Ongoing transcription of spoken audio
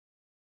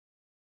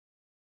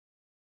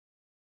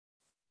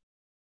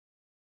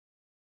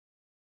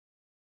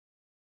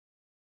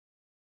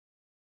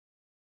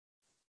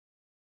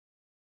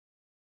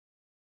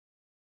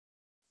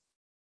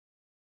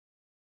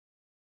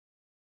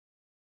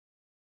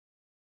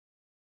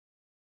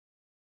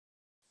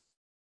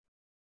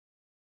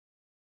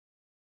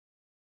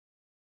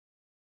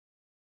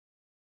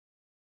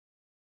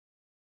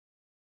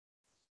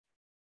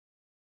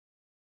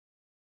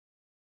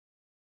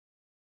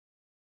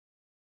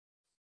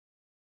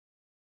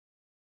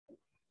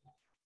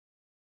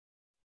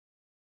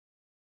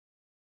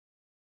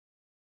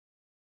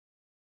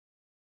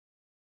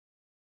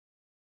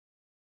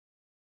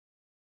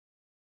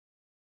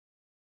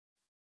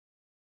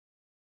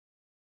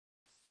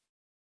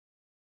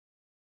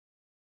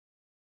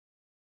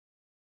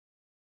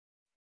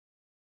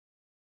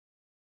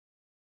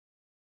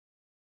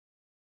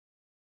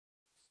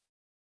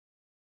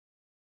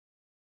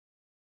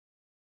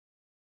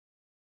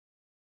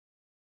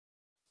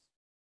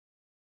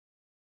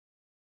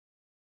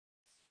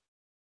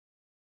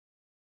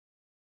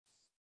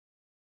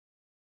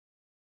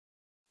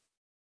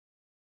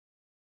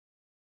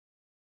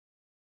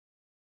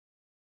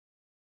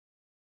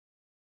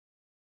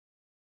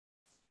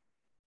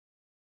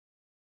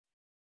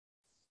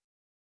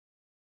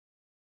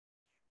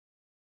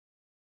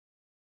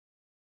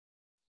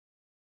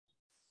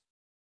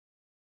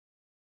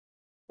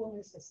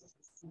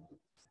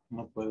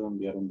No puedo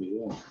enviar un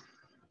video.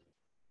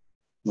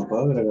 No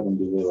puedo agregar un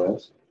video a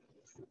eso.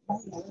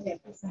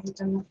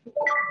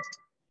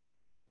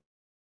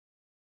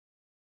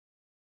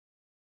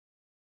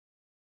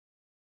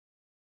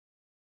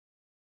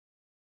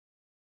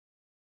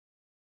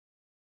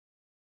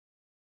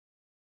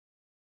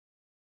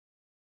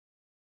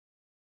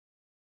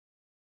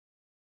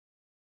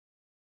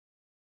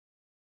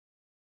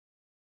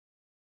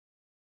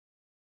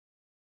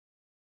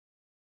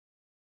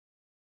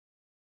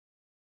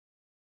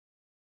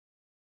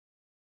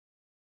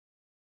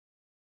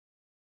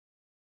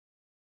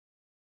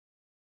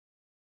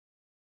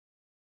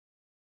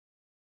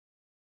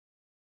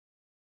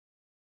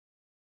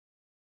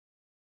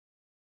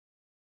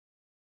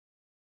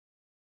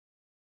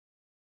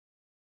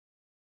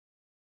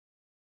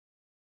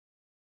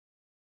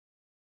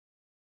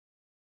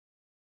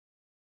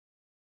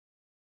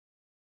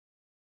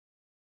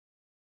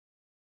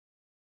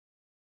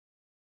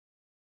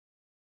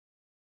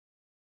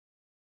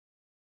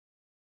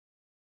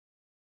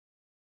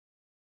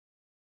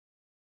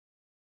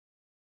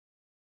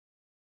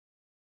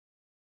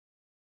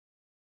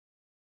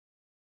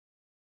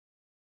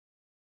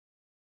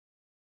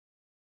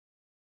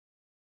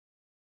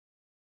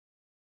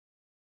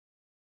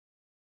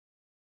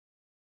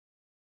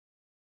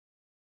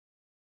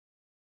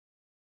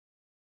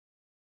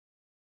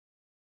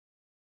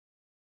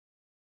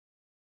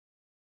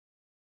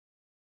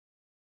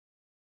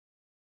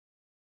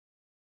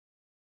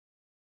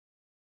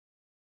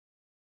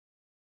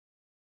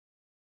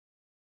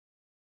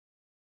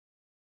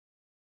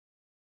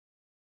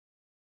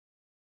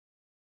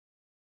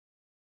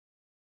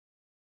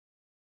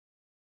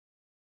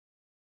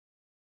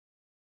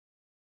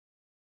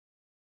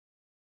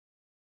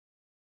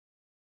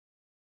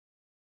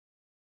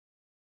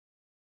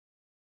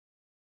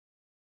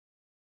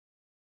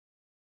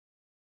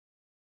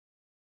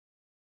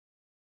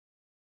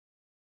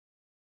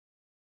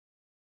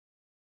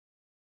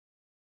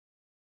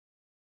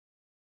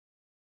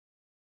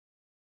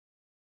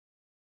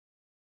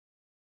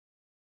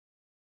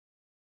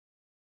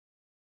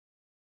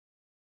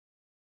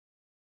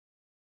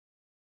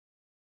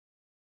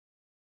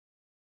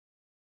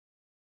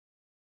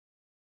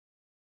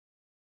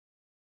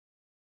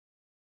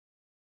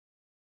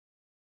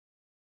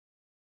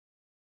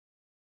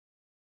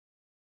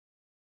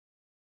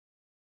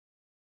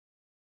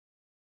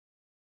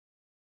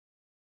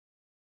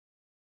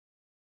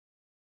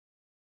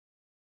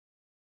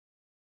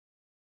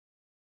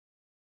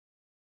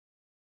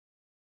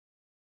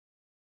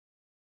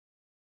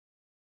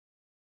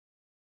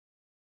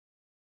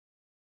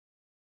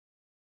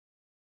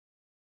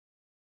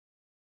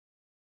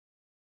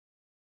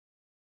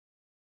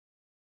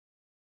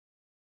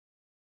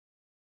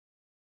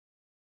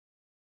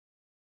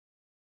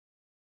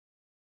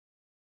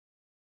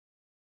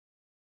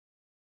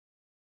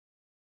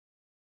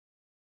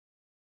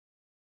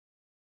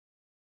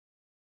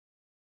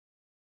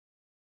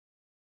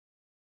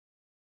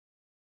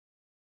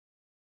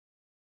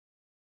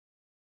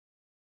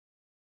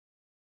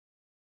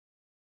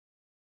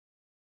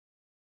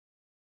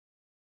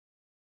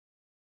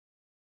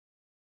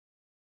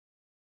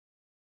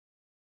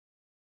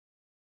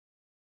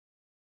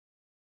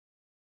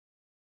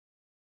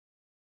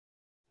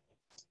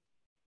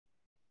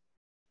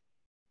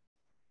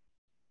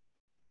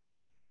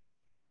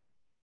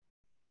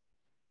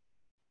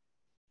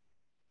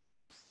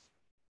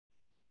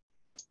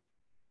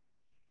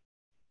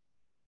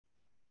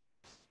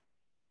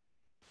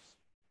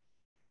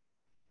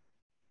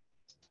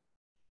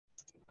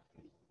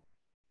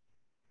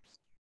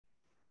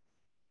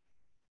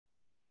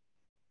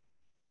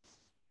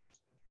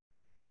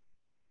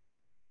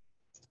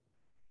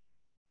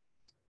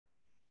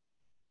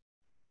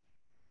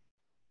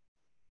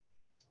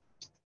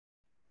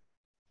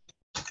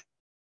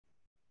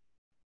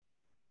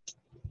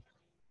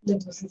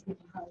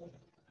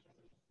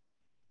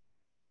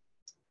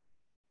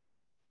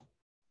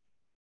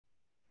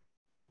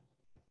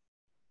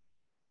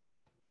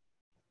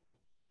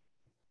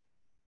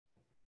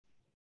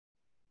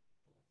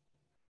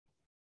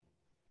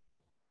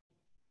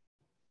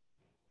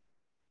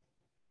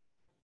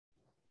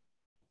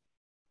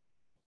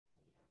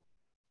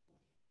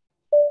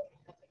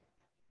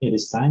 It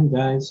is time,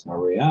 guys.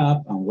 Hurry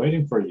up. I'm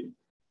waiting for you.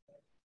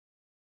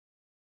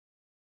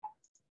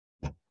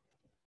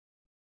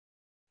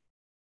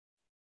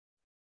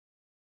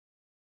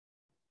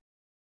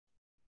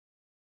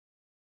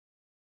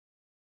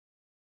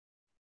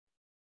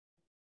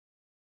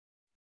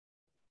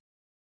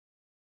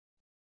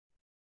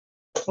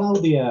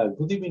 Claudia,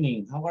 good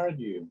evening. How are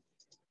you?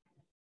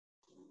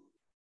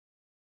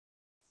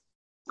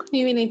 Good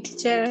evening,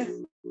 teacher.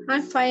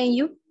 I'm fine,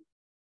 you?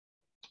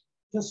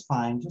 Just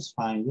fine,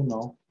 you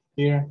know.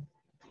 Here,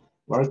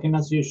 working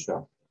as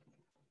usual.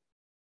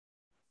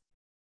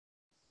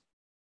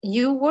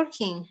 You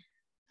working?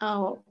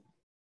 Oh,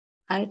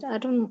 I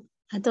don't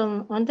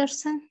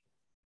understand.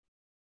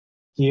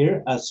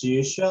 Here, as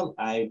usual,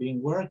 I've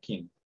been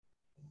working.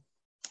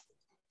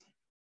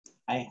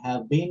 I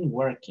have been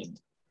working.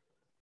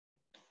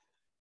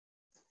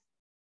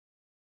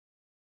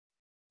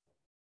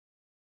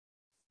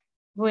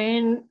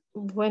 When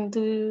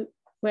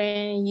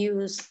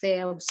use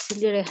the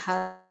auxiliary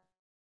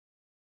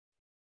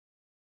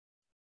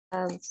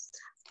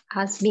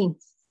has been.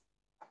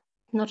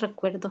 No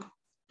recuerdo.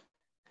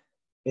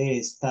 He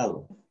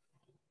estado.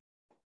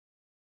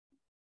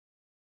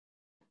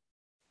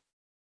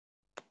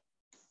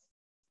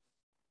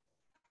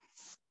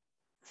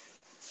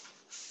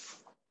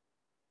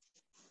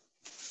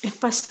 Es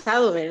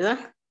pasado,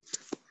 ¿verdad?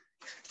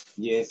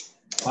 Yes,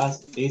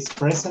 past is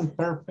present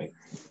perfect.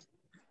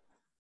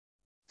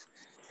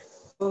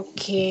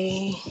 Ok.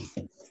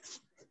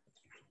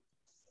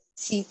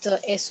 Sí,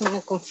 eso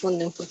me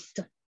confunde un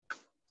poquito.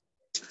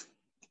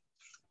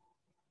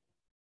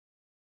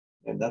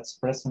 And that's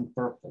present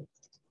perfect.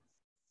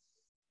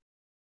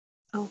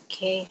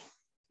 Okay.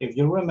 If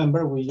you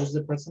remember, we use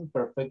the present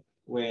perfect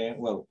when,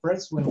 well,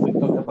 first when we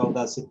talk about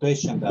that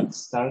situation that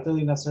started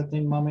in a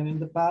certain moment in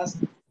the past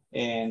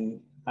and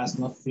has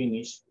not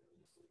finished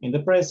in the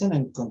present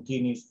and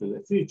continues to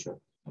the future,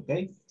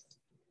 okay?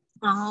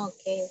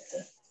 Okay.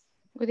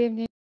 Good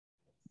evening.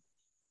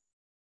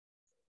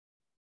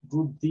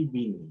 Good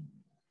evening.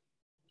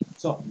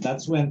 So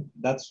that's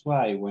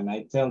why when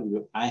I tell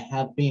you I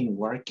have been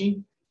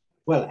working,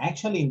 well,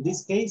 actually in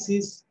this case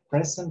is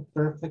present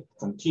perfect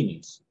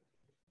continuous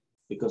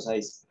because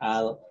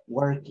I'll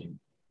working.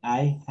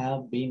 I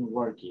have been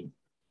working.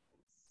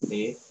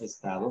 He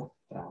estado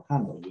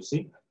trabajando, you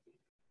see?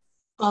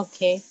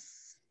 Okay.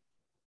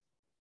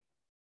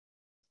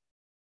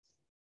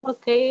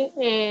 Okay,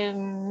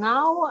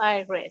 now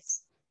I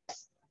rest.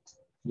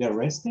 You're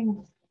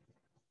resting?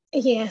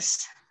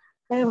 Yes,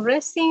 I'm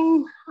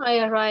resting. I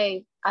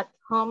arrived at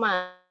home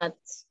at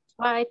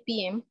 5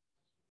 p.m.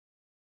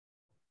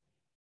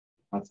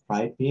 At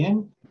 5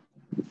 p.m.?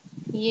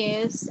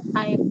 Yes,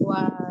 I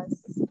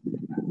was,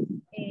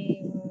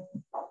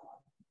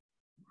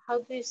 how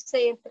do you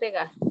say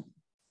entregar?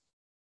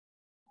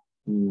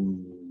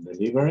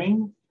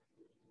 Delivering?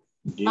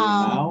 Giving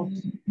out?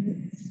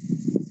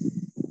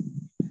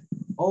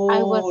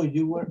 Oh,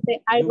 you were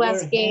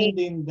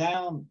handing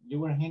down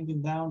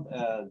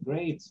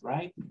grades,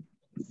 right?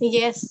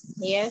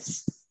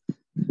 Yes.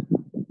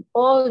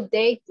 All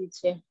day,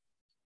 teacher.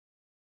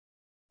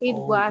 It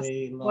All was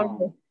day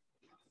long.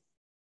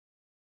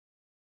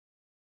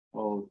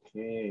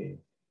 Okay.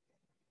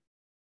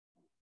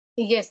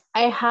 Yes,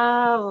 I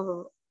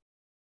have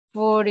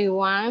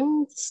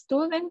 41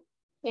 students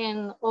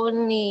and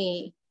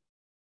only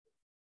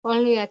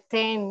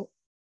attend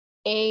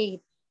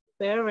 8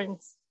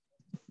 parents.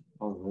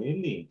 Oh,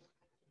 really?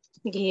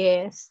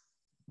 Yes.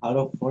 Out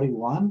of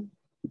 41?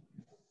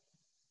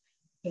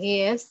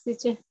 Yes,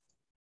 teacher.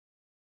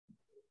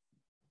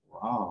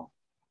 Wow.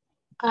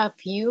 A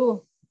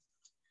few.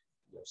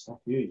 There's a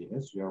few,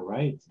 yes, you're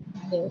right.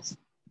 Yes.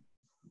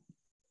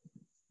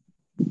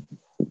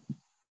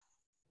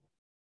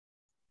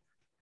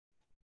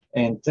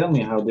 And tell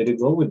me, how did it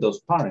go with those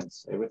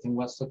parents? Everything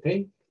was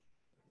okay?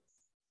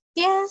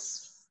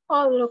 Yes,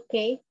 all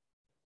okay.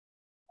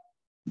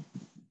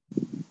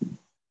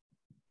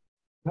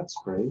 That's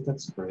great,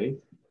 that's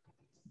great.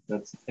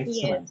 That's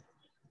excellent.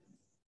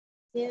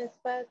 Yes,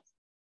 but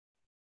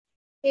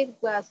it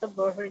was a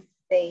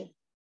birthday.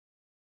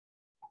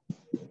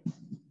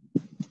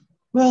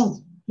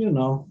 Well, you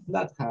know,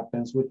 that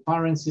happens. With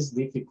parents, it's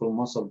difficult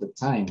most of the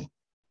time.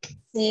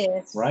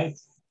 Yes. Right?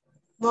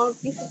 More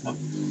difficult.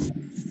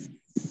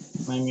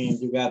 I mean,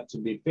 you got to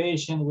be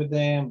patient with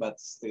them, but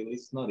still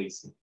it's not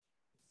easy.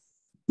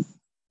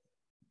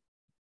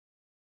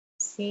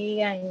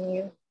 See, I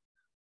knew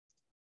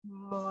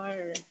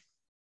more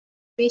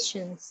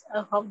patience.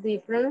 I hope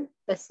different.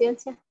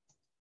 Paciencia.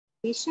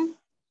 Patient.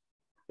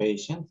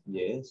 Patient,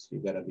 yes, you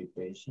gotta be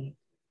patient.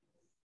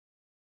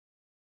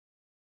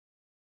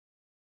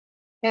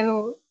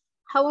 And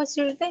how was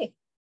your day?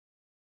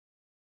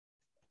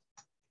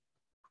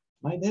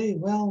 My day,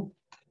 well,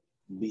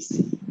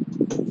 busy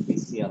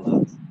a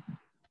lot.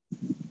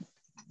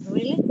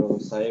 Really?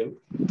 Because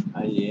I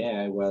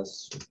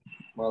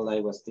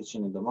was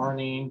teaching in the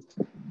morning,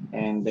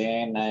 and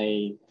then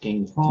I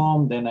came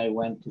home, then I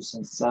went to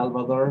San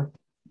Salvador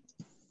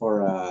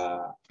for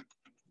a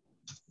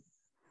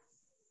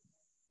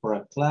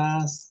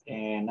class,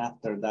 and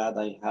after that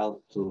I had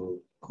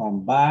to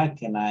come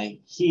back and I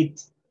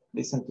hit,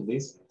 listen to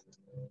this.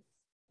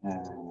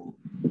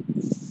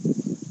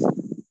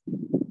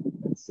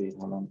 Let's see,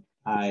 hold on.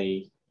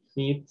 I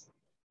hit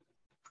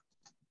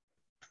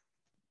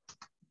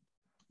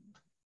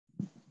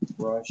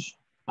rush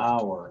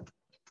hour.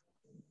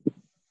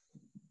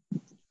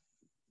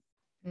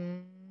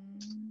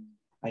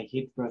 I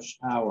hit rush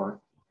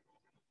hour.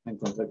 Me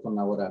encontré con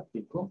la hora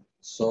pico.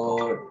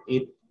 So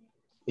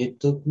it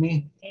took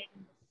me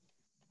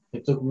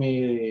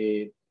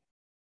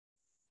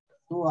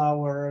 2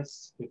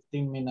 hours,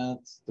 15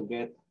 minutes to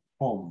get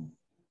home.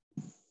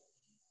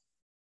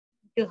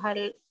 You had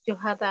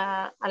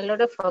a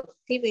lot of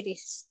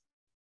activities.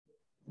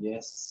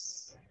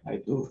 Yes, I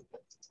do.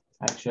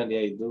 Actually,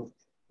 I do.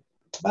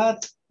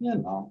 But, you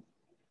know,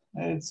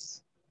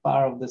 it's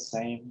part of the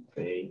same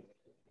day.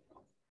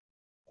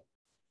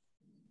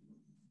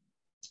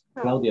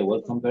 Claudia,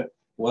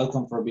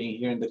 welcome for being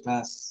here in the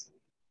class.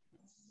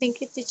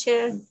 Thank you,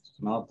 teacher.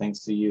 No, thanks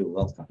to you.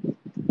 Welcome.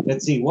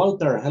 Let's see,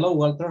 Walter. Hello,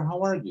 Walter.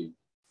 How are you?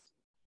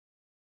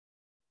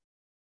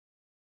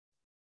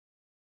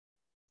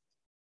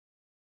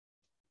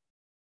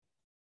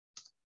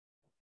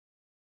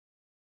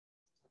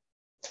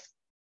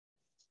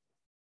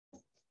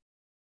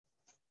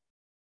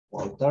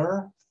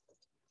 Walter.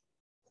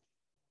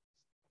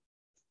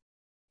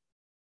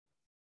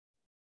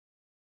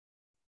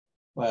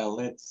 Well,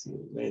 let's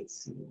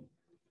see.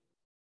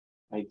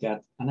 I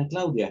got Ana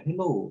Claudia.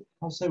 Hello,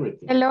 how's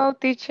everything? Hello,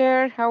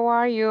 teacher. How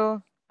are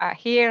you?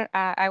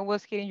 I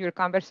was hearing your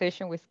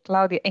conversation with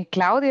Claudia. And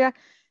Claudia,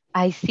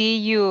 I see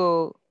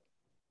you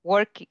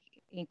work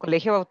in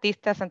Colegio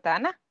Bautista Santa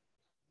Ana.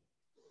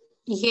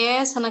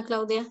 Yes, Ana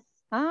Claudia.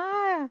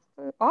 Ah,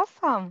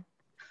 awesome.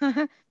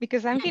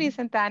 Because I'm here in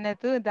Santa Ana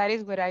too. That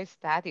is where I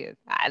studied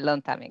a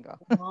long time ago.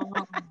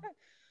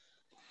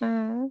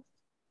 Wow.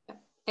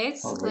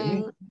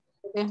 Excellent.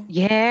 Really?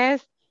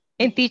 Yes.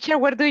 And teacher,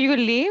 where do you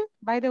live,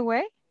 by the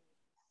way?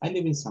 I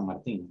live in San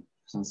Martin,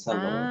 San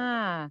Salvador.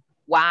 Ah,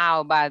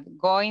 wow. But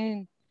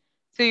going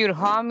to your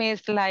home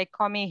is like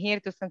coming here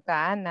to Santa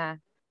Ana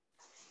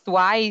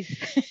twice.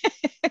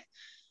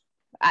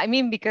 I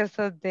mean, because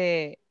of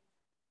the,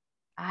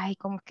 ay,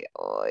 como que,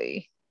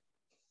 ay,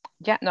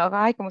 ya, no,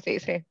 ay, ¿cómo se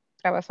dice?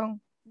 Trabazón.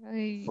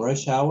 Ay.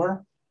 Rush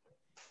hour?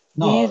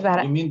 No, Yes,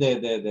 but you mean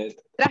the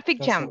traffic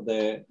jam.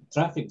 The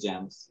traffic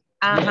jams.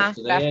 Yes,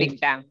 traffic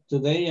jam.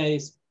 Today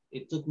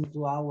it took me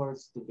 2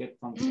 hours to get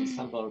from San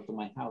Salvador to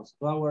my house.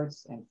 2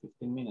 hours and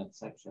 15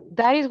 minutes, actually.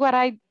 That is what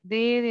I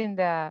did in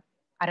the,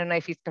 I don't know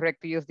if it's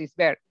correct to use this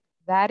verb.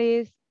 That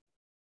is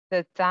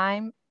the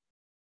time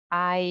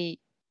I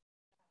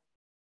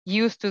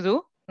used to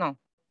do, no,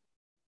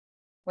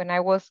 when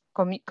I was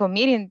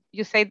commuting,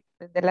 you said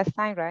the last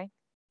time, right?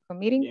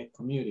 Commuting? Yeah,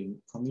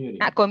 commuting.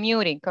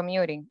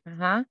 Commuting.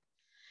 Uh-huh.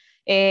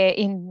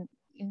 In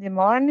the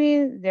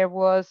morning, there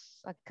was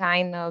a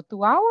kind of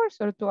 2 hours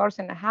or 2 hours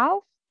and a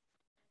half.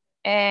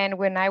 And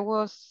when I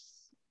was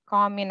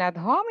coming at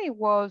home, it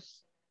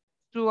was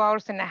 2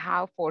 hours and a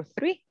half or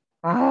 3.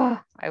 I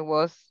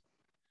was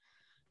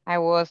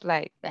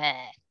like,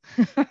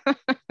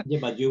 Yeah,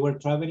 but you were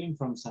traveling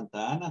from Santa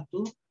Ana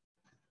to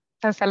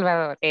San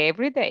Salvador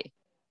every day.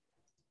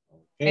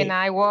 Okay. And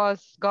I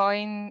was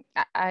going,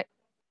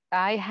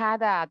 I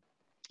had a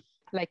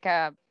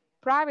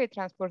private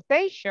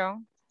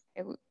transportation.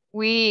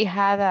 We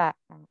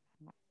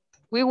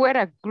were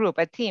a group,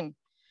 a team,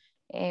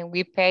 and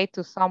we paid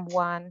to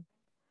someone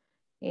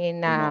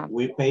in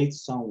we paid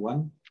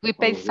someone. We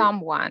paid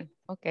someone,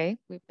 okay,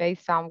 we paid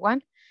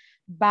someone,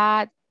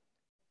 but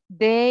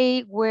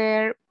they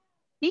were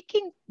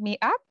picking me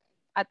up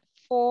at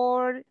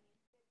 4:30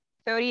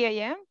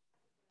 a.m.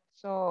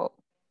 So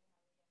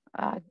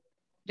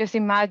just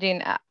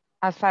imagine,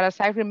 as far as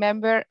I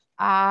remember,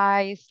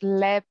 I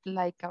slept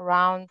like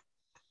around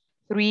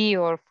 3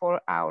 or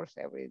 4 hours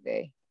every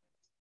day.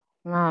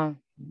 I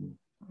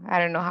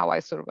don't know how I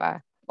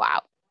survived.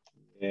 Wow.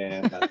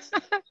 Yeah,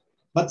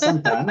 but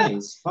Santa Ana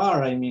is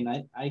far. I mean,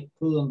 I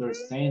could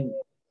understand.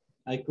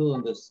 I could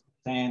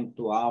understand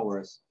 2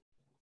 hours.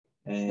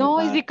 No,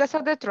 it's because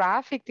of the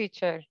traffic,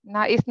 teacher.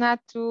 No, it's not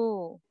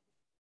too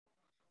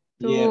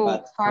yeah,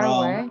 but far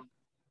away.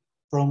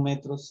 From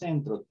Metro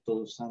Centro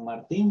to San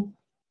Martin,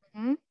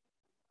 2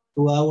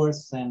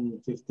 hours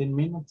and 15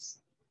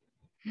 minutes.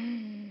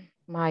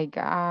 My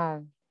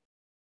God.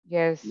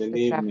 Yes,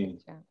 believe me.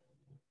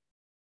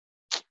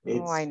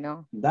 Oh, I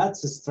know.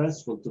 That's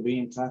stressful to be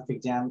in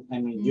traffic jam. I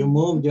mean, you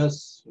move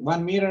just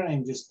 1 meter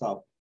and you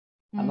stop.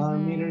 Another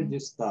meter, you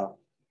stop.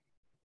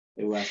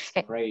 It was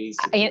crazy.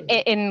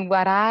 And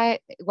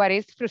what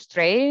is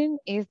frustrating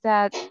is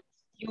that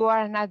you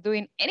are not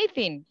doing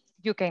anything.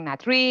 You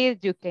cannot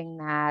read, you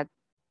cannot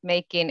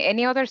making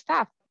any other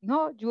stuff.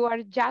 No, you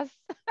are just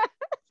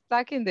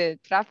stuck in the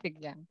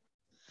traffic jam.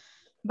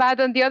 But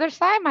on the other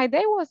side, my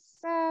day was,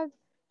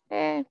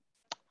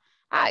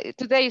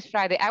 today is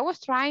Friday. I was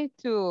trying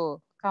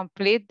to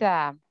complete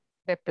the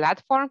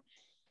platform,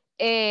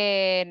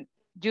 and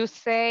you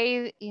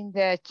say in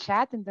the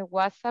chat, in the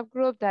WhatsApp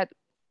group, that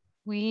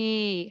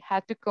we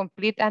had to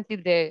complete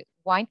until the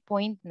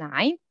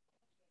 1.9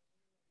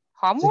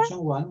 homework?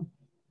 Section 1.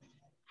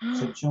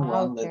 Section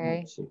 1, okay. Let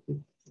me check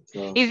it.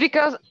 It's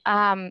because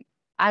I'm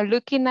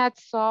looking at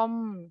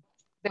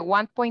the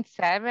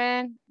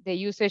 1.7, the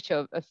usage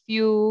of a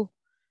few,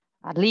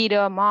 a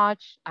little,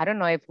 much. I don't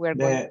know if we're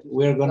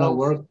going to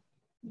work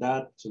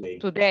that today.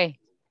 Today.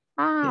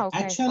 Yeah,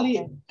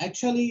 okay.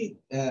 Actually,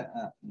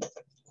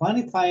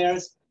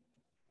 quantifiers,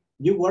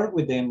 you work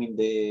with them in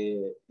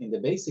the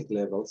basic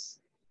levels.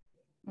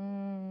 We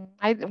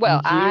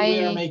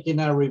are making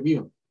a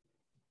review.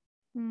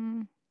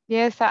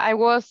 Yes, I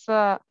was.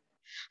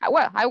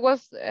 I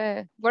was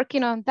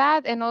working on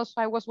that, and also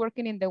I was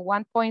working in the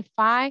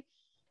 1.5.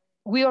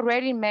 We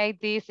already made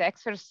this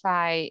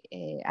exercise.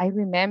 I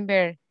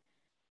remember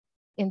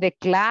in the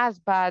class,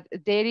 but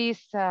there is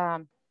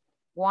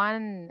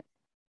one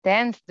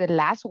tense, the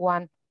last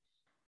one.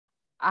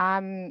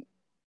 I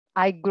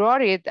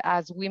wrote it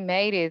as we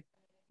made it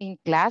in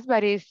class,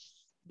 but it's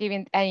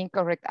giving an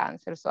incorrect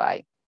answer. So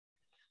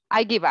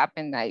I give up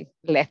and I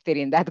left it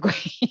in that way.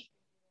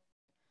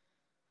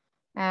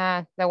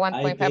 The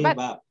 1.5,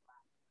 but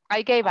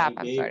I gave up,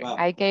 I'm sorry.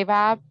 I gave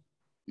up.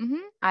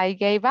 I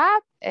gave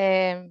up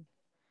and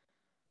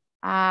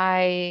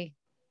I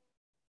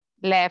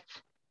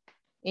left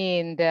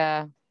in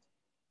that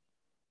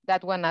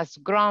one as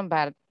grown,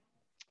 but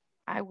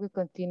I will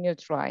continue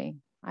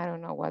trying. I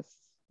don't know what's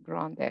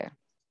grown there.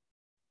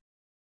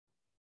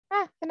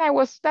 And that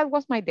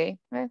was my day.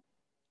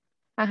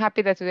 I'm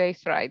happy that today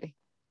is Friday.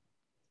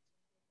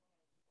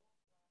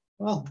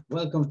 Well,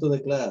 welcome to the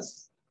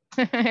class.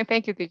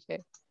 Thank you, teacher.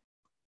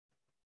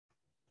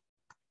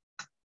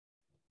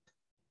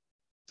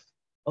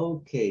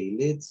 Okay,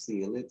 let's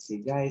see,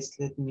 guys,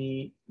 let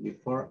me,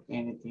 before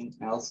anything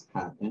else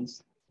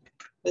happens,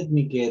 let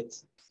me get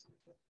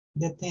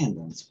the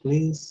attendance,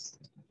 please.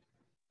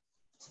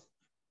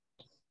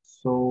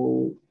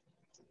 So,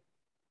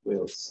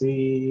 we'll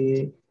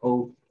see,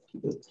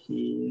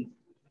 okay.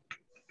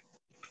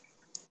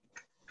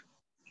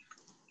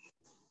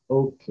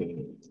 Okay,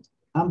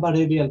 Amber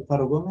Evi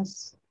Alfaro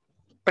Gómez.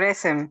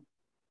 Present.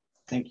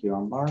 Thank you,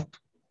 Amber.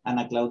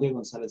 Ana Claudia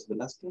González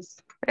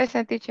Velázquez.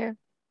 Present, teacher.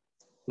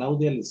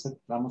 Claudia Lizeth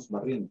Ramos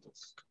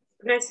Barrientos.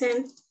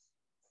 Present.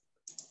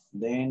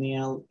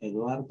 Daniel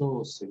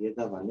Eduardo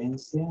Cegueda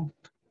Valencia.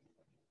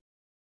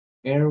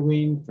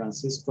 Erwin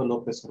Francisco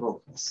López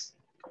Rojas.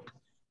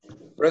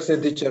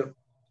 Present, teacher.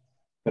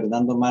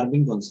 Fernando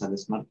Marvin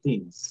González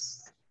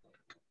Martínez.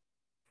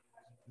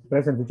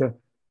 Present, teacher.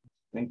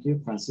 Thank you.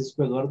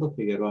 Francisco Eduardo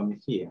Figueroa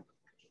Mejía.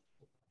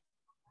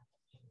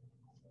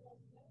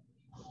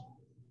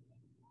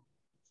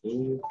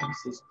 Okay,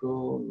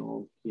 Francisco,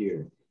 no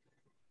here.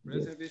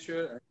 Present,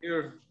 teacher. I'm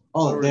here.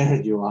 Oh, Sorry.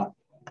 there you are.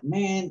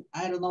 Man,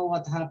 I don't know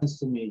what happens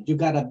to me. You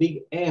got a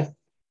big F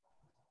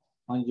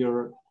on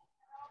your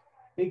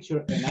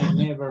picture and I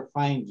never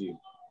find you.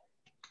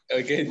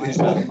 Okay, My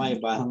teacher. bad, my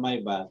bad,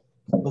 my bad.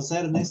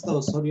 José Ernesto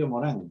Osorio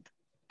Morán.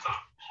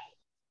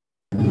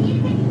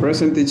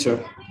 Present,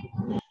 teacher.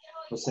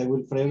 José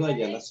Wilfredo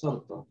Ayala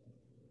Sorto.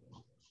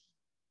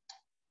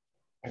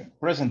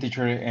 Present,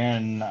 teacher,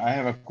 and I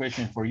have a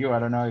question for you. I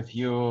don't know if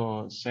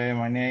you say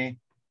my name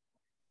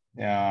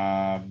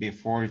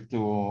before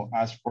to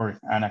ask for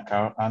Ana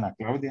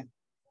Claudia.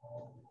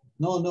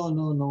 No.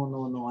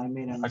 I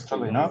made a mistake.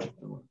 Actually, no.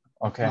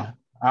 Okay. No.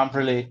 I'm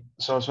really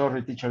so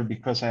sorry, teacher,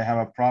 because I have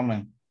a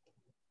problem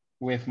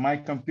with my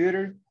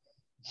computer.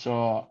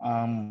 So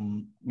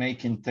I'm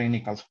making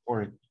technical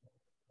support.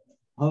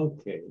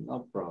 Okay,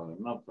 no problem.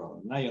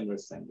 I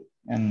understand it.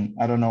 And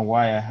I don't know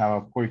why I have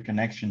a poor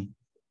connection.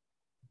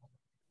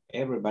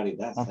 Everybody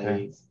does.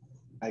 Okay.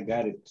 I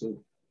got it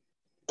too.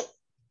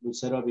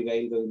 Lucero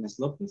Abigail Godínez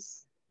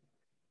López.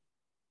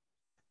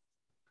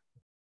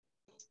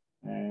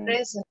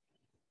 Present.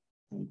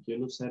 Thank you,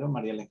 Lucero.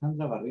 María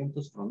Alejandra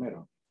Barrientos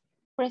Romero.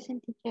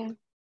 Present, teacher.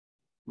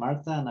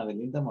 Marta Ana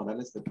Belinda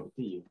Morales de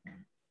Portillo.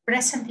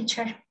 Present,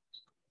 teacher.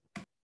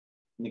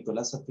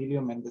 Nicolás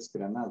Atilio Méndez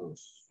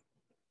Granados.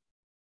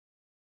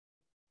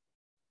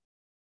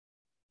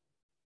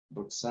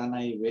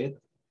 Roxana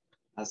Ivette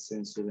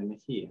Asensio de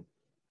Mejía.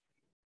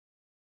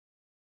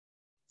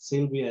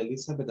 Silvia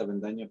Elizabeth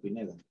Avendaño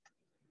Pineda.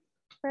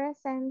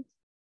 Present.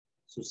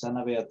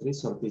 Susana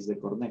Beatriz Ortiz de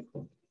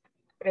Cornejo.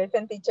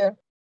 Present, teacher.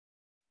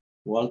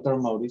 Walter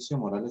Mauricio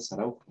Morales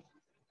Araujo.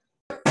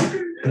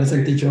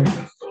 Present, teacher.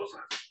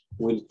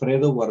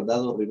 Wilfredo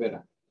Guardado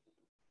Rivera.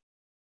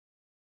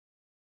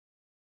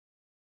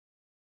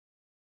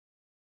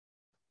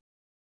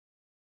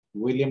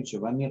 William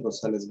Giovanni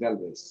Rosales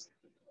Galvez.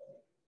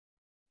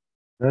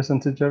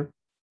 Present, teacher.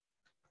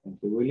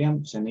 Thank you,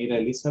 William. Shanira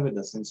Elizabeth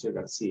Asensio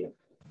García.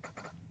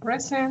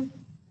 Present.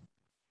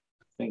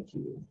 Thank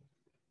you.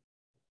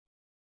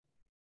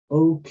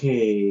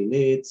 Okay,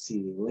 let's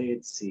see.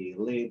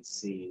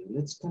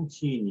 Let's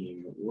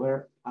continue.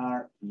 Where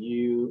are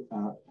you?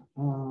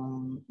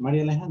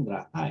 Maria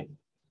Alejandra, hi.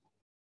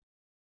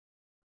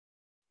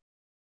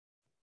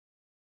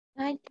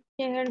 Hi,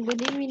 teacher.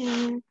 Good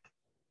evening.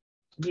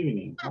 Good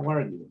evening. How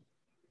are you?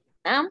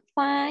 I'm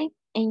fine.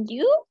 And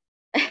you?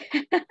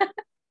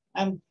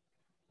 I'm,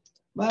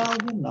 well,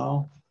 you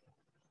know.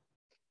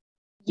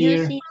 You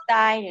Here. seem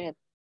tired.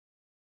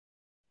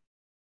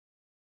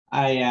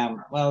 I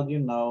am, well, you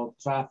know,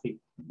 traffic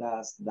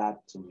does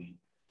that to me.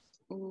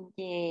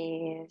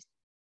 Yes.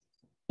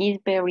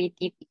 It's very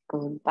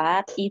difficult,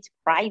 but it's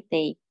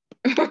Friday.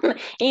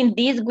 In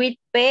this week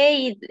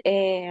paid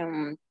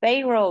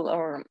payroll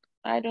or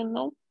I don't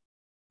know.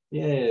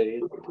 Yeah,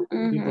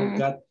 people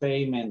got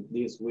payment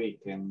this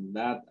week and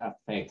that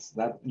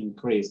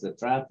increased the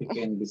traffic.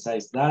 And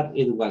besides that,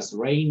 it was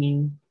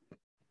raining.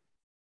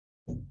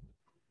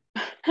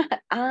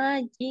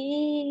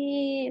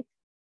 Yes.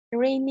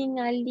 Raining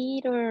a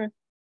little.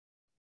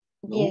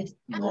 No, Yes.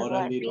 not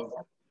a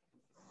little.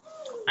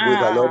 With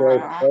a lot of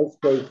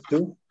earthquakes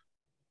too.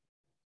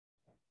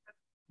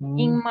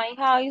 In my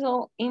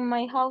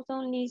house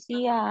only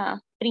see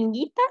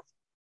pringuitas.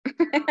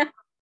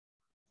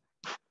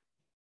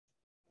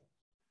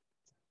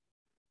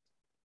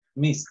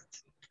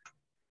 Missed.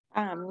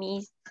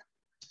 Mist.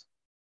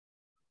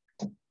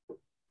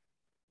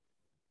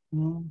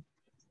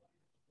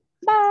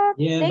 But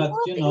Yeah, the but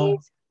good you know,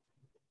 is,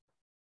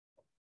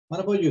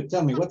 what about you?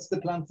 Tell me, what's the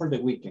plan for the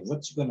weekend?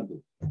 What you gonna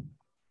do?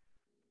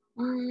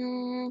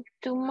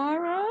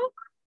 tomorrow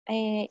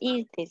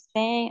is the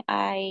same.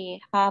 I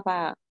have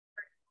a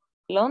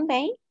long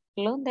day,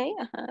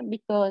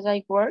 because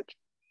I work.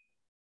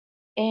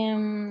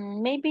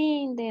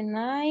 Maybe in the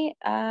night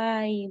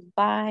I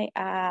buy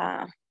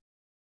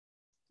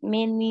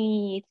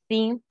many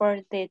things for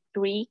the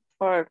tree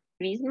for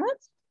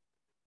Christmas.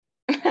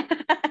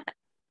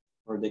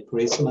 For the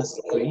Christmas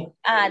tree?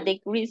 The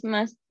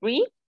Christmas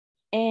tree.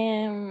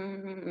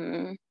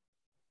 In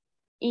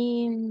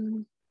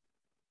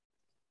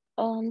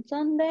on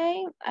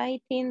Sunday,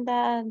 I think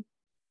that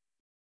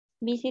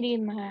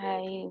visiting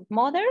my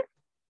mother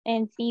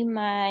and see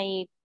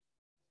my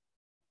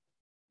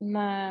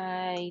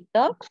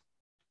dog.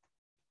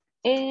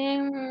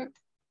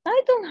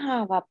 I don't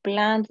have a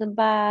plan,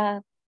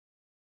 but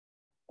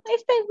I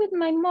stay with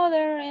my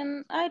mother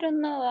and I don't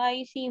know,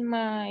 I see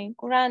my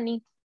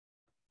granny.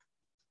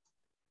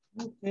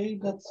 Okay,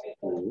 that's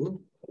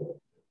cool.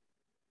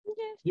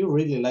 Yes. You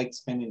really like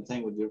spending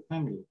time with your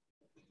family.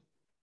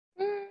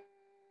 Mm,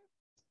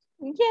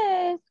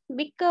 yes,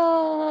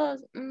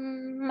 because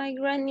my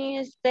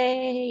granny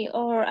stay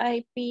or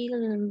I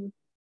feel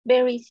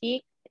very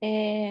sick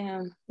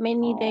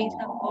many days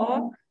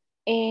ago.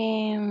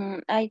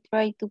 And I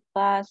try to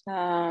pass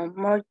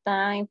more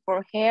time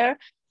for her.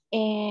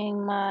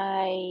 And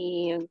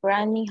my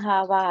granny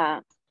have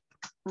a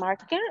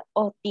market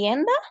or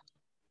tienda.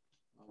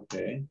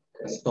 Okay,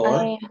 a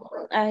store.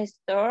 I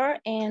store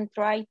and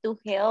try to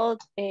help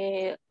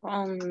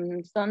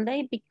on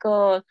Sunday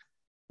because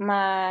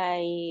my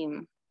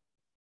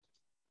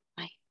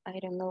I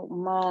don't know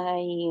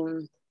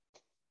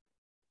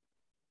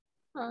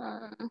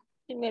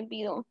se me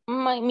olvidó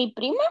mi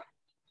prima.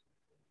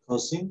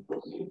 Cousin.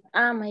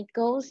 My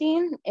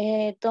cousin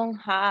don't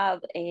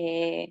have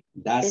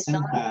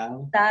doesn't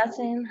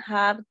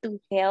have to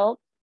help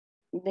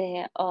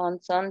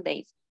on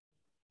Sundays.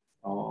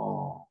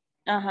 Oh.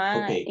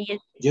 Okay.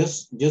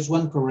 Yes. Just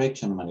one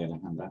correction, Maria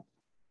Alejandra.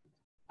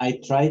 I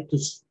try to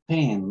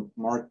spend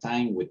more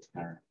time with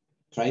her.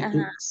 Try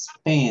to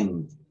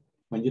spend.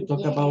 When you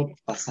talk about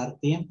pasar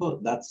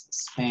tiempo, that's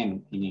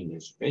spend in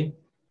English, okay?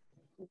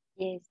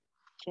 Yes,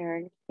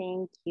 sure.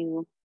 Thank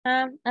you.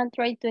 I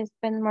try to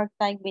spend more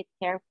time with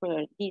her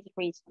for this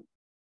reason.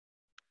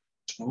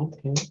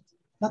 Okay,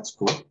 that's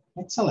cool.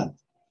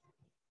 Excellent.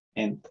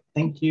 And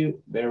thank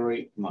you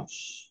very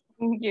much.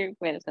 You're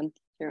welcome,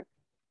 teacher.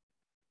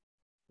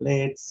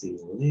 Let's see.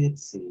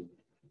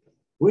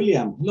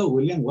 William, hello,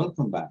 William,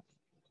 welcome back.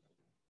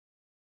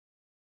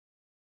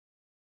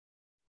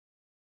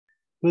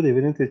 Good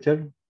evening,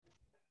 teacher.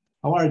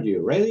 How are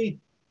you?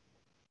 Ready?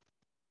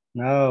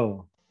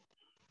 No.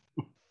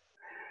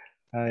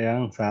 I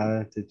am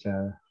sad,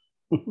 teacher.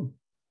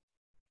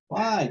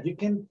 Why? You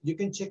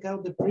can check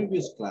out the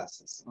previous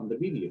classes on the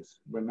videos.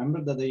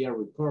 Remember that they are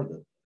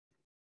recorded.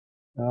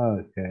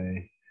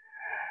 Okay.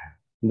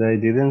 They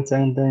didn't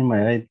send them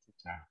my ID,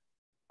 teacher.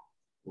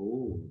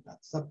 Oh,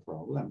 that's a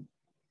problem.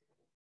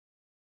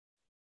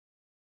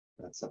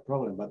 That's a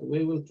problem, but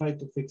we will try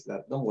to fix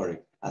that. Don't worry.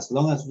 As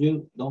long as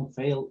you don't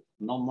fail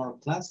no more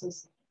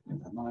classes,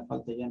 no me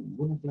falta ya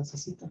ninguna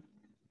clasecita,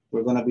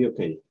 we're gonna be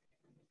okay.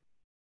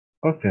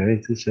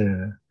 Okay,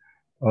 teacher.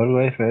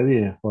 Always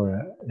ready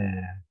for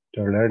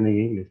learning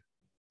English.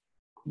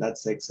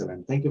 That's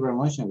excellent. Thank you very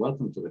much and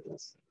welcome to the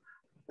class.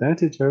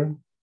 Thanks, teacher.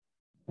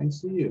 Thanks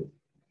to you.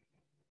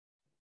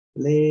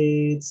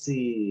 Let's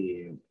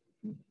see.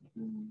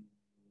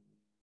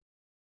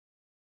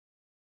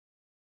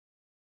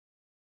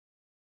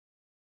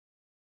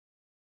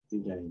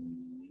 Did I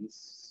miss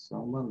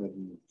someone? Let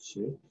me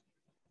check.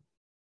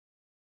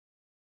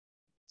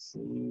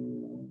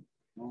 See.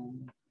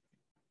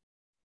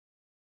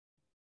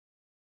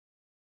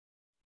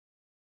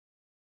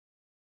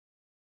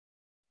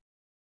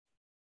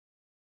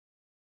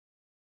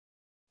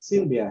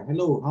 Sylvia,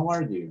 hello, how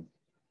are you?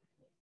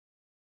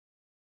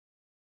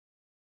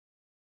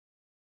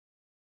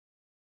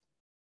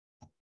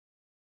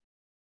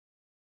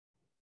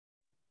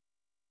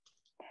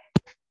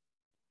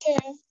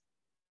 Yes.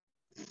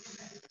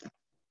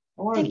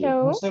 How are you?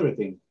 How's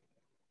everything?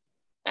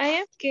 I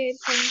am good,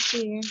 thank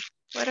you.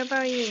 What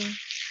about you?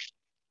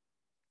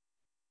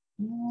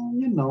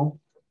 You know,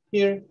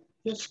 here,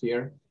 just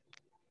here.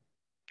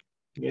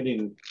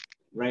 Getting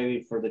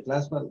ready for the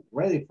class, but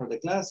ready for the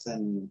class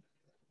and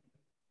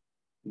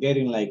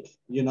getting like,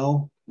 you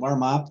know,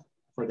 warm up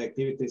for the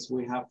activities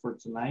we have for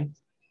tonight.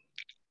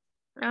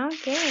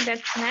 Okay,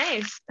 that's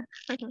nice.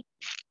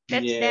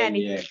 That's yeah, daddy.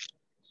 Yeah.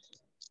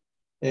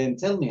 And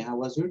tell me, how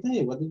was your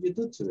day? What did you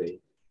do today?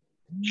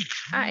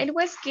 It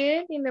was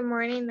good. In the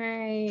morning,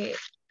 I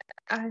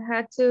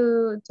had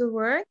to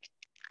work.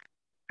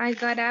 I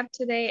got up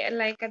today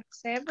like at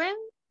 7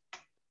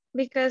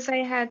 because I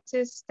had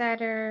to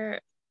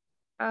start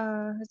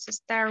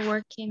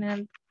working at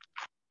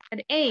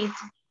 8.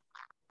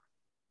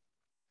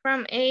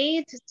 From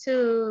 8 to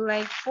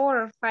like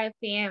 4 or 5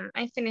 p.m.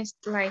 I finished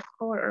like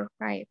 4 or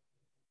 5.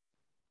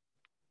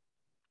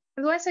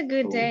 It was a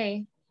good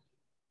day.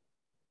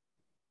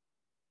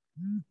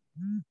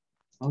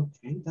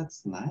 Okay,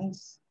 that's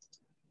nice.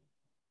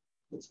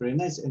 That's very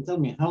nice. And tell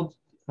me, how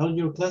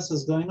your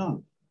classes going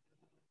on?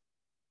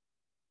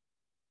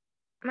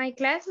 My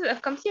classes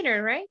of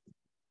computer, right?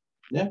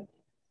 Yeah.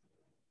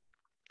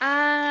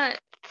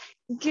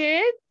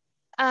 Good.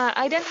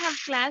 I don't have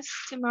class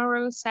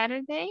tomorrow,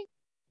 Saturday.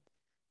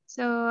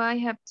 So I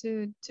have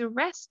to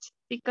rest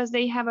because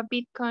they have a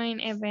Bitcoin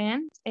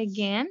event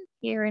again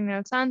here in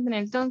El Santo,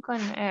 El Tunco,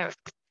 I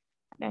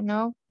don't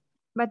know.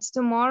 But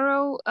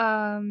tomorrow,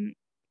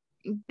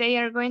 they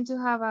are going to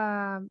have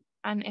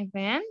an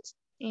event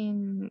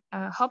in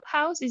Hub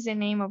House is the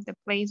name of the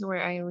place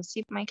where I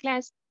received my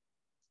class.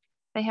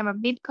 They have a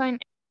Bitcoin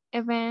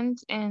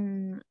event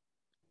and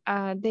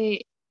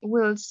they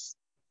will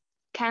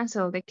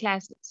cancel the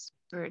classes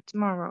for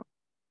tomorrow.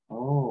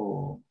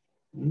 Oh,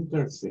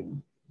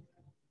 interesting.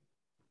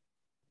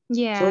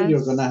 Yeah. So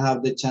you're gonna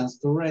have the chance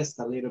to rest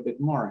a little bit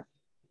more.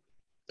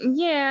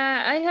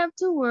 Yeah, I have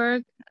to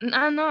work.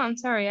 No, I'm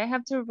sorry. I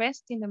have to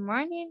rest in the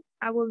morning.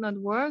 I will not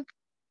work.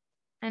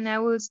 And I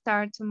will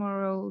start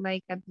tomorrow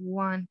like at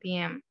 1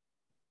 p.m.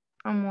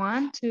 From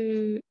 1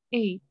 to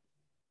 8.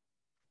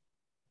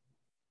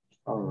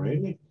 Oh,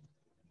 really?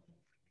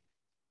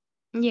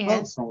 Yes.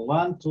 Well, from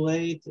 1 to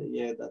 8,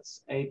 yeah,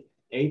 that's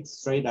eight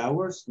straight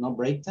hours, no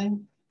break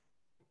time.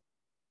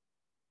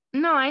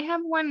 No, I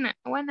have one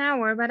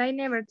hour, but I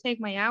never take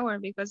my hour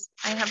because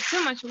I have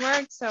too much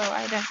work, so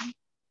I don't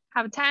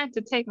have time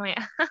to take my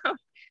hour.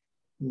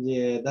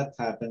 Yeah, that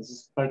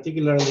happens,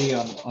 particularly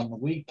on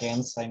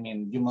weekends. I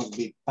mean, you must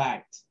be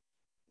packed.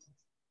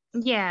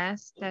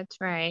 Yes,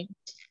 that's right.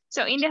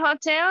 So in the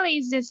hotel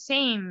is the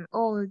same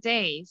all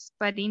days,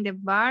 but in the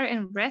bar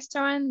and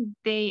restaurant,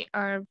 they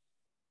are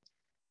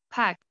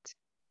packed.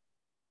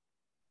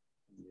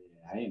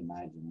 Yeah, I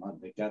imagine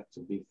they got to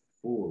be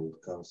full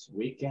because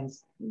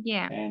weekends.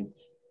 Yeah.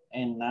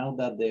 And now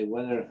that the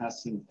weather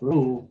has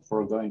improved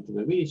for going to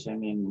the beach, I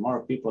mean,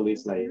 more people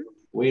is like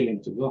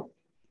willing to go.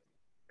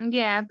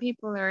 Yeah,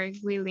 people are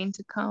willing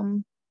to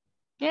come.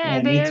 Yeah,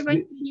 And they are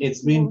going to be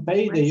it's been full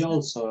payday restaurant.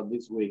 also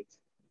this week.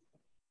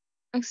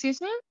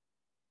 Excuse me?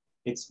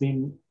 It's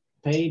been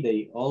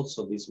payday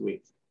also this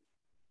week.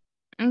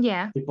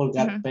 Yeah. People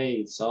got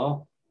paid,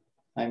 so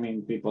I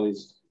mean, people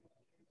is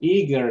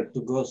eager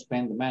to go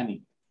spend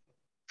money.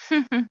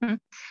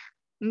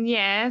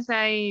 Yes,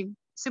 I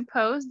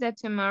suppose that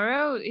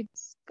tomorrow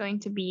it's going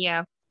to be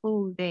a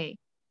full day.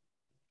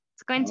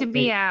 It's going to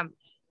be I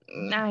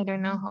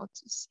don't know how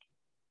to say.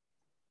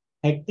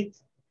 Hectic?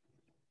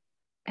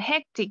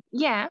 Hectic,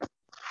 yeah.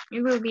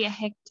 It will be a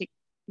hectic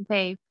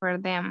day for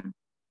them.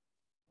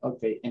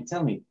 Okay, and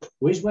tell me,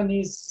 which one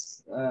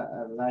is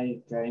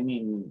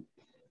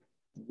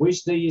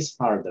which day is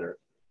harder,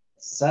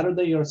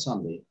 Saturday or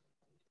Sunday?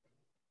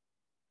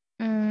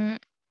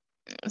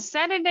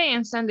 Saturday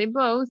and Sunday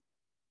both,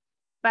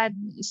 but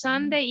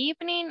Sunday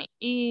evening,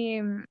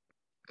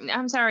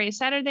 I'm sorry,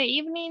 Saturday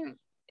evening,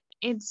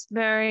 it's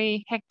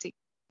very hectic.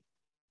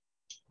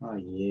 Oh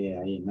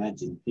yeah, I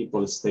imagine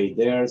people stay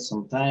there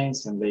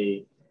sometimes, and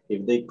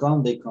if they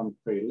come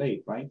pretty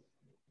late, right?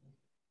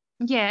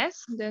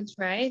 Yes, that's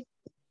right.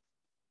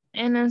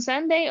 And on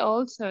Sunday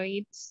also,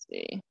 it's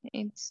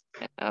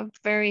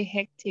very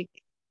hectic.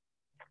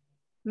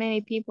 Many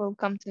people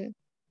come to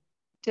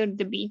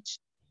the beach.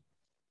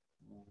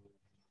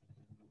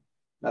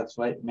 That's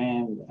right,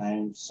 man.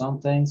 And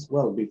sometimes,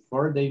 well,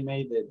 before they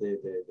made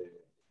the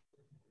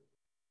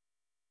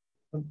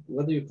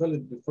what do you call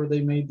it? Before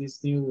they made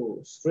this new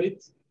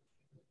street,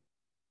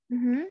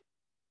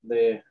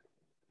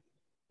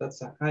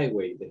 that's a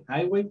highway. The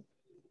highway,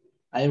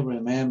 I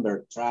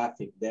remember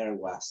traffic there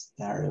was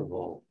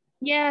terrible.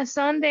 Yeah,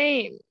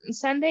 Sunday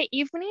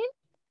evening,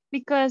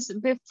 because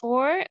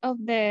before of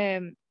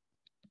the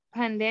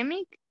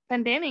pandemic,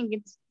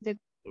 it's the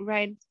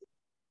right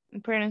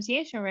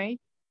pronunciation, right?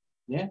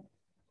 Yeah.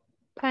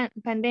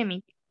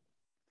 Pandemic.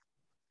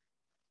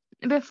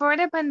 Before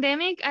the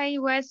pandemic, I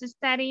was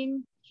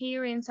studying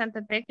here in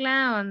Santa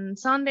Tecla on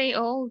Sunday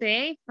all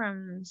day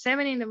from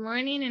 7 in the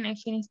morning, and I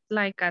finished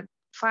like at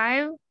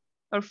 5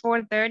 or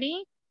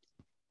 4:30.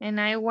 And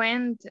I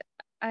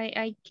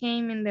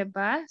came in the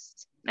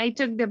bus. I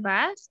took the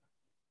bus,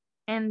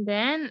 and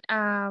then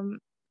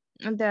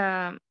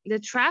the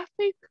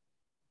traffic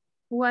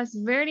was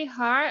very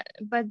hard,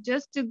 but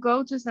just to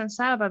go to San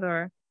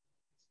Salvador,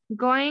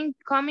 coming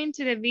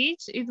to the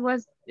beach, it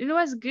was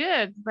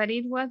good, but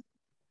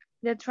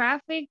the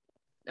traffic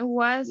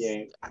was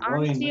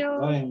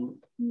going.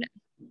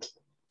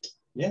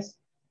 Yes.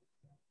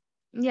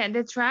 Yeah,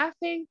 the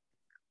traffic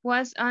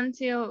was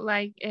until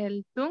like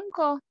El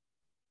Tunco.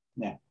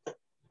 Yeah.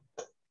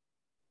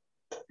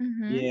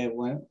 Yeah,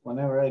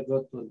 whenever I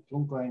go to El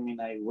Tunco, I mean,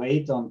 I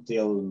wait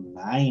until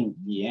 9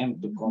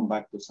 p.m. to come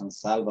back to San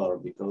Salvador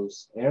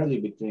because early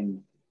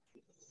between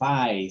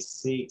 5,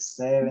 6,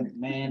 7,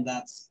 man,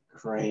 that's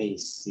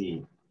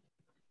crazy.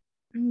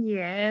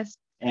 Yes.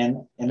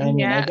 And I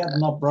mean, I Yeah. got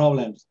no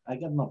problems. I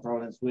got no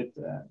problems with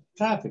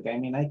traffic. I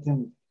mean, I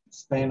can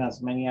spend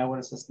as many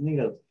hours as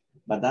needed,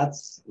 but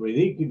that's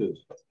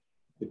ridiculous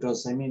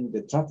because I mean,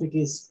 the traffic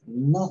is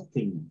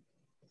nothing.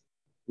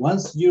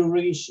 Once you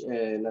reach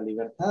La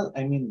Libertad,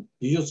 I mean,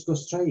 you just go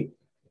straight.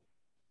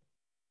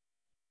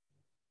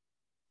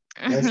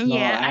 There's no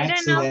Yeah, I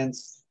don't know.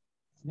 accidents.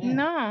 Yeah.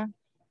 No,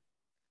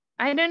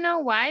 I don't know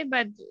why,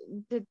 but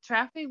the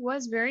traffic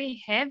was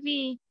very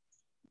heavy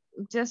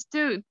just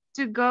to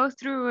go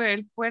through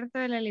El Puerto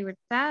de la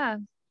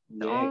Libertad.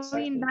 Yeah,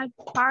 Only in exactly.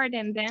 that part,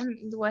 and then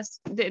it was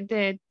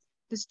the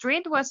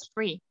street was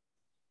free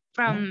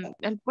from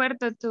El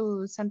Puerto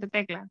to Santa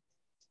Tecla.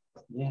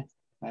 Yeah,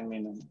 I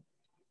mean,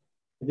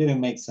 it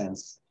didn't make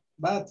sense,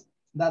 but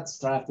that's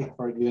traffic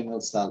for you in El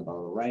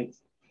Salvador, right?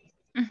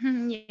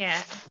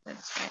 Yeah,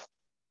 that's right.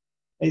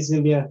 Hey,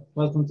 Sylvia,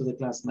 welcome to the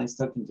class. Nice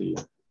talking to you.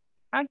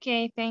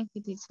 Okay, thank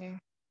you, teacher.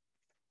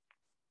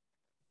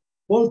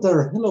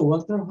 Walter, hello,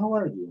 Walter. How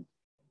are you?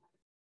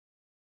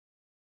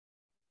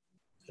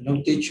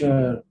 Hello,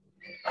 teacher.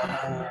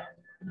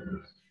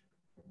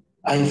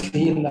 I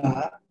feel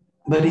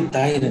very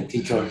tired,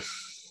 teacher.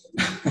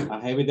 A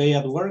heavy day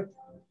at work?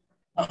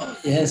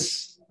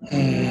 Yes,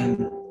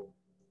 and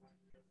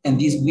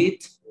this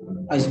week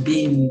has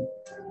been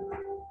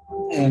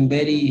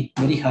very,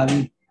 very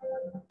heavy.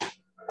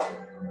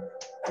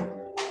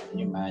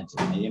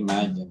 I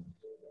imagine.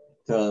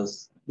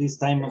 Because this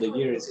time of the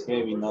year is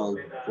heavy in all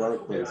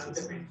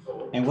workplaces.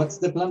 And what's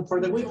the plan for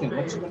the weekend?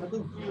 What you gonna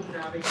do?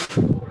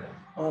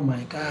 Oh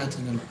my God,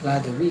 I'm gonna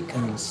plan the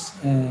weekends.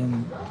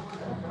 And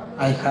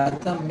I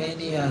had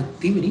many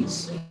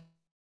activities.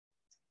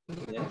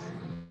 Yes.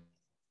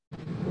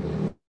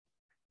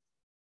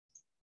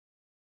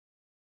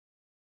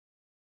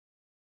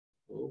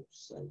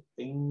 Oops, I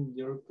think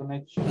your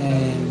connection.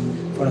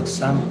 And for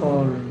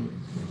example,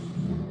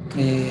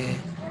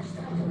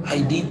 I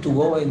need to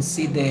go and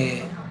see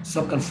the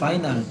soccer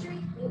final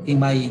in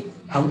my,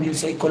 how do you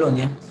say,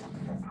 colonia?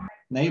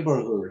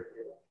 Neighborhood.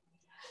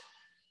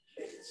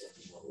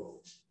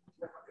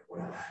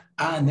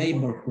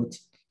 Neighborhood.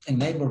 A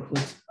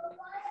neighborhood,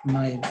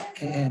 my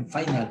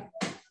final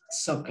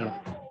soccer.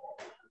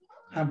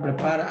 And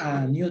prepare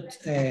a new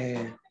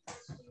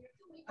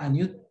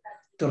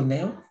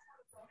torneo.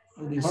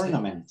 How do you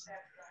Tournament. say?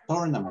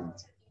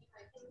 Tournament.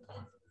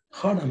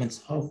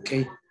 Tournaments,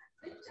 okay.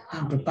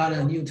 And prepare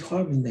a new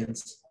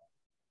tournaments.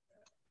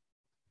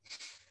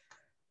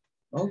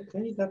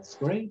 Okay, that's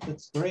great.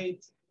 That's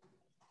great.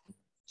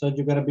 So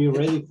you gotta be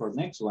ready for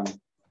next one.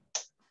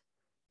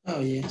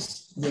 Oh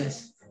yes,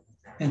 yes.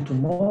 And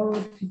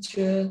tomorrow,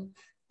 teacher,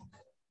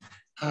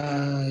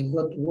 I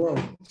got to work.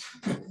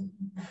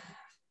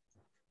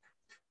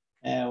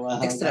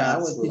 Well, Extra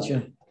hours,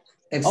 teacher.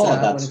 Extra oh,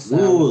 that's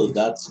good.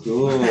 That's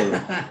good.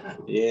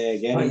 Yeah,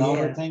 getting Oh, yeah.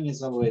 overtime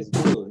is always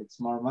good. It's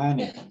more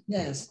money.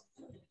 Yes,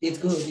 it's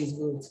good. It's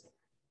good.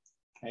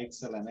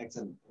 Excellent,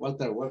 excellent.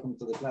 Walter, welcome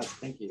to the class.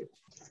 Thank you.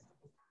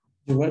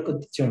 You're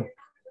welcome, teacher.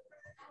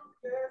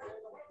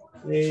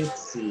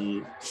 Let's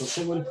see.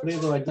 Jose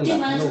Wilfredo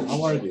Ayala, hello,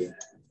 how are you?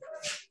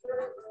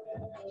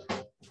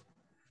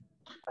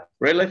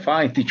 Really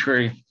fine,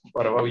 teacher.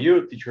 What about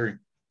you, teacher?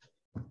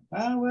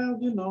 Well,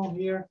 you know,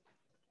 here.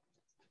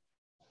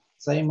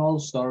 Same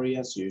old story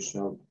as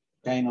usual.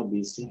 Kind of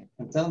busy.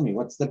 And tell me,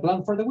 what's the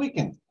plan for the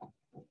weekend?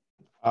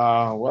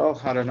 Well,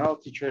 I don't know,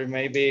 teacher.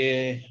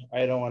 Maybe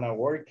I don't want to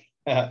work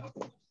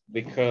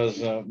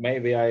because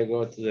maybe I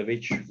go to the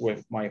beach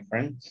with my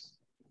friends.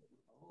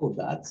 Oh,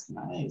 that's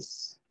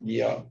nice.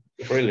 Yeah,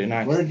 really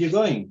nice. Where are you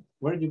going?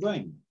 Where are you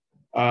going?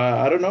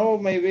 I don't know.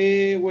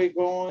 Maybe we're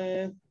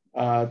going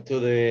to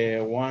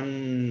the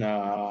one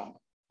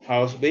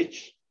house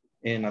beach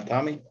in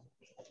Atami.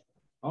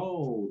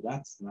 Oh,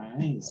 that's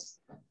nice.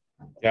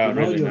 Yeah, you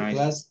know, really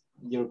nice.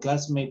 Your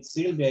classmate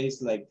Sylvia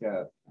is like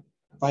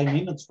 5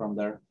 minutes from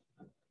there.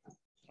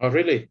 Oh,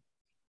 really?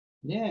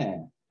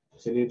 Yeah,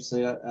 she lives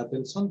at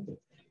El Sonte.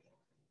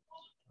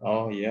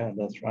 Oh, yeah,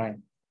 that's right.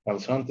 El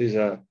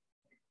Sonte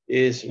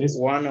is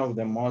one of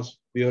the most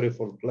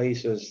beautiful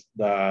places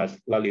that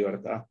La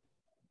Libertad.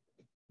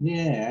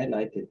 Yeah, I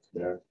like it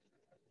there.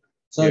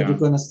 So Yeah. you're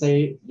gonna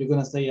stay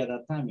at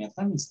Atami.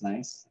 Atami is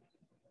nice.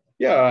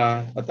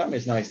 Yeah, Atami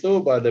is nice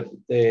too, but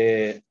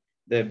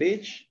the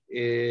beach,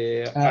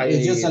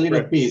 it's just a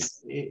little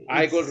piece.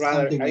 I would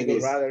rather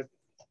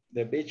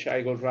the beach.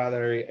 I would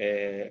rather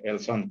El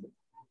Sonte.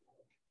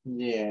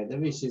 Yeah, the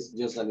beach is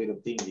just a little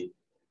thingy.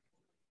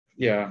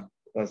 Yeah,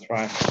 that's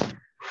right.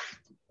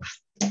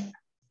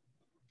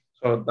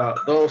 So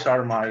those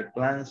are my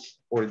plans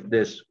for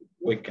this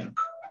weekend.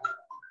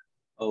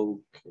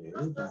 Okay,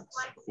 that's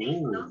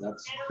cool.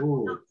 That's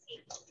cool.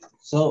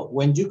 So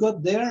when you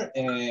got there,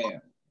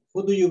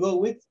 who do you go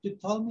with? You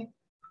told me.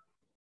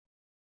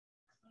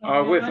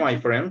 With my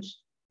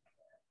friends.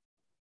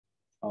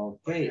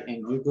 Okay,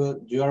 and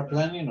you are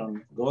planning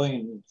on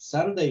going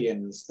Saturday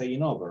and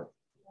staying over?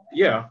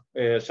 Yeah,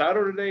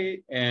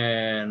 Saturday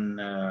and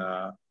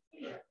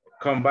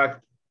come back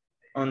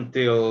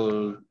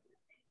until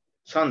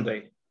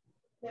Sunday.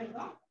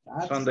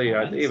 That's Sunday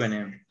nice. at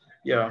evening.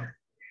 Yeah.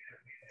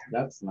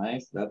 That's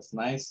nice. That's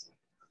nice.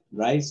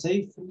 Drive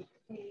safely.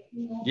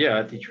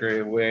 Yeah,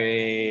 teacher.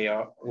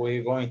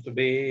 We're going to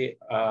be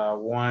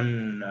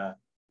one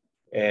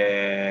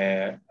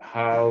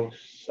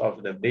house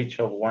of the beach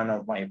of one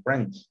of my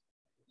friends.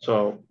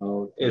 So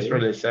it's Okay.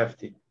 really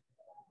safety.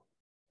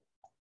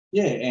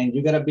 Yeah, and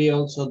you gotta be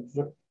also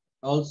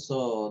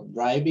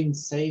driving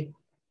safe.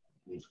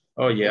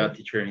 Oh yeah,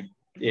 teacher.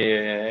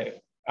 Yeah,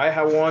 I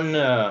have one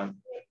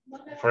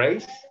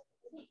phrase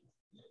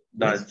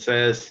that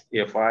says,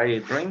 if I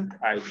drink,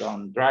 I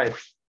don't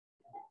drive.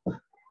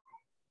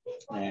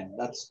 And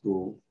that's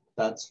cool.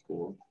 That's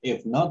cool.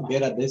 If not,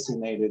 get a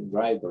designated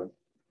driver.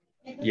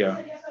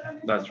 Yeah,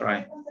 that's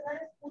right.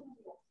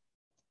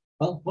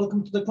 Well,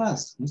 welcome to the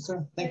class,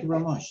 mister. Thank you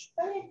very much.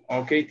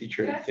 Okay,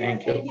 teacher.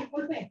 Thank you.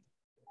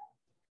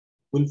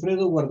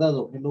 Wilfredo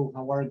Guardado, hello,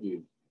 how are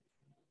you?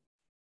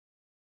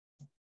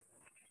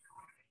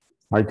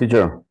 Hi,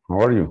 teacher. How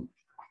are you?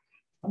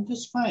 I'm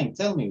just fine.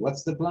 Tell me,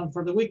 what's the plan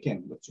for the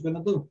weekend? What you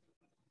gonna do?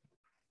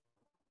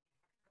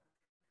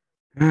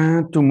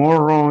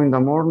 Tomorrow in the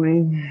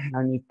morning,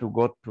 I need to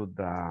go to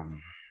the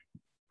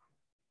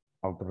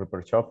auto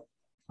repair shop.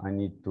 I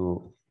need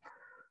to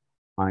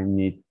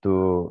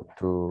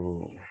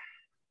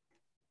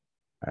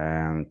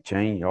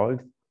change oil.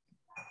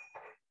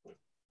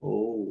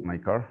 Oh, my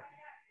car.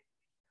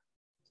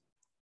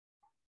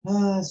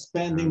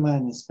 Spending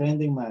money,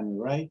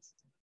 right?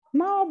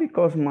 No,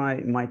 because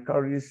my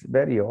car is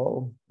very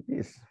old.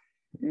 It's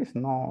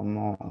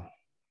no.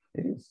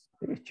 It is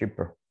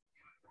cheaper.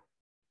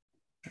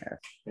 Yes.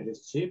 It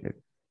is cheap.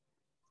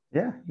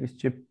 Yeah, it's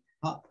cheap.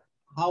 How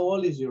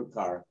old is your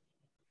car?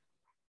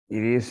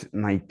 It is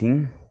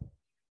 19.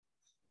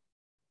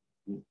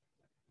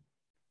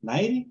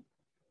 90?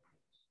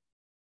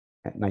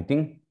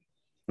 19.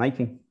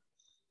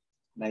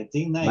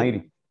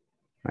 1990.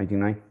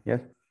 99,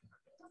 yes.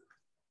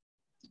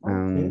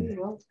 Okay,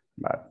 well.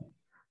 But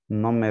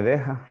no me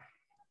deja,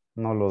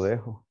 no lo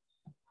dejo.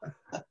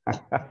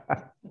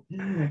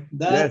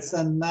 That's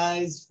a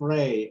nice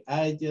phrase.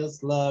 I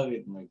just love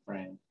it, my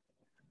friend.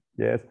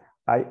 Yes,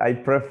 I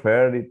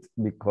prefer it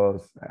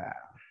because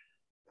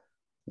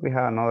we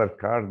have another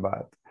car,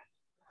 but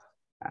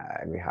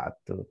we had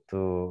to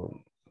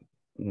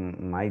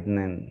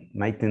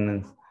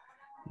maintenance.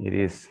 It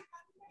is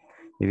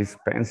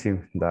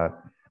expensive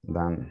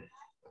than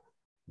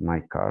my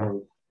car.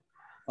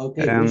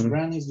 Okay, which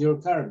brand is your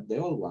car? The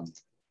old one?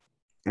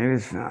 It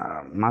is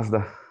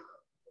Mazda.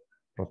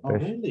 Oh,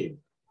 really?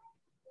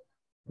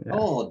 Yeah.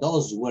 Oh,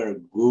 those were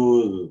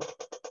good.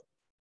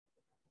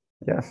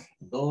 Yes.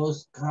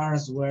 Those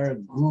cars were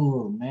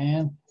good,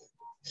 man.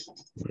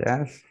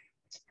 Yes.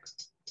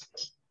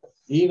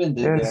 Even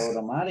the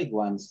automatic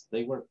ones,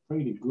 they were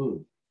pretty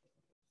good.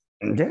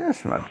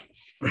 Yes, but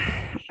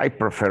I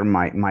prefer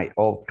my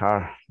old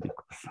car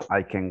because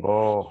I can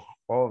go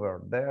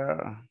over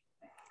there.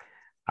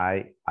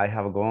 I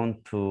have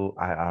gone to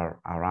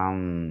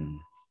around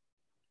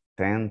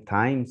 10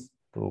 times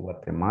to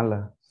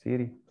Guatemala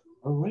City.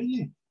 Oh,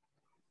 really?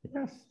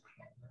 Yes.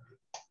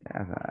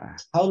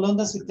 How long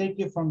does it take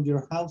you from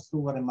your house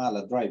to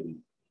Guatemala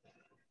driving?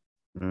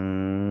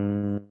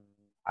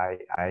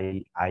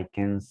 I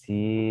can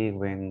see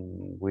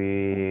when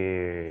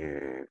we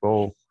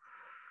go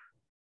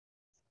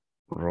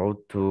road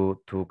to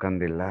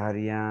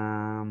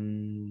Candelaria,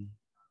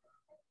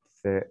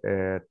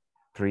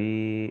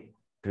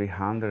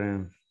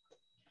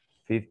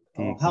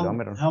 350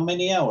 kilometers. How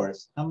many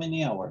hours? How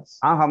many hours?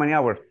 How many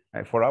hours?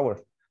 4 hours,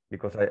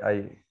 because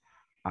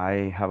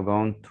I have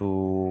gone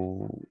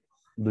to,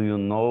 do you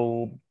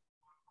know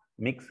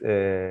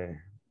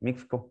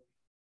Mexico?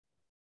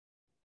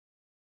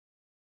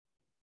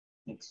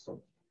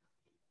 Mexico.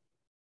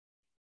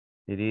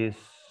 It is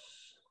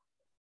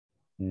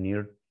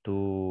near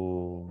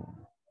to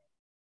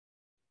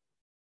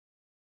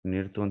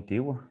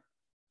Antigua.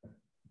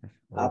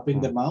 Up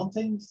in the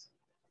mountains?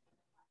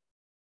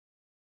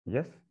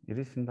 Yes, it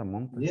is in the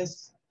mountains.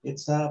 Yes,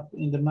 it's up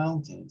in the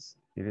mountains.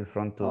 It is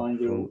front of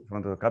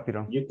the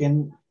capital. You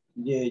can,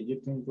 yeah,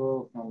 you can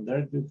go from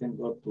there. You can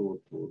go to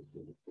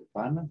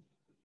Pana.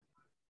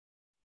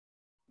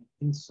 I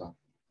think so.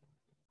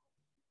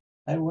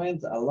 I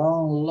went a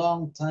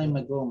long time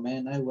ago,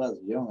 man. I was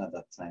young at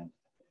that time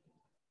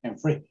and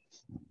free.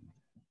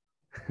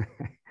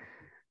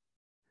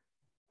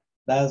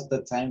 That's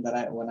the time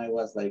that when I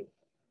was like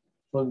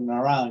fooling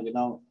around, you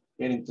know,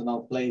 getting to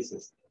know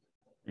places.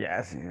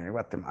 Yes,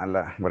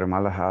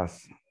 Guatemala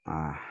has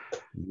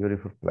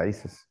beautiful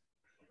places.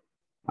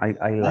 I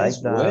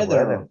Nice like the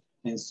weather.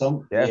 In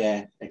some, yes,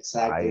 yeah,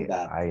 exactly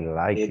that. I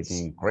like it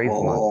in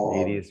Christmas. Cold.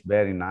 It is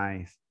very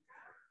nice.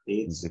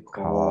 It's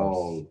because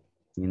cold.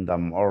 In the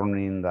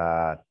morning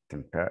the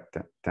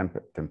temperature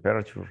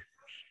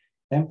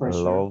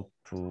low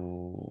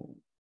to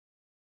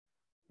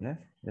Yes,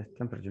 yes,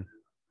 temperature.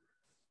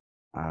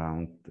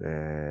 Around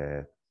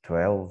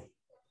 12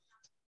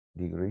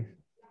 degrees.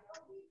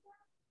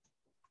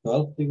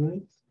 12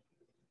 degrees?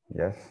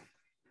 Yes.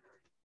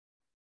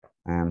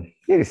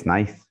 It is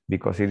nice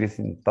because it is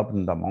in top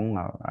of the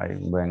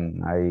mountain.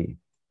 When I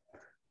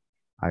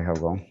have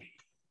gone.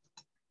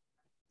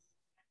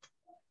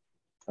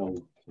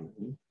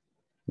 Okay.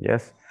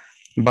 Yes,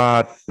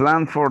 but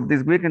plan for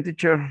this weekend,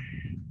 teacher.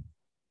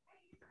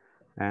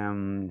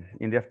 In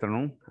the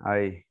afternoon,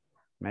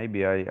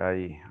 maybe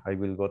I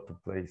will go to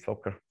play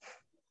soccer.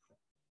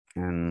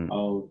 And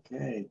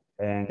okay.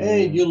 And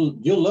hey,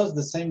 you lost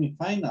the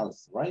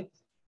semifinals, right?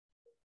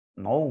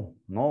 No,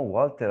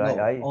 Walter.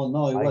 No.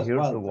 No, it was hear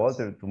Walter. to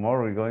Walter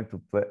tomorrow. We're going to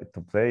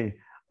play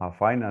a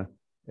final.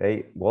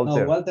 Hey, No,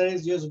 Walter. Walter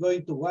is just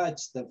going to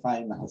watch the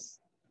finals.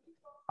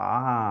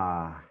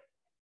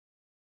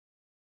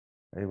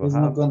 Hey, He's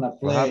not gonna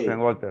play. What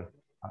happened, Walter?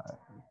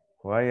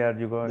 Why are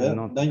you going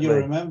not to Don't you play?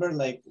 remember,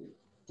 like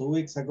 2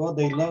 weeks ago,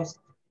 they lost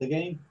the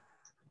game?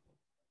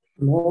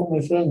 Hello, my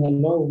friend,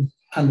 hello.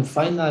 And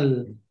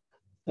final,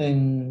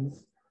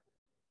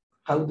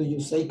 how do you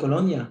say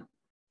Colonia?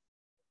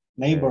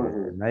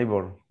 Neighborhood.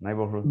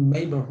 Neighborhood.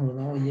 Neighborhood,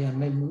 oh yeah,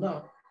 maybe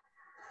no.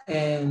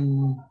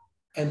 And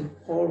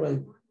all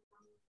right.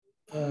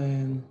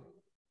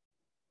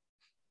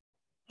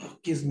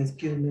 Excuse me,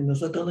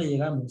 nosotros no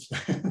llegamos.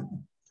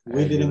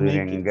 We didn't make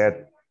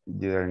it. You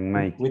didn't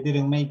make it. We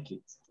didn't make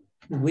it.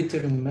 We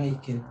didn't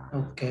make it,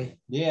 okay.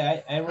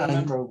 Yeah, I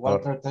remember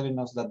Walter telling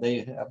us that they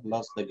have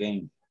lost the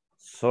game.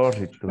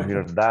 Sorry to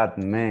hear that,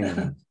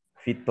 man.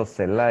 Fito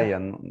Celaya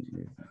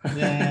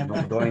Yeah,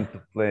 not going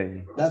to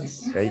play.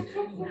 That's, okay.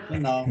 You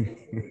know,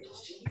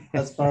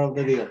 that's part of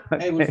the deal.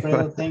 Hey,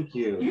 Wilfredo, thank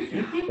you.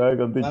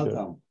 Welcome, teacher.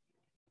 Welcome.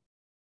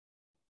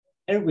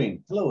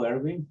 Erwin, hello,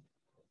 Erwin.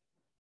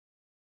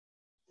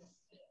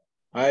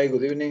 Hi,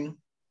 good evening.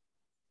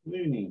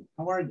 Good evening.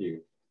 How are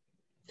you?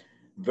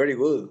 Very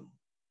good.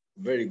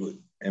 Very good.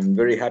 I'm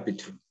very happy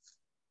to.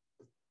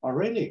 Oh,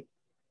 really?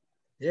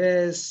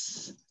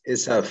 Yes,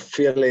 it's a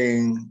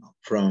feeling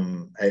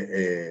from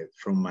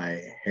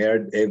my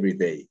heart every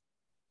day.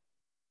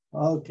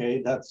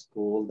 Okay, that's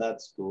cool.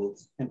 That's cool.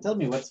 And tell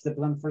me, what's the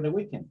plan for the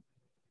weekend?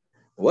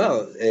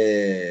 Well,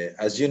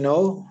 as you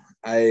know,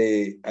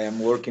 I am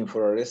working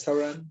for a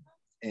restaurant,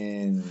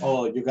 and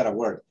oh, you gotta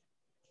work.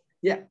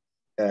 Yeah,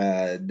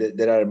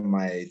 there are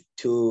my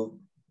 2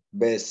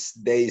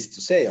 best days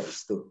to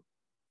sales too.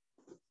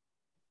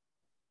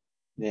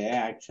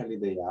 Yeah, actually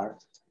they are.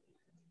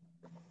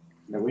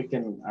 The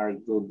weekend are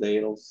good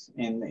deals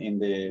in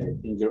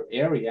your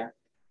area.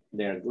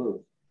 They are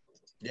good.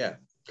 Yeah,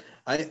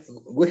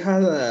 we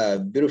had a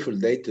beautiful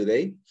day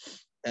today.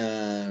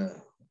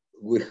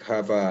 We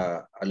have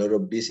a lot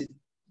of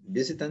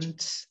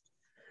visitants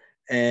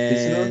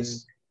and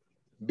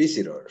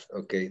visitors.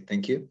 Okay,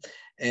 thank you.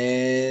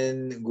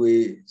 And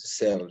we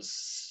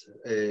sells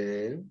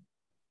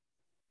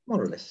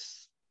more or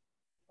less.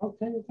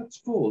 Okay,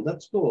 that's cool.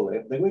 That's cool.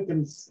 The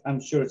weekends,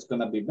 I'm sure it's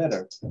gonna be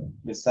better.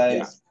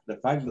 Besides the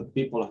fact that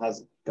people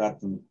has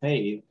gotten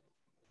paid.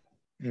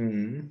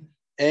 Mm-hmm.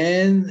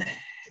 And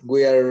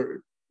we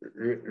are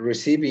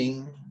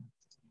receiving.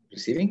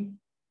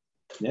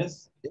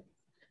 Yes.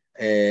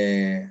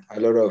 A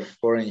lot of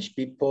foreign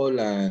people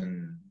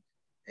and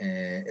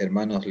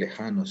hermanos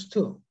lejanos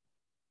too.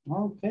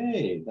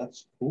 Okay,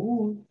 that's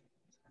cool.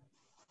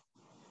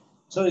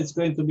 So it's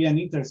going to be an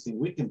interesting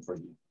weekend for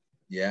you.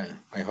 Yeah,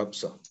 I hope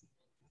so.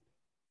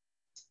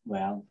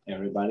 Well,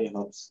 everybody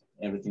hopes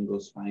everything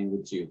goes fine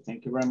with you.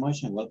 Thank you very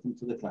much and welcome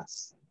to the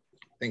class.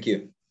 Thank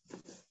you.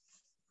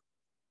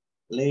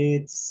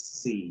 Let's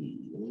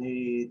see.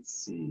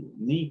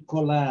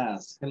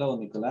 Nicolas. Hello,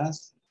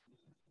 Nicolas.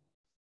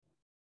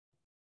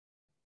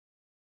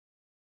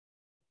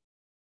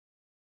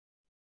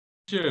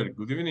 Sure,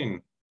 good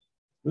evening.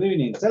 Good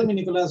evening. Tell me,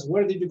 Nicolas,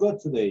 where did you go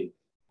today?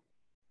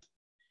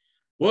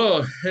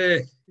 Well,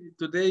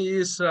 today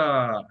is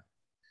a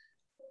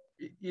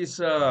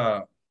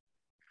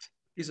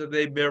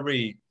day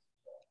very,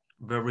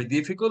 very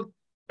difficult.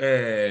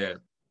 We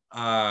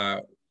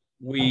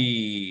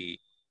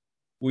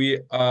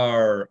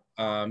are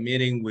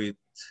meeting with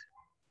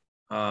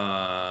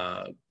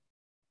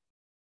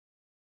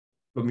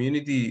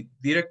community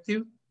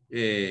directive.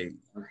 Okay.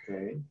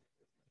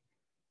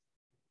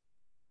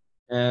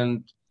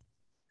 And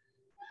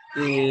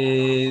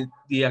the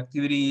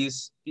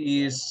activities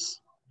is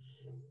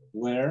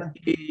where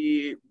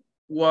it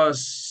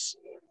was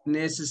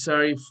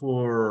necessary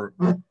for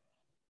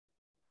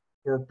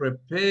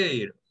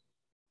prepare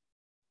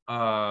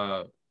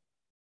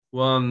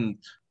one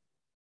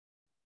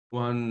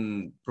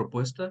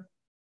propuesta,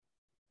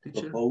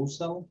 teacher?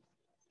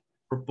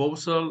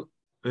 Proposal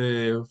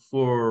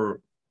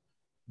for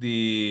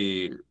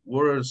the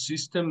water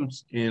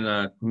systems in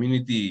a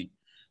community,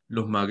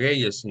 Los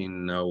Magueyes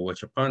in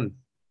Huachapan.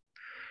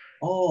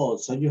 Oh,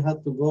 so you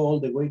had to go all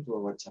the way to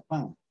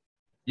Huachapan.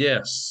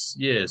 Yes.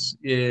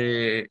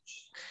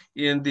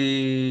 In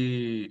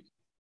the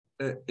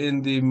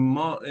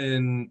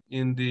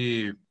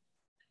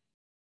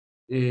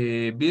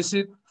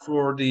visit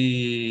for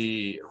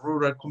the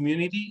rural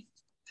community.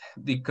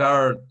 The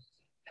car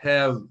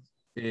have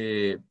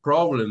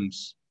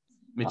problems,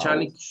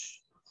 mechanic,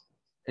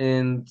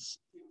 and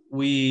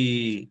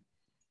we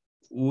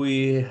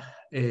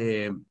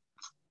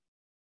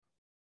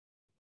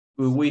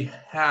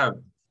have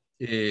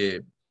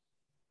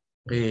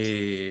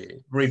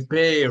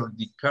repair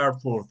the car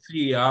for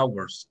 3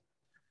 hours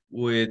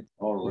with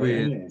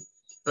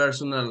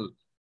personal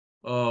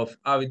of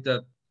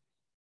Habitat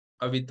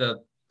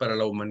para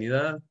la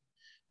Humanidad.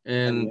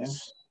 And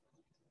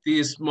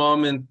this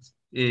moment,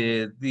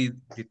 the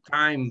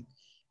time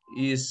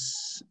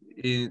is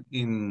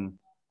in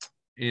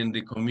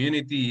the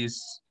community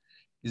is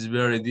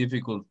very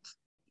difficult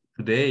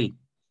today,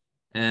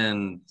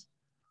 and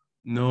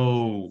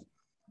no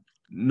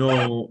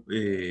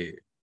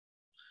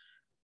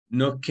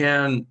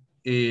can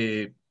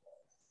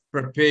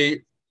prepare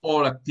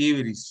all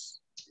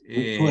activities.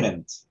 We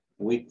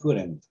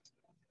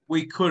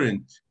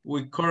couldn't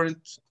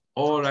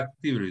all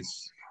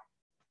activities.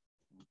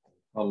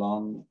 Hold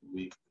on,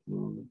 we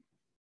could.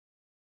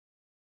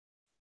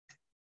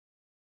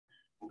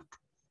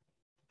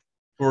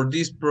 For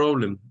this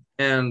problem.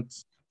 And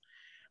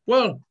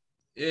well,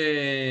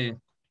 I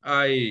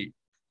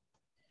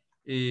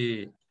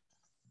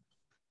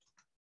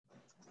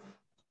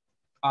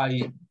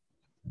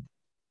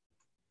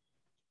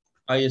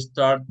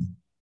start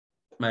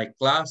my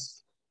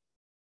class,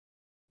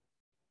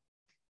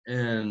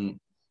 and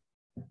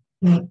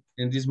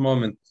in this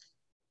moment.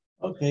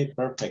 Okay,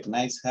 perfect.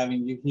 Nice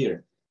having you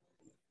here.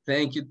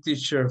 Thank you,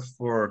 teacher,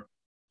 for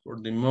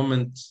the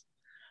moment.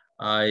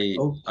 I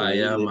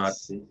am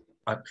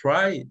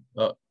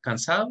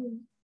cansado.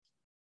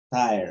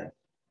 Tired.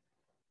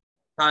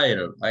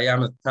 I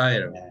am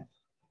tired. Yeah,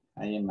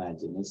 I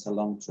imagine it's a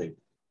long trip.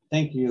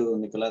 Thank you,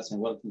 Nicolas, and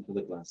welcome to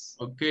the class.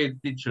 Okay,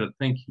 teacher,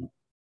 thank you.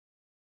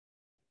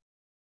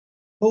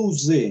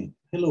 Jose,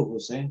 hello,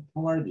 Jose.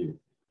 How are you?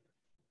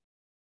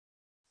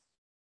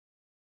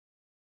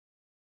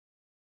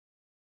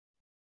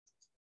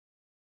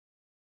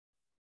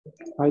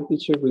 Hi,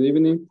 teacher. Good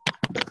evening.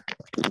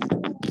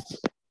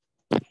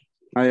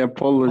 I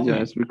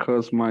apologize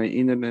because my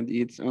internet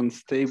is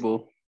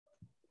unstable.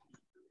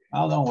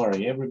 Oh, don't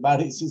worry.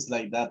 Everybody's just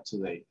like that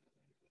today.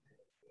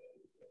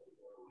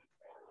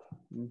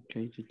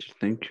 Okay, teacher.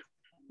 Thank you.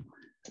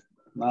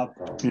 No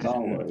problem.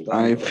 Don't worry.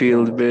 I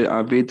feel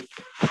a bit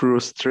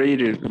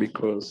frustrated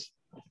because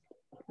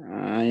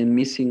I'm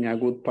missing a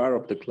good part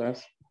of the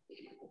class.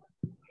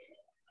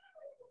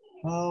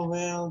 Oh,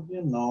 well,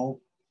 you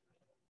know.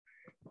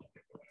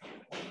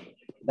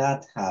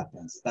 That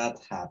happens.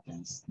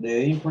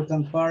 The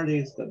important part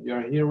is that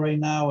you're here right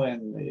now,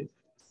 and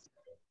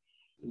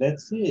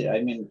let's see.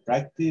 I mean,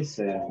 practice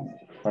and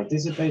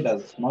participate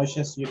as much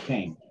as you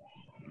can.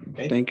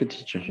 Okay? Thank you,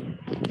 teacher.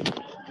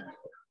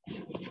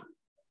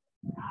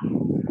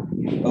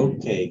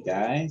 Okay,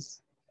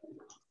 guys.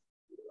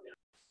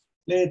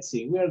 Let's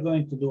see. We are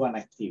going to do an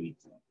activity.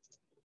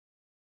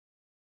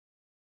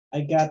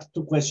 I got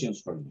 2 questions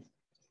for you.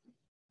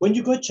 When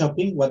you go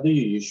shopping, what do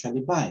you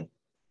usually buy?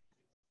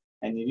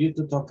 I need you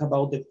to talk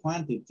about the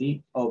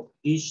quantity of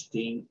each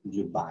thing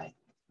you buy,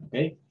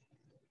 okay?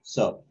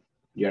 So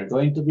you're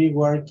going to be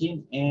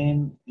working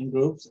in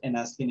groups and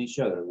asking each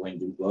other, when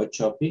you go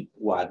shopping,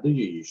 what do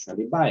you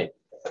usually buy?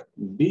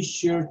 Be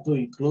sure to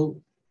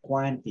include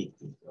quantity,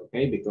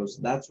 okay? Because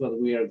that's what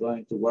we are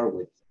going to work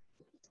with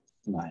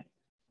tonight.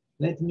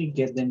 Let me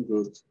get them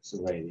groups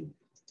ready.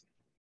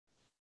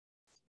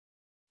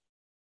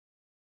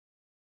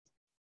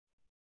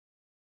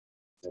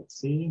 Let's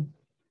see.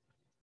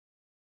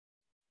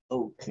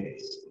 Okay,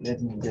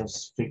 let me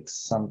just fix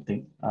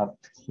something up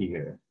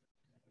here.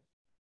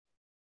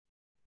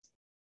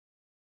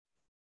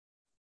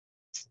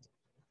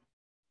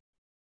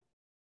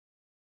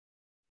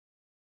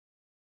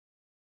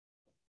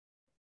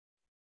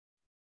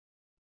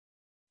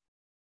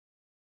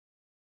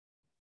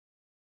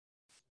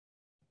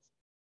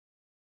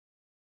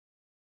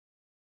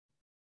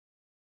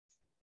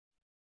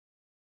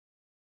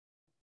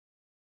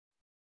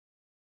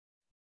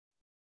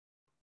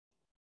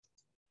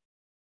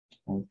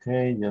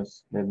 Okay,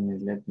 just let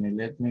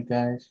me,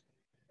 guys.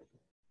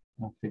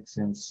 I'm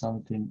fixing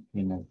something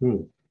in a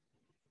group.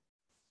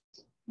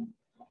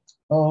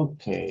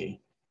 Okay,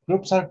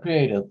 groups are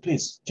created.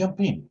 Please jump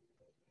in.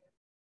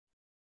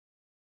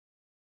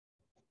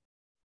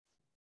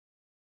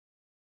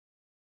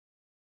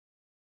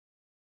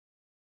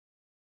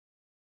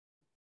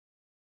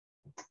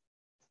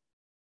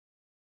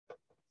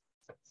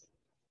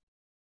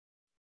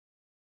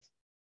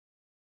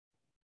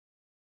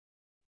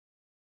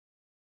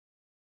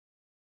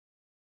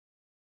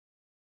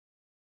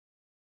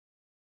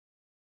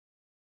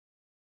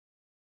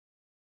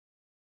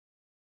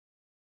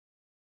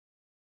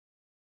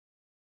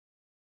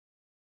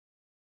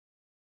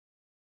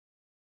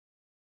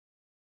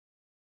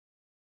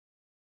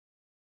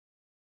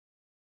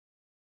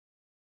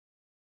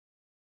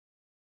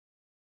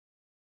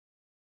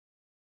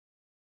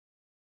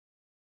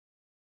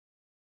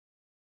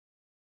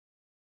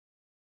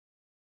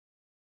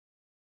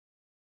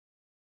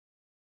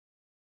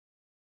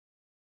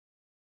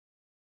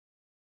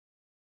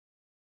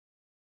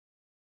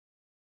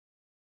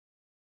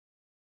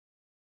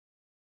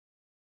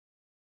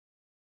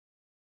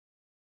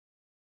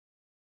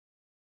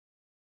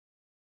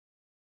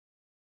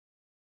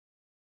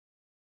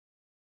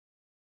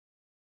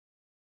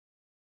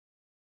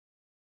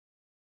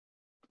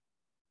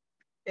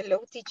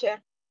 Hello,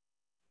 teacher.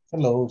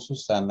 Hello,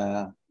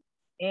 Susana.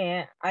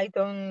 I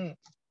don't,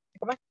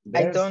 ¿cómo es?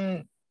 I There's,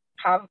 don't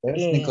have there's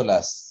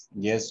Nicolas.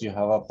 Yes, you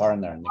have a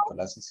partner.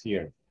 Nicolas is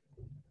here.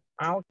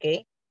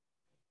 Okay.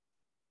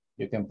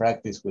 You can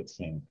practice with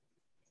him.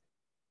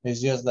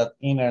 It's just that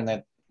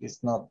internet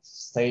is not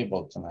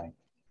stable tonight.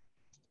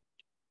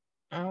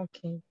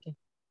 Okay.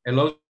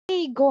 Hello.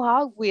 I go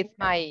out with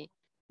my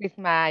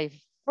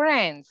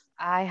friends.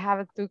 I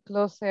have two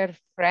closer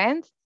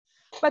friends,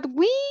 but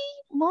we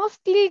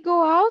mostly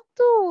go out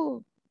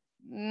to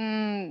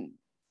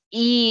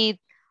eat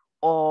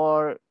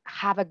or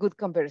have a good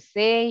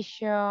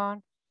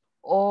conversation,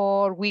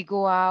 or we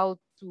go out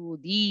to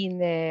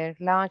dinner,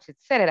 lunch,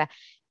 etc.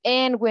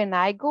 And when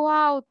I go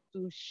out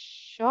to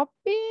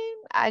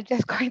shopping, I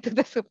just go into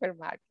the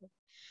supermarket.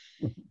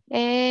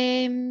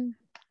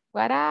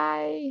 What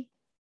I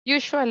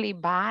usually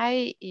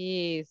buy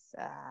is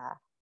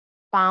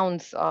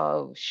pounds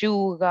of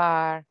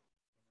sugar,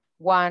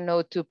 1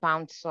 or 2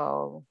 pounds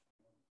of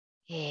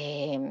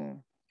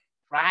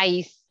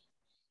rice.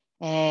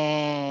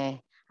 I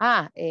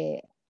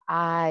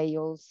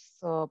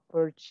also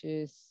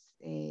purchase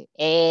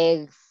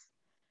eggs,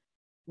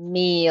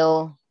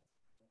 meal.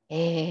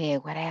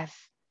 What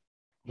else?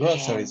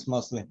 Groceries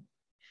mostly.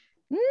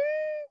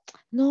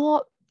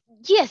 No,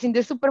 yes, in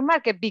the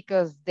supermarket,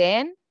 because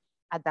then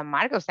at the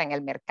market, o sea, en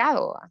el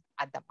mercado,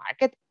 at the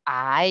market,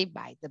 I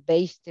buy the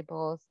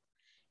vegetables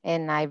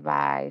and I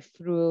buy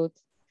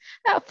fruits.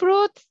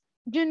 Fruits,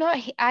 you know,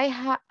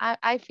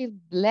 I feel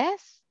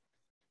blessed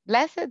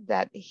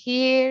that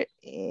here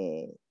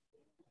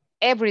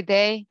every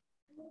day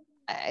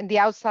in the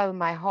outside of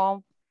my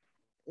home,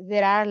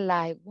 there are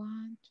like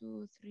 1,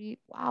 2, 3,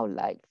 wow,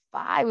 like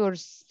 5 or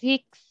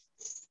 6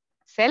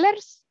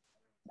 sellers.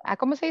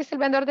 ¿Cómo se dice el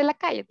vendedor de la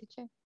calle,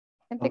 teacher?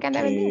 Gente que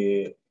anda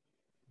vendiendo.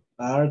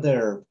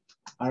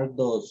 Are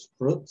those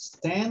fruit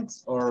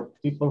stands or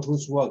people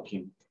who's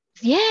walking?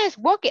 Yes,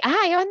 walking.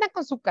 Ellos andan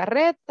con su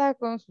carreta,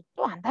 con su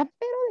todo, andan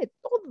pero de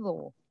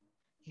todo.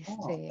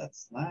 Oh,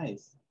 that's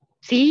nice.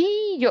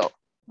 Sí, yo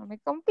no me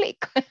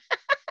complico.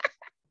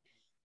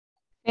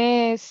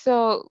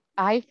 So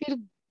I feel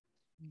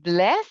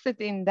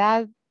blessed in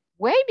that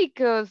way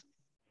because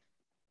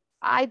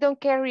I don't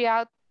carry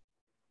out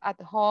at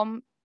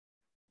home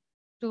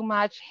too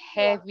much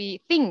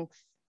heavy things.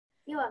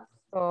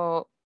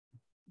 So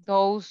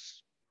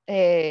those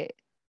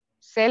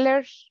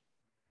sellers,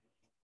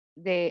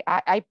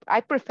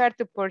 I prefer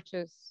to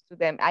purchase to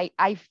them.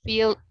 I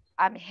feel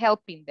I'm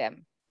helping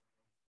them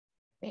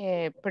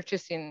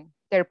purchasing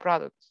their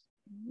products.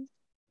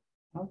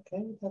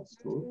 Okay, that's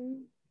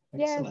good.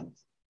 Excellent.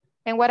 Yes.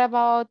 And what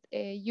about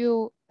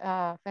you,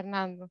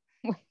 Fernando?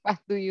 What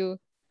do you,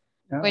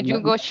 when you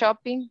go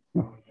shopping?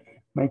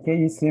 My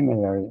case is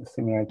similar you.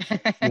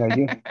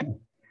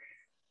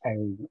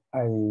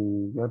 I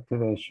go to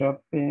the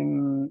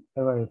shopping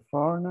every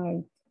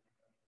fortnight,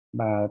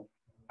 but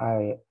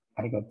I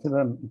go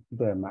to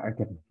the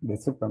market, the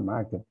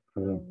supermarket,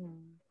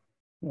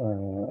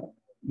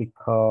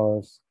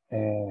 because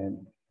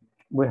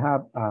we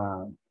have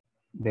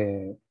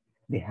the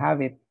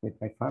habit with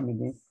my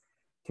family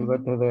to go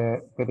to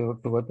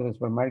the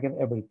supermarket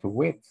every 2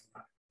 weeks.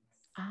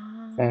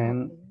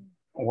 And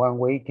one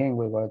weekend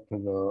we go to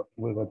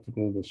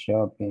do the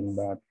shopping,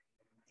 but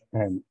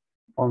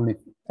only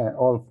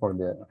all for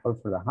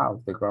the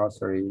house, the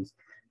groceries,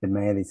 the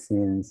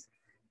medicines,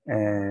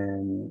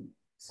 and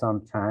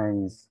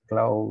sometimes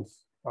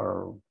clothes,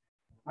 or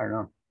I don't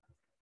know,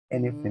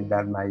 anything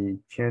that my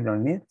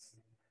children needs.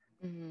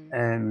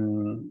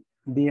 And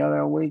the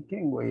other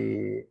weekend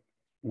we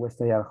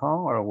stay at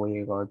home, or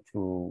we go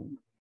to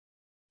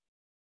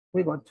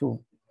I don't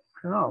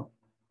know,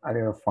 a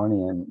little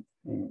funny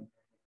in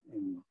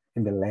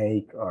the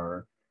lake,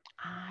 or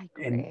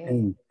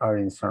in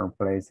some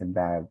places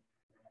that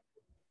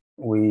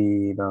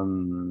we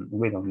don't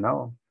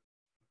know.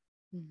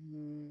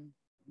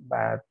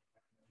 But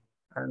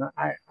I don't know,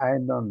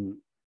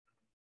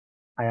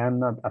 I am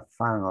not a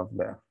fan of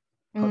the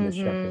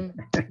shopping.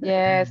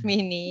 Yes,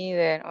 me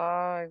neither.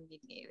 Oh, me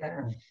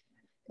neither.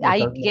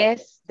 I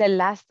guess the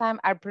last time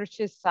I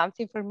purchased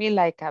something for me,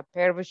 like a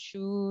pair of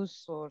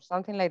shoes or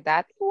something like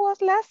that, it was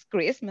last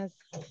Christmas.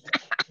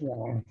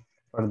 Yeah,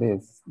 for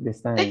this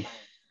time.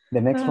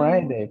 The next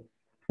Friday,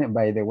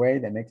 by the way,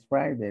 the next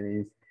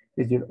Friday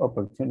is your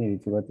opportunity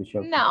to go to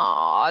shopping.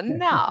 No.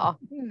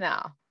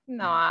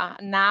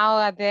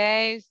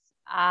 Nowadays,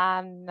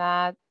 I'm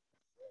not,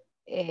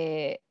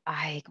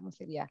 ¿cómo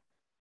sería?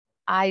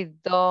 I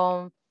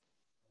don't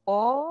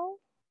fall,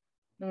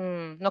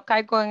 no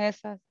caigo en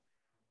esas,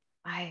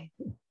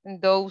 in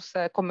those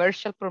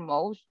commercial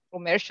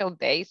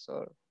days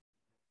or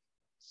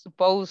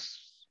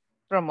supposed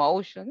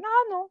promotion.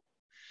 No.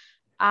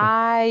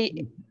 I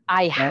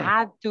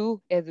had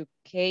to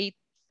educate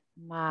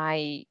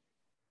myself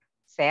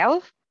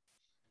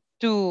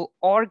to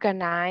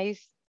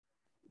organize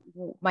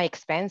my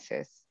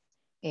expenses.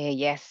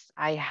 Yes,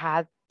 I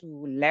had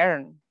to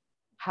learn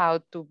how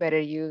to better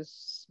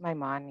use my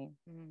money.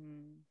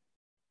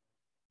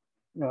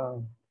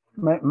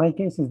 My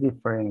case is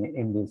different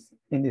in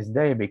this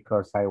day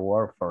because I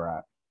work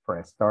for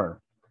a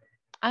store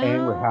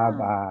and we have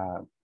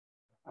Ah,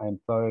 a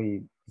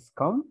employee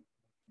discount.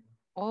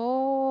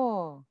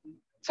 oh,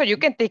 so you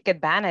can take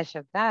advantage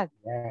of that.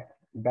 Yeah,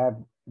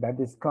 that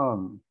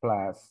discount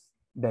plus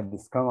the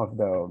discount of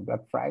the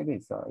Black Friday,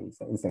 so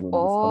it's a good discount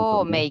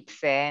for Oh, me. makes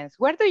sense.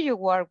 Where do you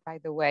work, by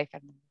the way,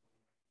 Fernando?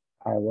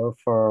 I work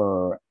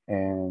for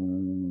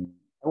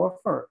I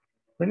work for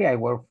really I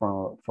work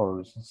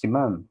for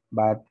Simon,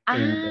 but Ah,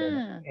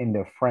 in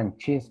the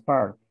franchise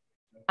part.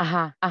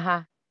 uh-huh,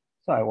 uh-huh.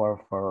 So I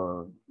work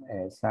for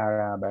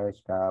Sarah,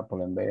 Bershka,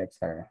 Pull&Bear,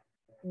 etc.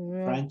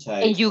 And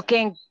Franchise. you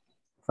can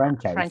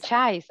Franchise,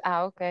 franchise.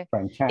 Ah, okay.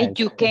 And franchise.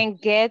 you can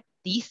get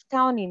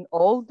discount in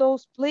all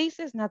those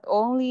places, not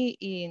only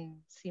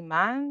in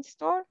Siman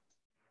store?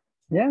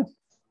 Yes,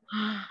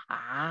 just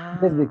Ah.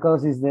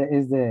 because it's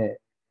the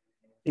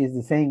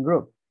same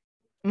group,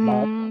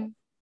 but Mm.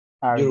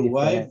 are Your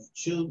wife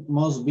different.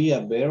 must be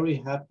a very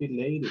happy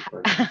lady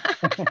for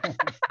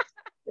that.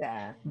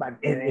 Yeah, but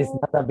it's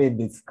not a big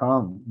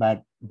discount.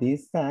 But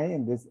this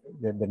time,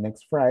 the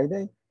next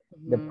Friday,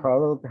 the Mhm.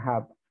 product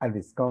have a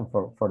discount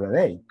for the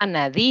day. An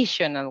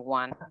additional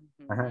one.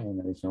 Mhm. In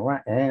addition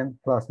one, and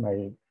plus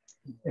my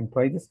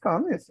employee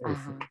discount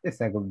Uh-huh.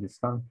 is a good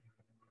discount.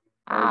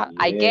 Oh,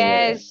 I yes.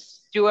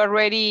 guess you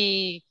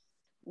already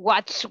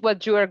watch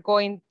what you are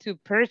going to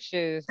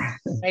purchase.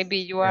 Maybe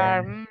you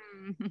Yeah. are.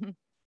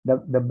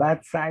 The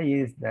bad side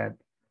is that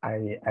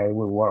I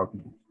will work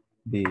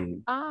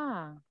the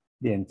Ah,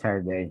 the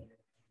entire day.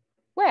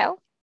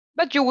 well,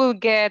 but you will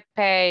get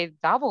paid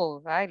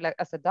double, right? Like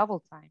as a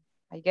double time,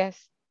 I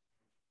guess,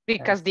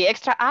 because Yes. the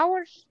extra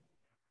hours.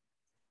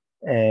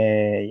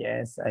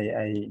 Yes,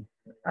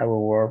 I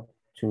will work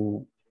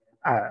to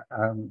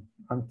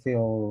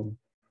until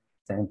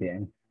 10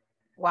 p.m.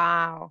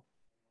 Wow.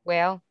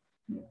 Well,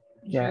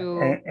 Yeah, you,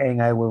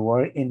 and I will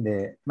work in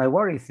my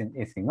work is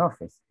in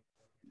office.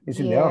 It's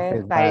in the yes,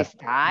 office, but it's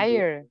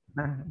tired.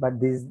 but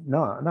this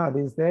no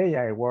this day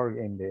I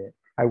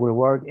will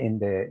work in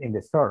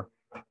the store.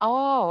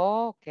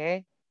 Oh,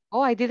 okay.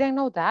 Oh, I didn't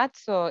know that.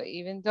 So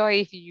even though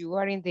if you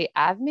are in the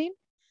admin,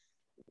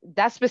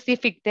 that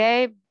specific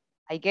day,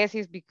 I guess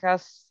is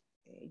because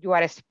you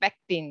are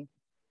expecting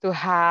to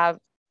have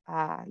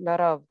a lot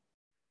of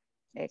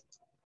eh,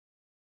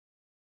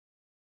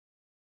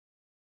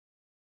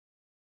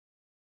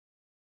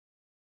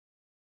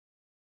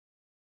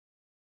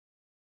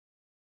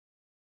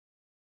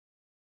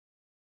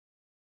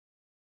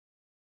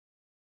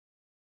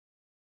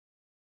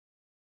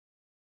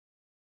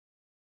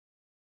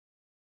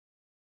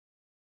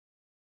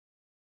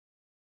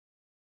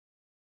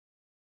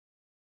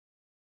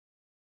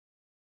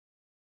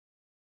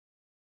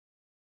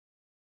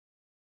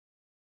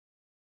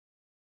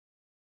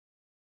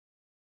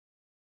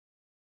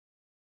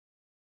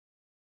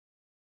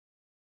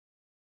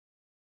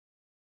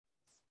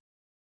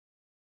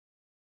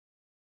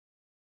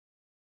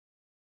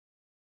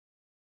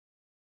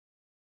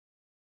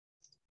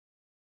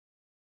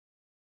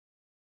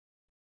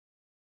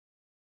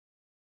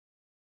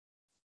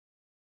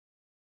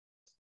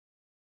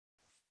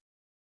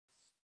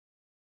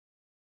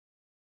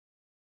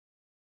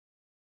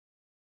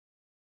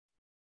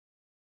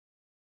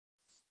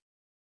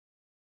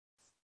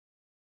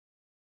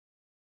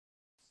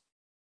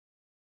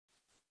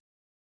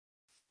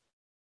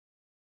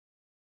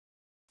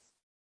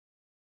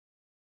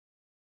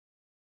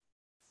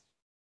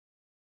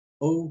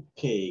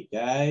 Okay,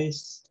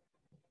 guys.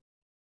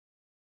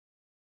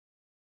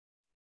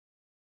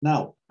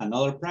 Now,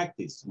 another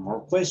practice,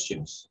 more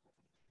questions.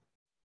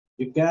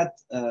 You got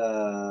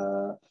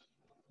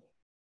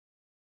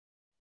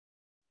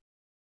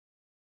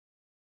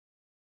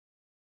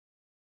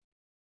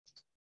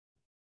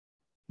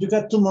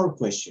two more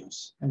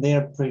questions, and they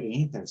are pretty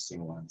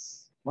interesting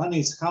ones. One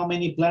is, how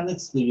many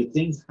planets do you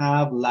think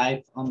have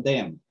life on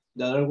them?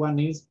 The other one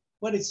is,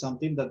 what is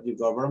something that the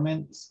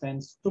government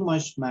spends too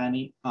much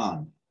money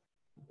on?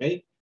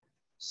 Okay,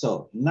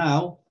 so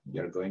now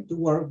you're going to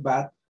work,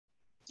 but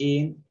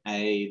in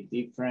a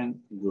different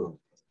group.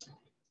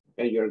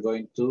 Okay, you're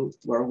going to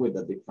work with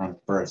a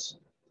different person.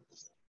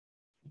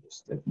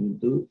 Just let me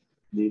do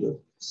little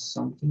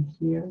something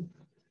here.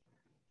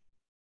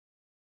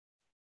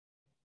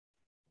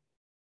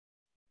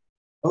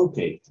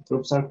 Okay,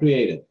 groups are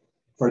created.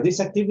 For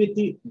this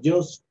activity,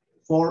 just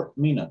 4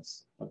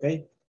 minutes,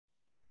 okay?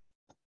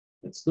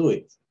 Let's do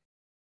it.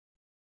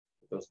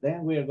 Because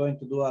then we are going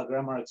to do a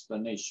grammar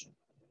explanation.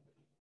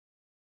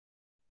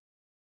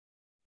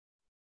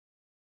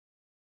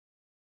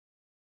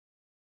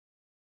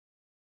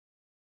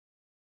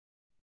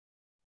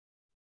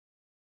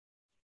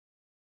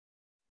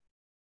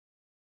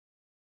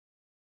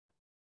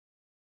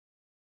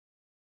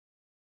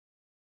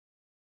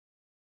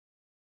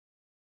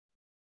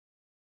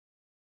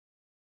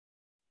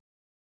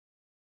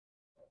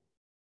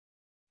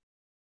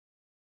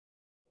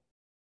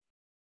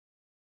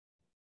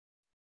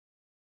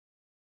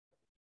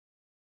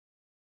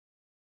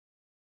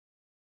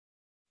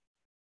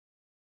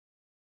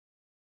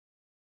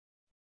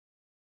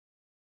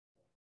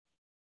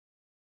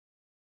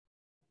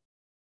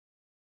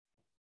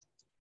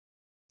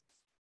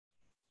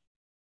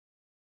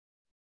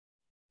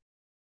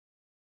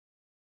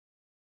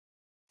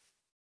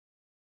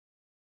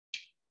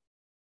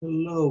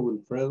 Hello,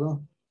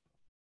 Wilfredo.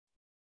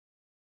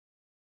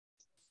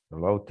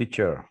 Hello,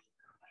 teacher.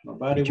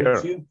 Nobody Teacher.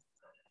 with you?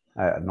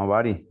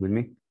 Nobody with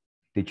me.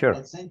 Teacher.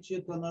 I sent you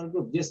to another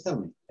group. Just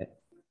tell me.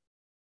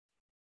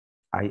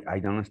 I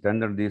don't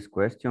understand this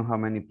question. How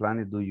many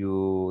planets do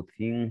you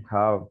think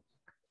have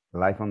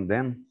life on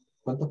them?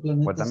 ¿Cuántos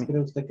planetas cree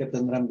usted que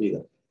tendrán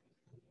vida?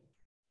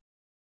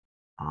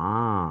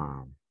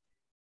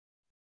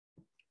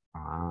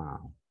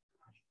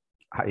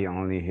 I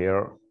only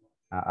hear,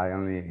 I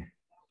only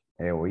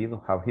he oído,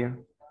 have here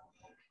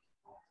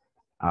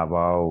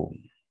about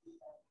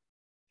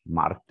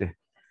Marte.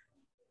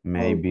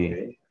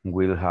 Maybe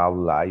we'll have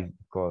life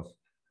because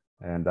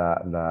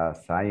the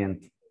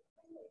science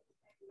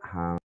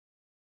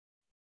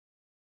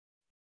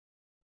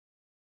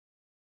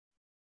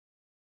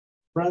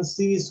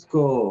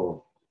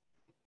Francisco.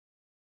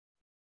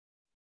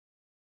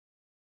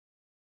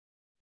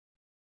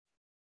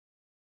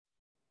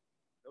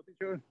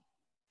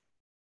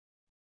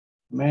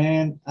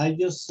 Man, I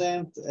just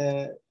sent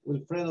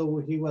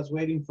Wilfredo, he was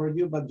waiting for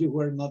you, but you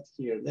were not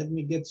here. Let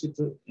me get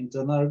you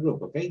into another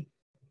group, okay?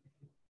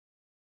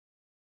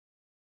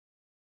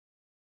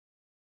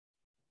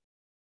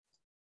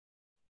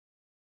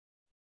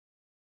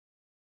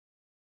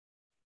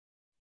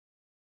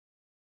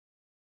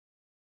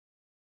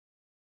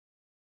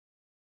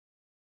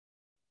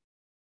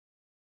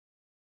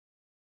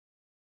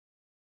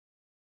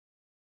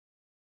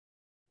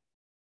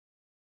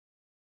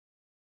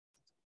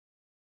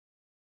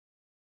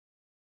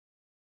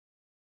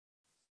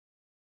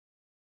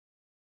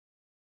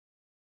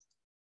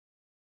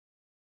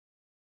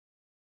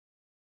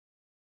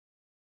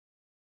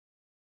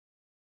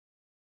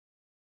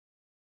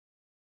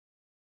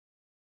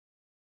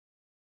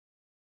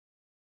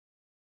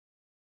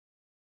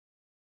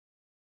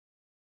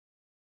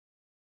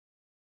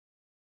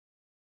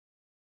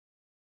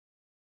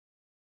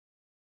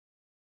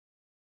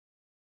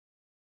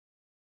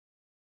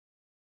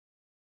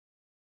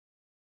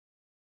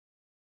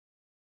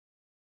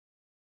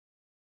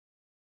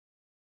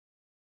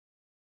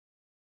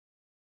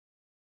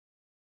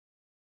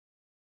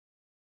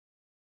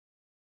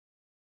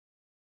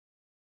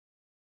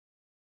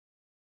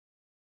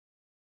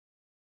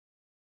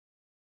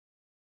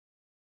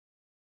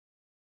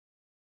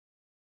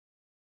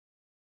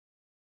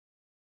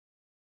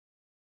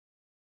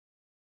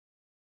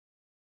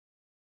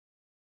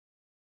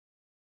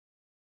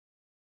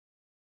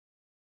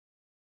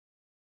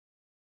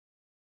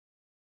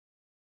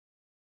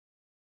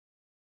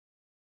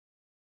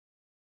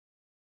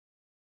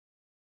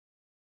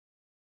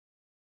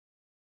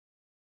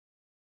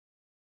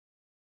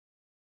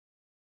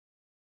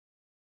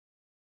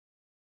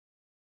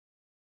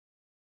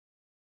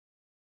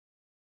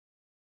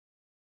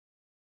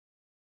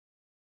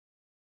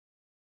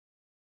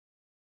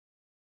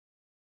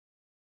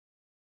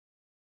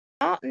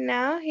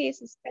 Now he's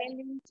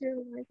spending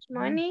too much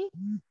money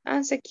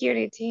on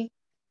security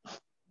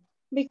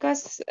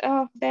because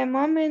of the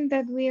moment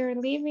that we are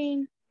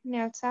living in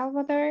El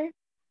Salvador.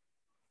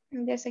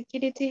 The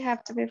security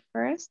have to be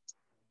first,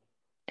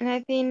 and I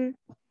think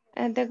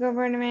the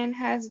government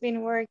has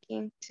been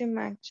working too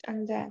much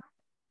on that.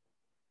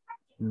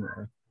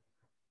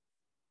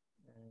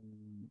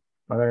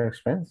 Other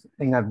expense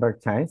in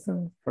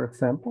advertising, for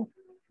example.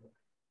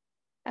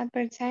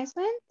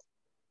 Advertisement?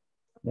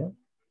 Yeah.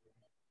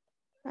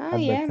 Oh,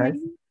 yeah,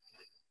 maybe.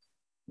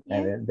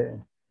 Yeah.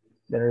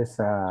 There is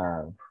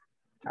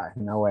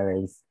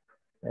nowadays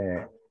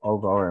all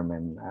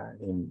government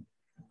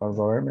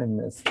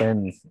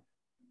spends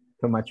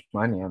too much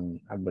money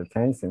on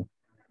advertising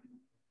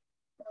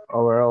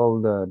overall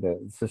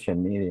the social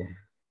media.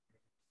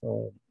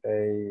 So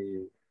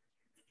they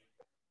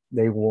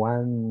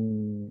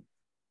want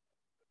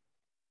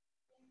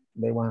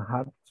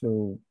have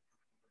to,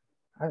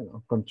 I don't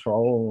know,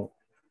 control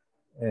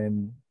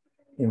and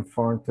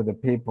inform to the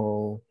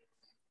people.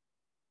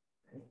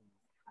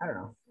 I don't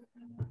know.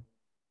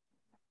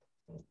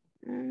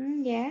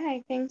 Yeah,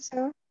 I think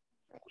so.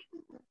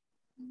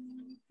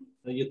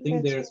 So you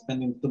think they're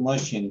spending too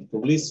much in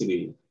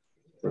publicity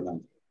for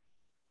them?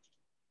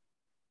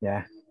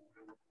 Yeah,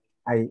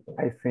 I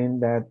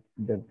think that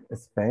the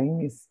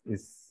Spain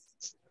is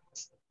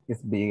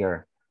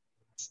bigger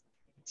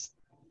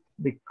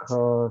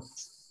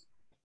because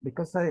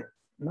I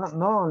not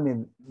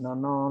only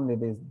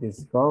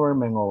this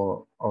government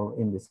or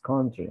in this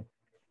country,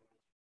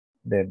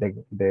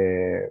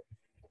 the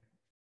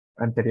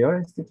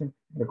anteriores, the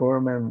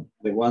government,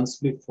 the ones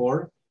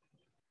before,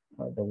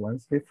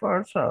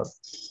 so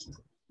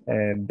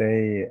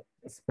they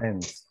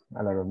spend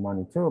a lot of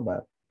money too,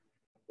 but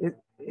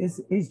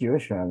it's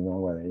usual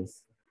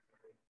nowadays.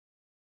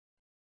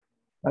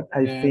 But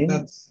I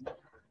think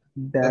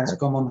that's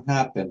common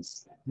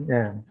happens.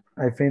 Yeah,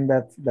 I think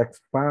that's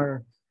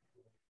part.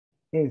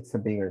 It's a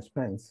bigger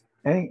expense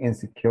and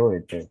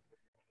insecurity,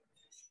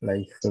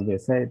 like Sylvia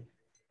said.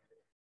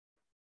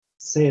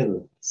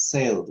 Sale,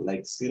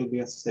 like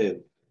Sylvia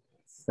said.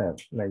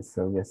 Like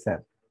Sylvia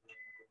said.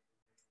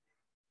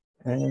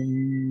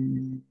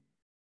 And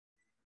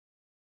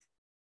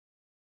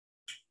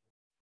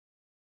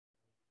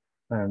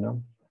I don't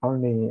know.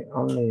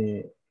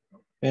 Only.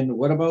 And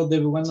what about the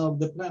one of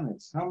the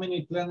planets? How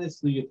many planets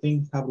do you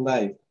think have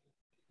life?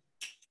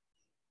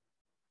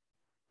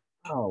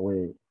 Oh,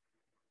 we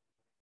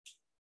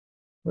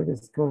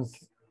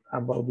discussed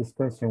about this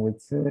question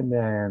with Susan,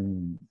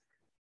 and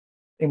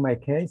in my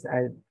case,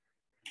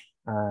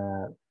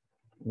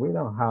 we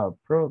don't have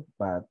proof,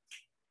 but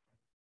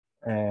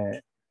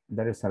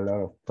there is a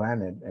lot of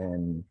planet,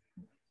 and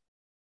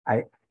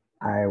I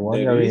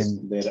wonder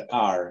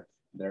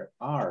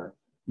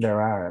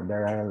there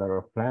are a lot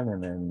of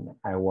planet, and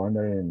I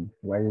wondering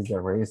what is the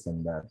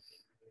reason that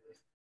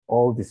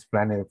all these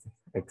planets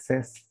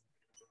exist.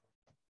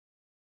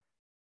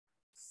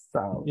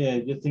 So yeah,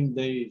 you think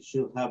they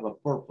should have a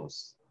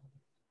purpose?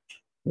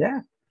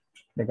 Yeah,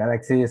 the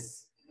galaxy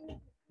is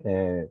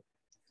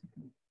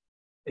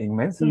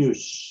immense.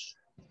 Huge.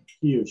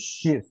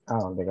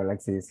 Oh, the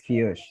galaxy is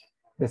huge.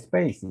 The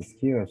space is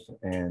huge,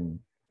 and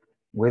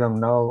we don't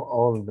know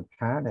all the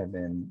planet,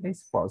 and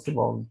it's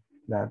possible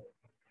that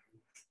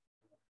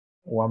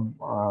one,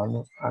 I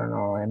don't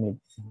know,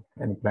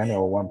 any planet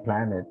or one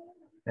planet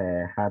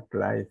had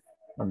life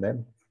on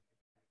them.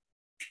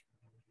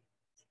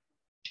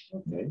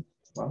 Okay,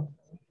 well.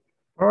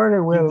 Probably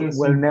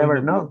we'll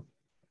never know.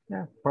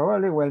 Yeah,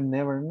 probably we'll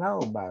never know,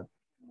 but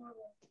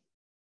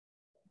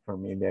for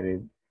me there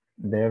is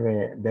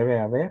debe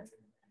haber,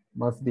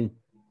 must be.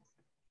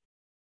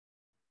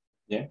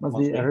 Yeah, must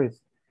be a reason.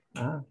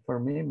 For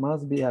me,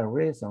 must be a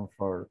reason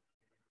for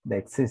the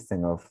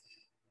existence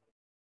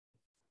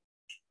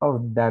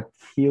of that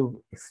huge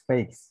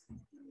space.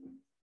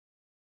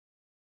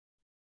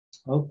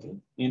 Okay,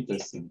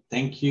 interesting.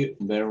 Thank you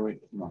very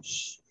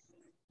much.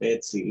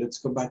 Let's see, let's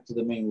go back to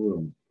the main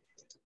room.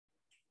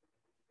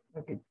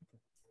 Okay.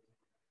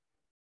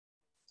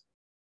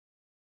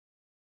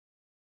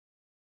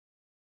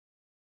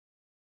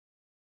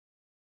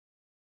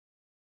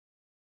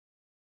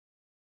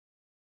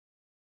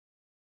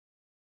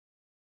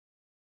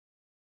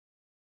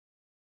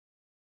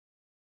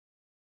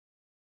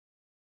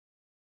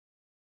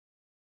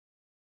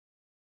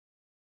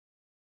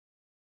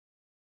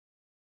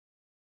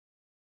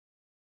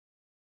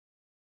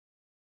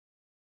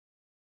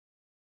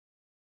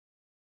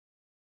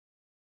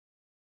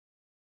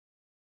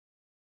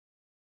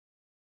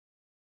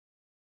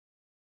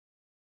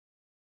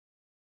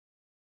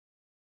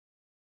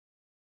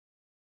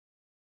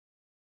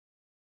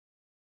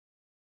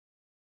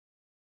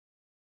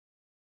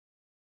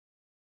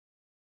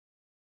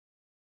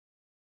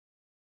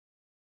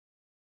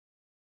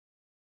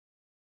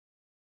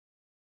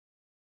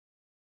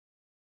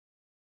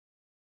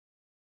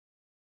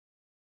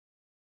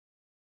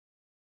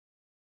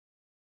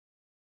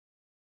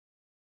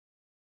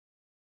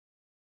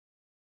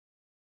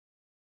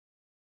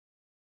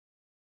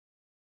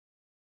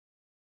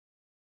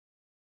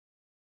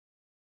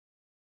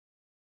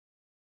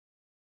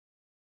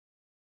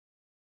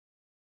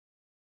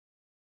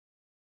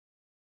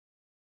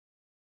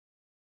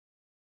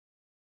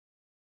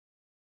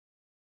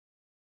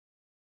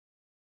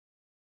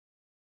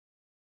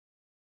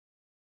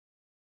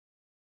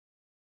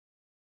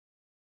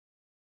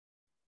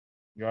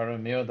 You are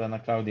on mute, Ana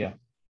Claudia.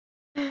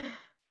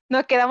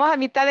 Nos quedamos a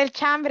mitad del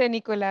chambre,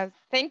 Nicolás.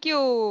 Thank you,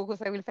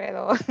 José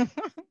Wilfredo.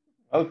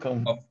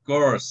 Welcome. Of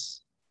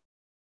course.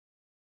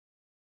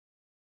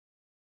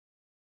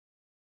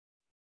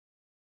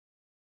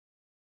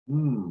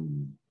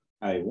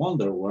 I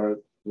wonder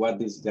what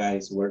these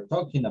guys were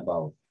talking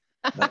about.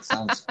 That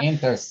sounds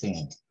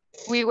interesting.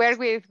 We were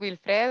with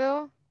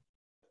Wilfredo,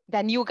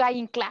 the new guy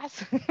in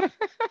class.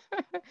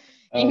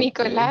 Okay.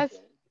 Nicolás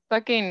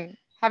talking,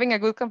 having a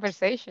good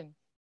conversation.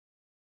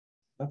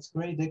 That's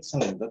great,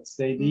 excellent. That's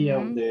the idea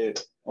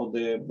of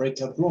the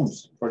breakout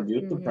rooms for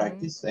you to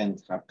practice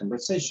and have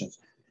conversations.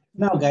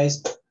 Now,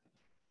 guys,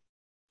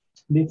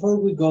 before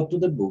we go to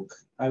the book,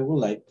 I would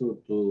like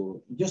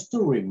to just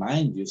to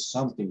remind you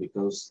something,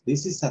 because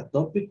this is a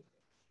topic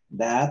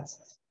that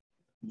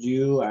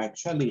you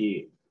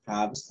actually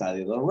have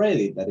studied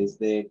already. That is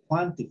the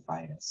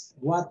quantifiers.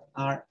 What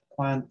are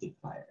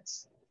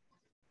quantifiers?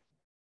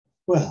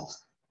 Well,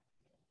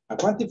 a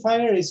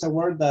quantifier is a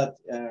word that,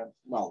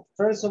 well,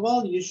 first of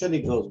all,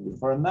 usually goes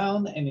before a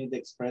noun and it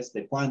expresses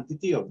the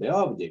quantity of the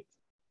object.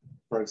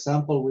 For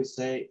example, we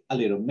say a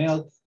little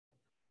milk,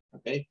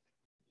 okay?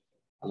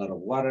 A lot of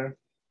water,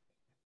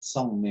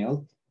 some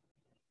milk.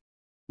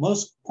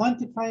 Most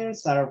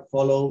quantifiers are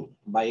followed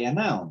by a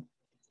noun.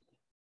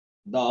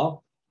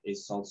 Though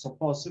it's also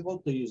possible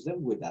to use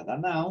them without a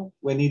noun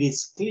when it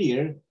is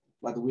clear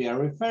what we are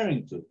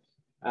referring to.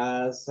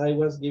 As I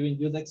was giving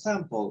you the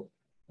example,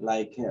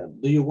 like,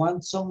 do you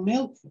want some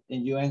milk?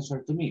 And you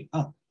answer to me,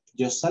 oh,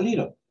 just a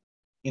little.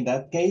 In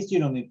that case, you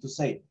don't need to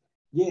say,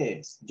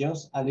 yes,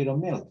 just a little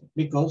milk,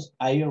 because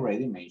I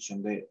already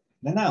mentioned the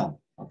noun,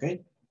 okay?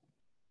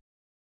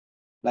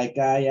 Like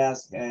I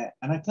asked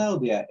Ana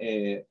Claudia,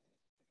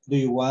 do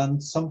you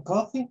want some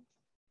coffee?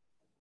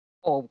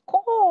 Of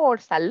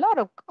course, a lot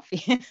of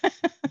coffee.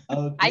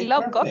 Okay, I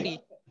love perfect.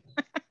 coffee.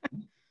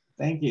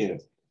 Thank you.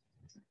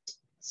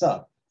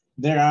 So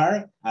There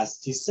are, as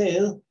she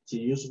said, she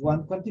used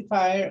one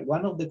quantifier,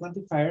 one of the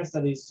quantifiers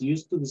that is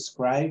used to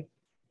describe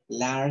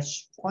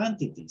large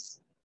quantities.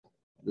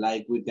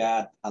 Like we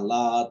got a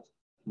lot,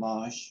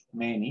 much,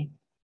 many.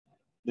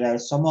 There are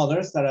some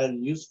others that are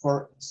used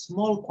for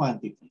small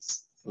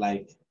quantities,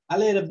 like a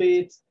little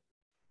bit,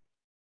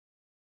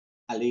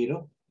 a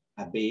little,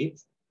 a bit,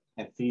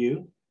 a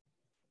few.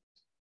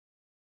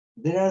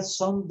 There are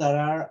some that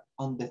are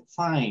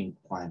undefined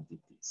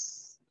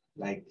quantities,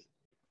 like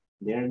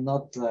they're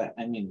not,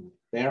 I mean,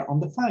 they're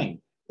undefined,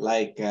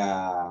 like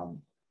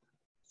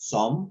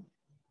some,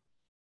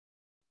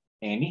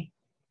 any,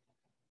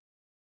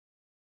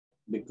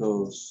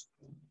 because,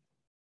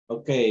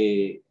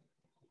 okay,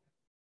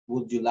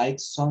 would you like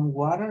some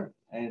water?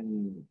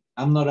 And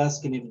I'm not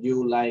asking if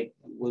you like,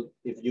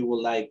 if you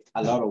would like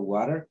a lot of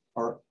water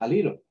or a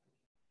little.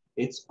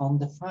 It's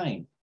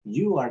undefined.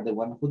 You are the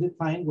one who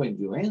defined when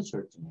you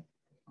answer to me,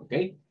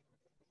 okay?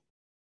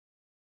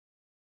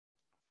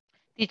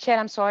 Teacher,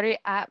 I'm sorry.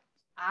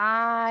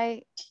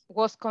 I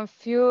was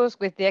confused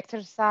with the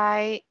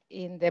exercise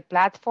in the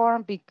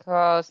platform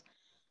because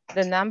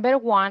the number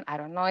 1, I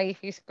don't know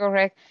if it's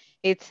correct,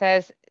 it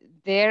says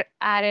there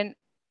aren't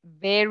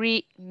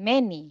very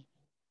many.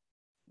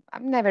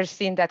 I've never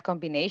seen that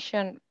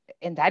combination,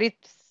 and that is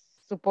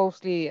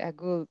supposedly a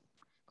good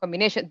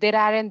combination. There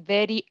aren't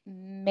very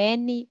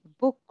many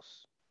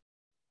books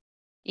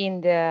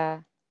in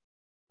the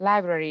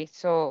library.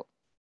 So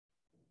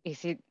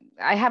is it,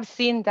 I have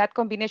seen that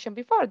combination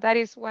before. That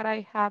is what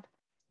I have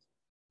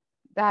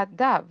that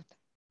dubbed.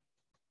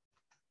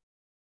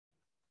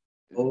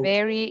 Okay.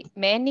 Very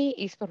many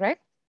is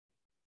correct?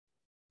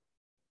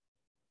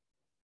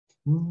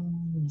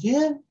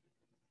 Yeah,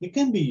 it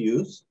can be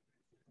used.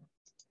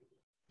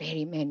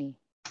 Very many.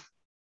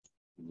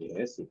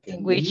 Yes, it can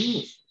in be which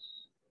used.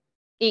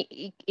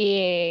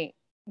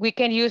 We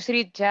can use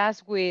it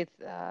just with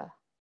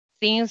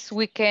things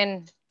we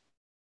can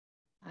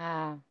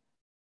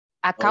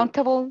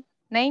accountable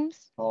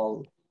names.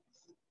 All.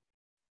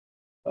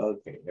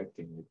 Okay.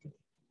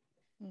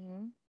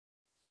 Mm-hmm.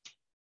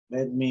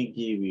 Let me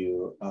give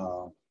you,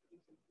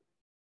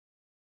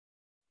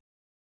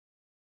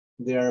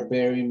 there are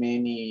very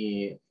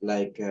many,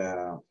 like,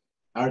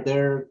 are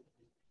there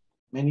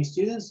many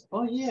students?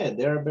 Oh yeah,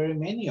 there are very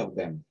many of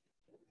them.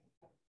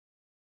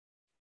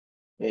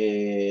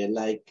 You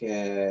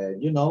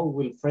know,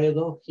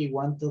 Wilfredo, he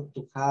wanted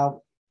to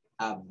have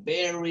a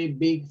very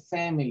big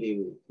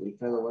family.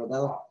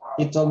 Wilfredo,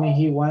 he told me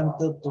he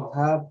wanted to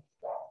have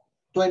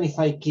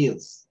 25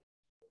 kids,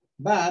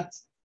 but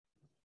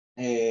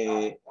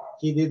he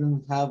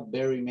didn't have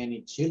very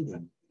many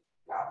children.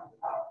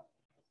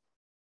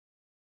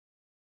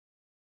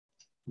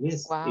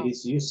 Yes, wow. It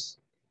is used.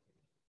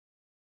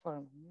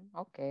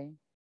 Okay.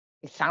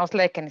 It sounds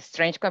like a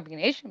strange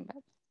combination,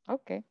 but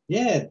okay.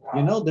 Yeah,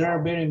 you know, there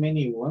are very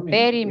many women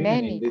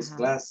in this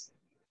class.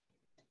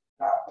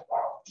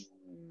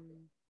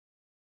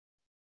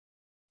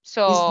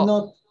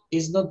 So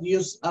it's not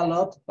used a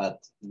lot,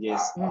 but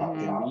yes, it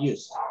can be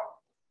used.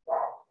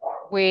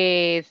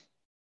 With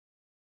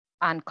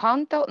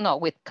uncountable, no,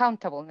 with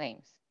countable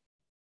names.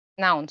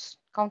 Nouns,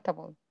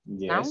 countable.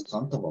 Yes, nouns?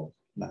 countable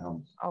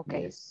nouns.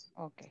 Okay. Yes.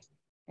 Okay.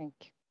 Thank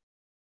you.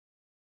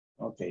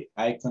 Okay,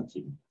 I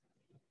continue.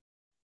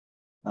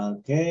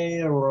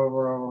 Okay. What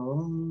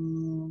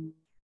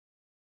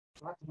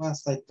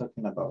was I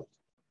talking about?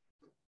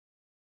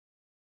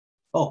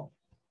 Oh,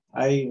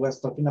 I was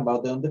talking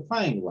about the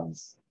undefined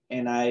ones,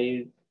 and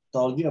I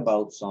told you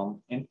about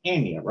some and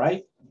any,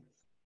 right?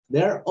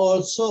 There are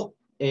also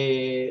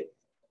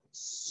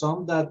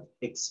some that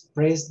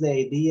express the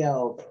idea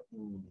of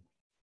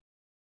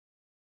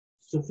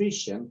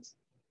sufficient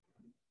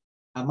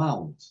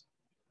amount,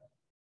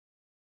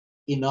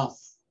 enough,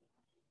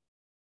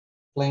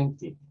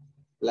 plenty.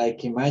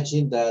 Like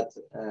imagine that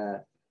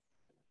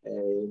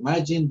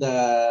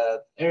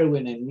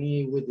Erwin and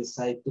me, we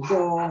decide to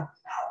go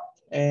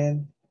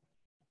and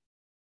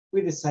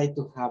we decide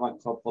to have a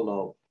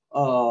couple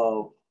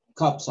of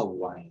cups of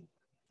wine.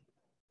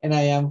 And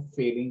I am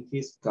filling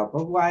his cup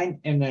of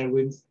wine and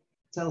Erwin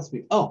tells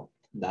me, oh,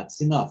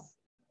 that's enough.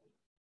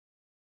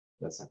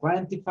 That's a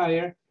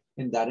quantifier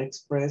and that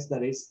express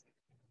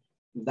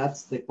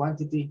that's the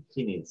quantity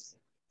he needs,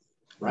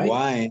 right?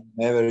 Wine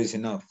never is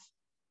enough.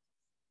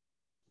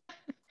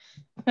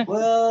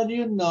 Well,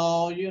 you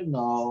know, you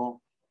know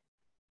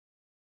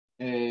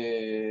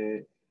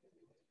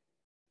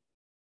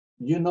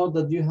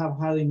that you have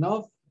had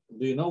enough.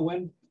 Do you know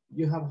when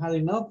you have had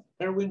enough,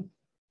 Erwin?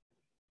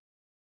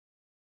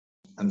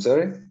 I'm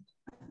sorry?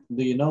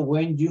 Do you know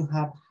when you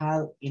have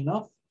had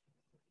enough?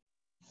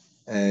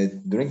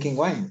 Drinking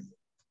wine.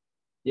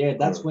 Yeah,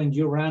 that's when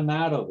you ran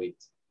out of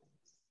it.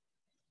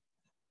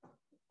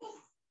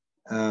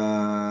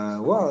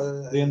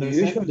 Well, do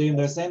you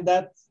understand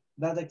that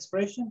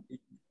expression?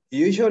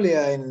 Usually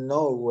I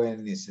know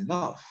when it's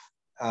enough.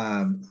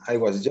 I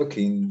was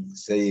joking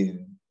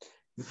saying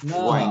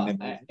wine.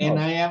 And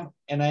I am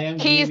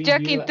He's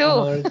joking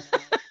too.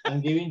 I'm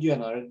giving you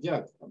another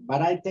joke,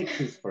 but I take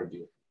this for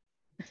you.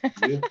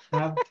 You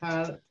have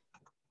had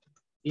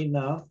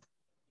enough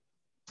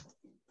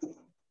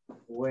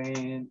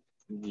when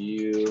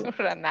you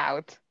run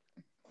out.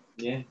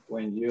 Yeah,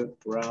 when you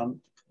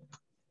run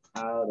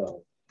out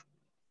of.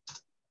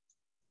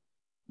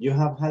 You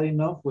have had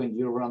enough when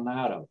you run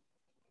out of.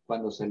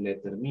 Cuando se le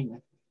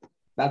termina.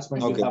 That's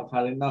when you have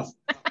had enough.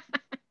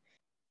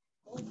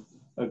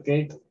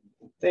 Okay.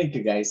 Thank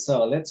you, guys.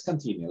 So let's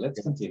continue.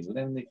 Let's continue.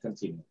 Let me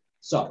continue.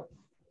 So.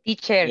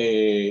 Teacher.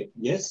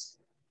 Yes.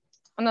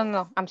 Oh, no,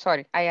 no. I'm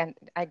sorry. I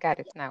got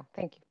it now.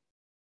 Thank you.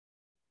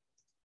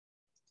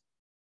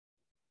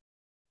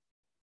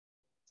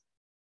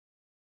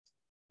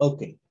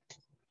 Okay.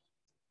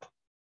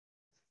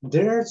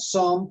 There are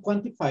some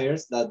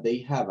quantifiers that they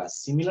have a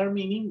similar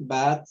meaning,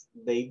 but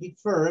they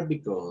differ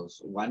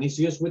because one is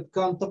used with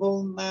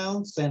countable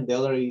nouns and the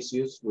other is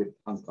used with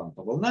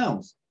uncountable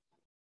nouns.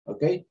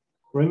 Okay.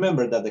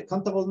 Remember that the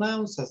countable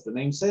nouns, as the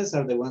name says,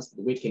 are the ones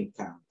that we can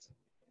count.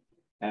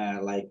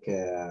 Like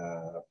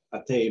a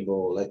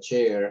table, a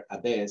chair, a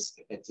desk,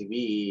 a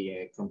TV,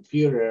 a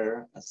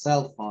computer, a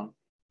cell phone.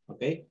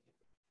 Okay.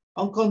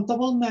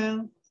 Uncountable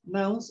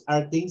nouns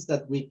are things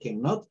that we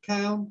cannot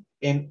count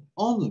and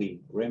only,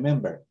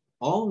 remember,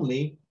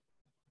 only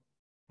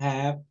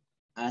have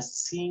a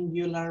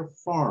singular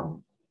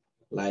form.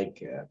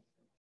 Like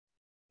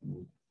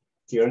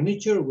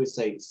furniture, we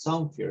say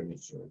some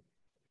furniture.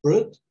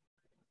 Fruit,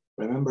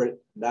 remember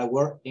that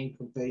word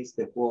encompasses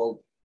the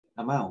whole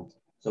amount.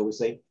 So we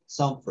say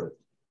some fruit.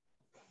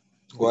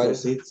 Water.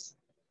 It's,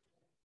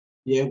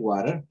 yeah,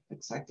 water,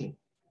 exactly.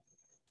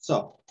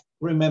 So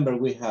remember,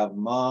 we have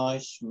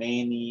much,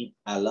 many,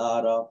 a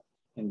lot of.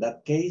 In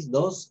that case,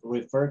 those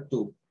refer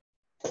to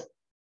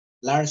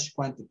large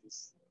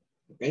quantities,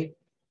 okay?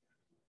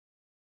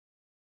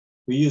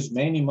 We use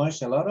many,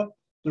 much, a lot of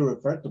to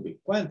refer to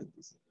big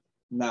quantities.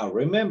 Now,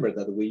 remember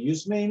that we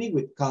use many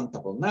with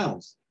countable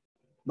nouns,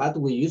 but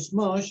we use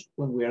much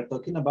when we are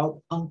talking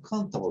about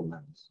uncountable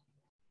nouns.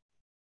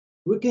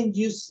 We can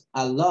use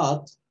a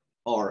lot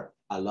or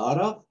a lot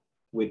of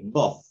with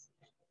both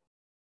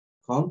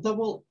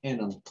countable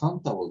and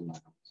uncountable nouns.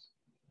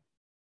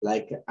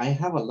 Like, I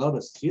have a lot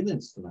of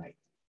students tonight.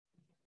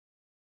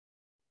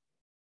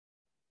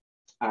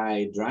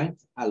 I drank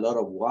a lot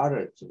of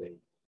water today.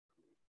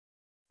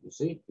 You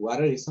see,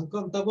 water is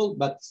uncountable,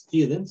 but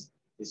students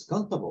is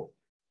countable.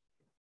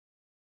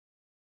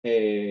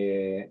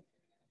 In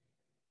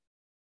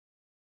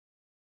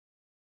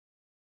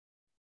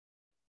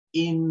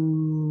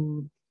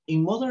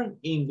modern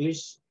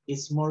English,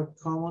 it's more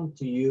common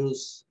to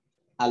use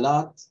a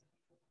lot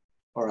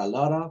or a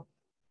lot of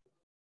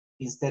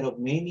instead of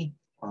many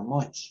or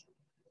much.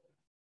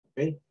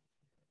 Okay.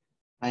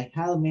 I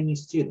had many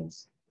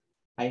students.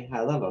 I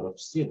had a lot of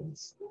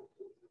students.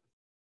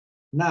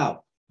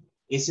 Now,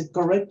 is it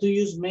correct to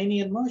use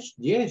many and much?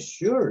 Yes,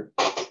 sure.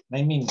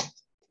 I mean,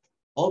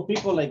 all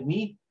people like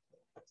me,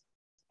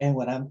 and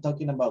when I'm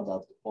talking about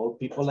that, all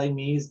people like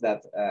me is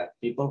that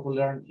people who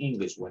learn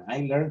English. When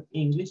I learned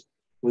English,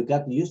 we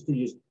got used to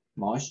use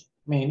much,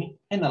 many,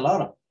 and a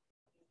lot of.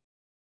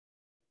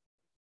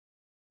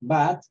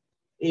 But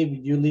if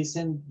you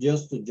listen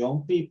just to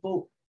young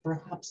people,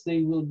 perhaps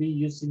they will be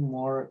using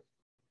more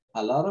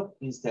a lot of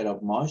instead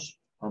of much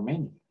or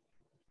many.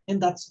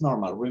 And that's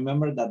normal.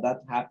 Remember that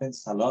that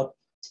happens a lot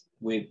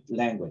with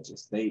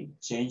languages. They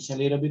change a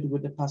little bit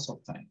with the pass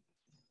of time.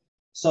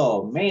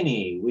 So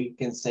many, we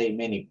can say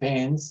many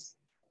pens,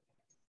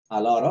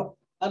 a lot of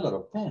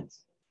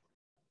pens.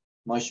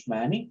 Much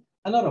money,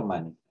 a lot of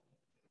money.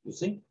 You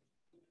see?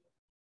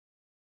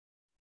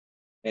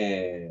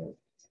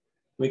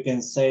 We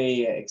can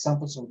say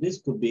examples of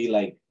this could be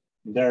like,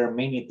 there are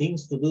many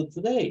things to do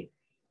today.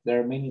 There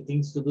are many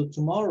things to do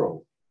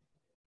tomorrow.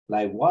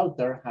 Like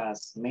Walter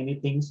has many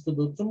things to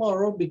do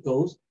tomorrow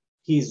because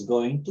he's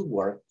going to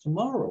work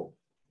tomorrow.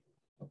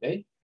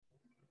 Okay?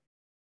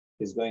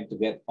 He's going to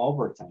get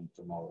overtime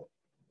tomorrow.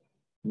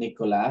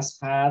 Nicolas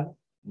had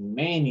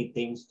many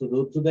things to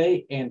do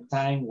today and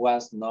time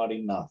was not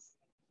enough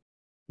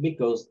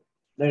because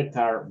their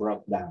car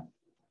broke down.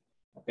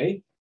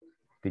 Okay?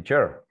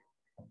 Teacher.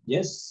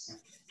 Yes.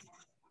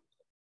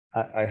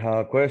 I have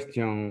a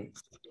question.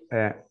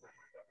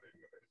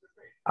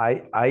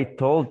 I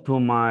told to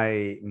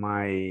my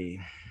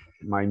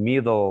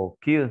middle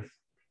kid,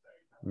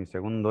 mi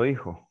segundo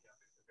hijo,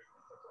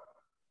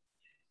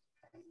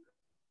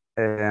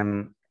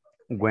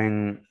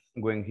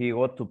 when he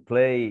go to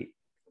play,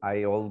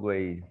 I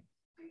always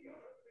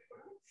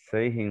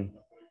say him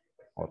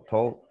or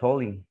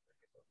told him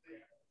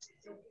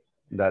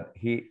that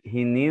he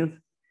needs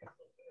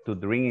to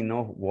drink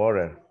enough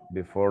water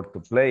before to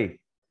play,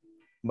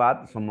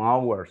 but some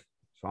hours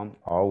to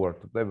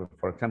play.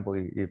 For example,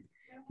 if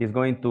he's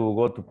going to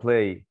go to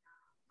play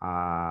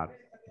at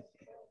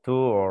 2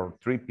 or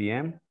 3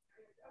 p.m.,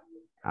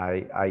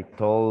 I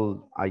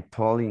told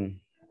him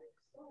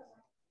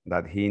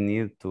that he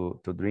needs to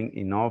drink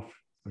enough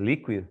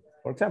liquid,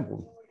 for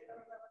example.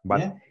 But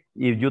yeah,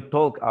 if you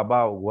talk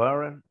about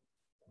water,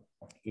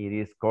 it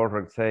is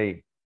correct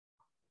say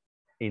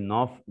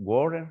enough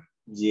water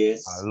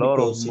Yes, A lot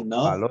because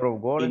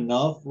of water.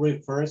 enough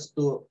refers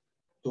to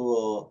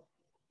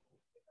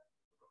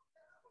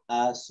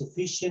a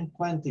sufficient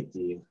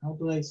quantity. How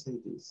do I say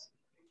this?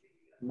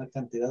 Una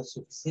cantidad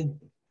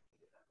suficiente.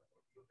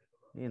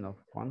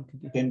 Enough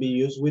quantity. Can be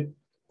used with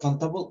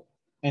countable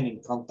and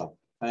uncountable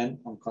and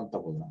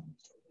uncountable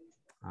nouns.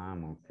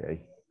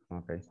 Okay.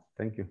 Okay.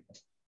 Thank you.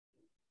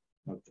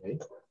 Okay.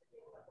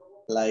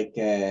 Like,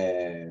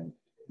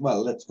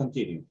 well, let's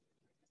continue.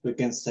 We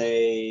can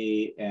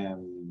say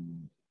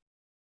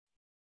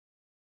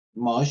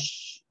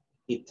much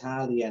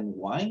Italian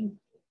wine.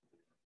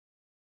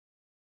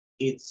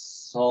 It's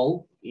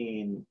sold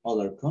in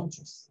other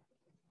countries,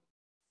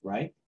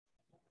 right?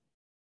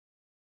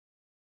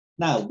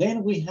 Now,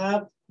 then we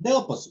have the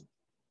opposite,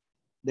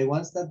 the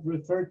ones that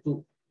refer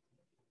to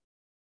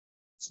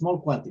small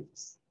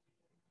quantities,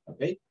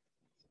 okay?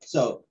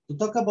 So to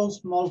talk about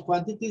small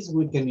quantities,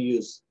 we can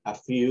use a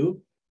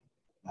few,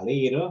 a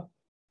little,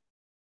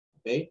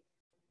 okay?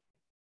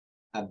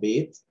 A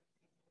bit,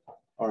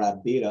 or a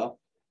bit of.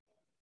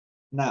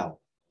 Now,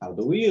 how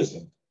do we use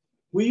them?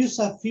 We use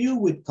a few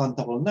with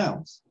countable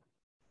nouns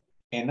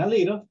and a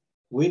little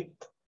with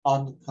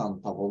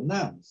uncountable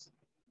nouns.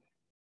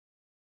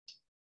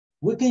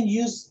 We can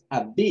use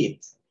a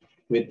bit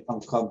with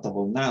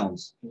uncountable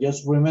nouns.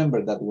 Just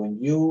remember that when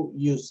you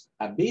use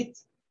a bit,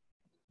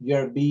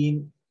 you're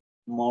being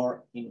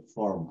more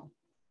informal.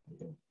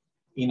 Okay.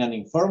 In an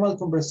informal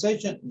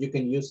conversation, you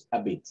can use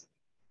a bit.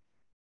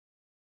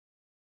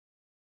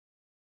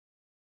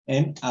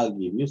 And I'll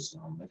give you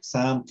some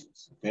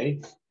examples,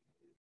 okay?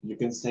 You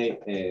can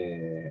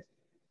say,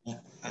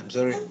 I'm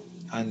sorry,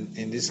 and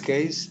in this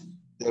case,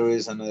 there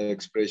is another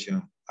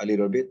expression, a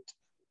little bit.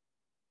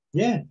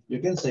 Yeah, you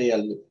can say a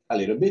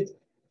little bit,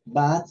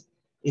 but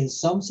in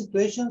some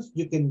situations,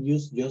 you can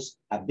use just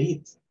a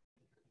bit.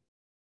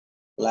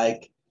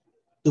 Like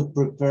to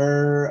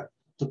prepare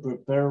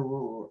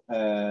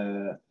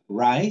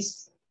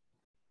rice,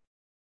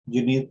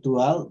 you need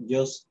to add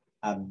just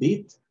a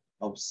bit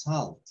of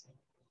salt.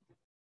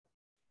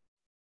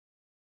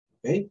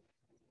 Okay?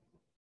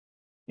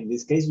 In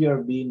this case, you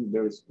are being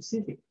very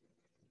specific,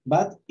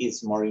 but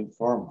it's more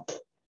informal.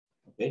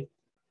 Okay?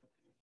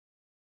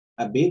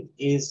 A bit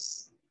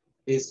is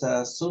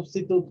a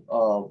substitute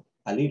of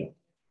a little.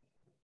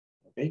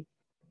 Okay?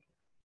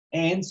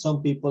 And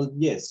some people,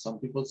 yes, some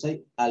people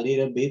say a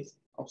little bit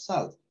of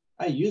salt.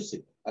 I use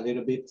it a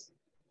little bit.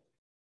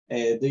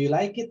 Do you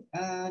like it?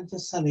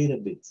 Just a little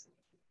bit.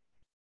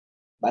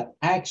 But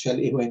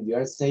actually, when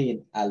you're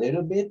saying a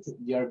little bit,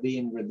 you're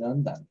being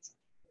redundant.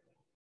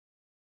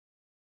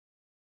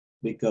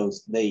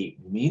 Because they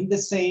mean the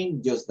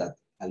same, just that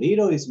a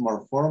little is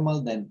more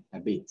formal than a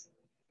bit.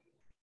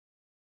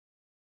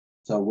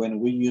 So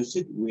when we use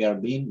it, we are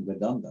being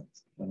redundant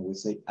when we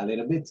say a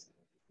little bit,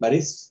 but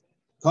it's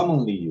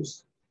commonly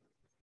used.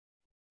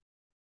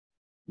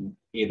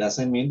 It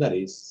doesn't mean that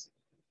it's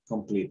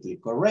completely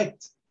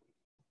correct,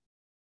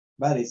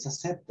 but it's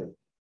accepted.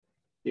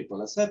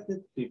 People accept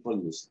it, people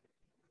use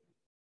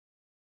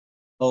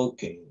it.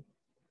 Okay.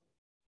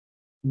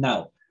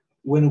 Now,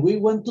 when we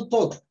want to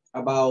talk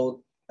about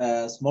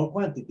small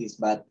quantities,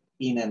 but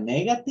in a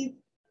negative,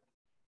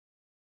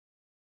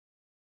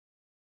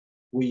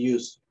 we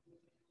use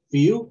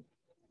few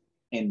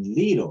and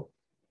little,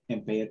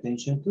 and pay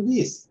attention to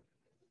this.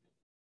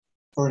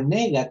 For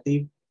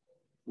negative,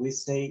 we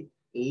say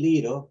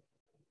little,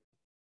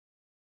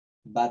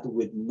 but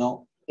with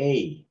no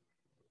A.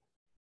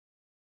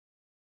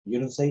 You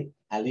don't say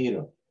a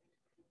little,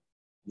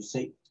 you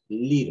say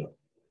little.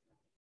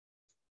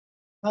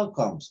 How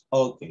comes?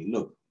 Okay,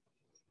 look,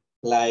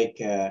 like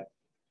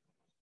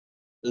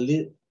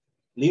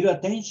little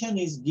attention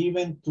is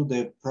given to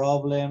the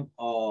problem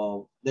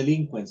of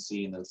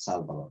delinquency in El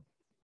Salvador.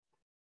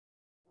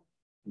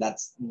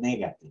 That's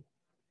negative,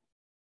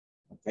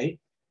 okay?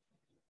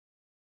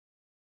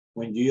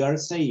 When you are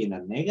saying a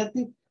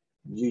negative,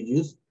 you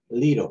use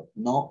little,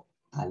 not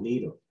a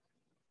little.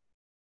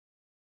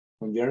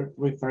 When you're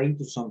referring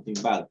to something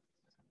bad.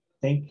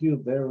 Thank you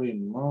very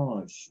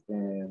much.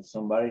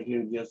 Somebody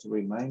here just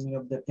remind me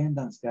of the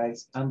attendance,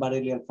 guys.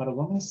 Ambarely Alfaro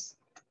Gomez.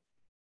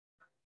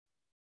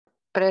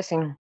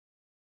 Present.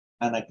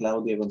 Ana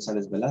Claudia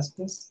González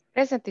Velázquez.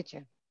 Present,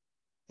 teacher.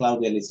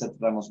 Claudia Lizeth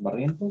Ramos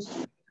Barrientos.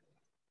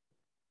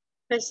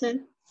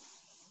 Present.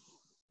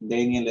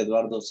 Daniel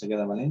Eduardo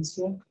Segueda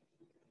Valencia.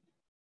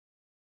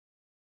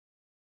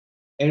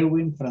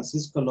 Erwin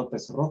Francisco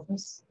López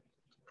Rojas.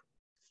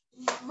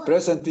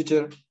 Present,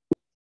 teacher.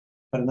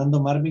 Fernando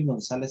Marvin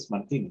González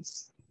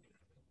Martínez.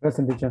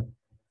 Present, teacher.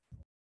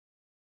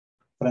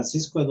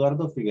 Francisco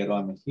Eduardo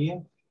Figueroa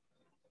Mejía.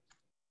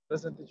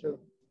 Present, teacher.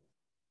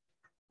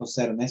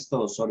 José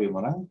Ernesto Osorio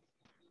Morán.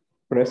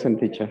 Present,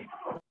 teacher.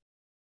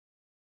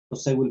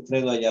 José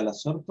Wilfredo Ayala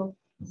Sorto.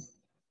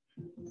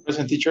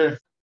 Present, teacher.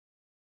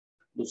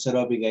 Lucero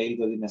Abigail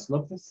Godínez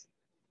López.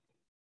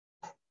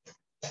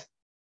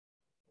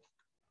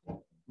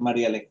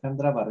 María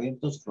Alejandra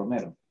Barrientos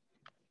Romero.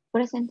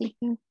 Present,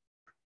 teacher.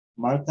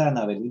 Marta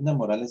Ana Belinda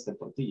Morales de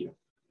Portillo.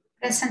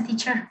 Present,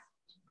 teacher.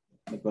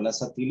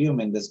 Nicolás Atilio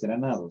Méndez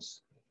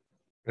Granados.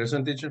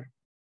 Present, teacher.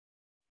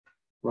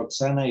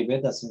 Roxana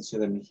Ivette Asensio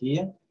de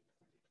Mejía.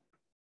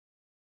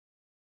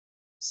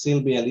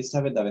 Silvia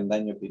Elizabeth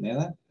Avendaño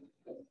Pineda.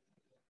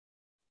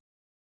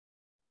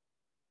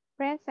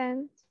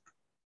 Present.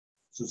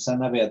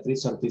 Susana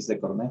Beatriz Ortiz de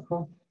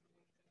Cornejo.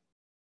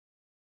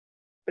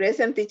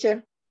 Present,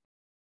 teacher.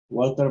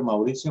 Walter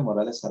Mauricio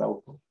Morales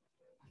Araujo.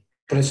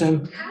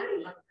 Present.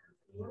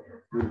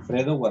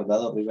 Wilfredo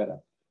Guardado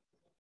Rivera.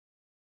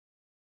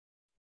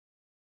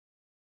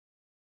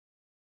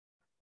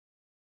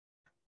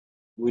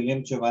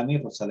 William Giovanni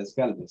Rosales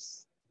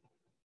Galvez.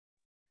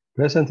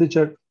 Present,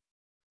 teacher.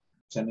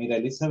 Chanira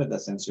Elizabeth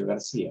Asensio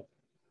García.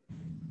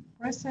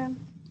 Present.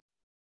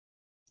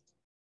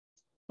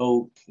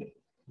 Okay,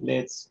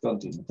 let's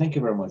continue. Thank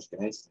you very much,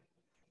 guys.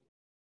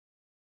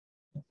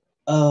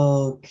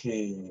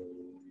 Okay.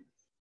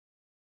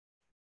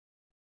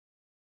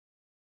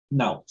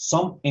 Now,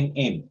 some and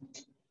any.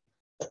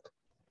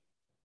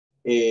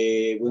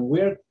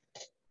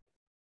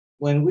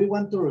 When we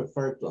want to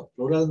refer to a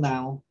plural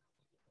noun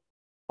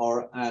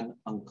or an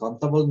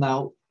uncountable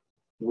noun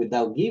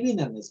without giving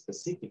a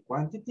specific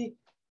quantity,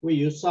 we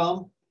use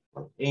some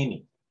or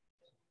any.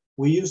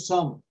 We use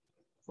some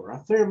for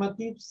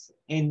affirmatives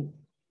and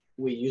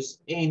we use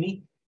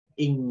any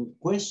in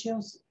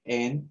questions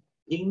and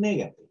in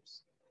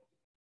negatives.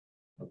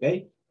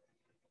 Okay?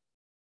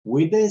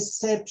 With the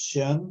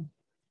exception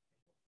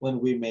when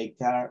we make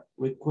our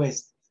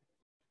request.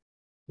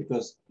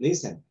 Because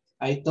listen,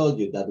 I told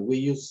you that we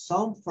use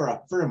some for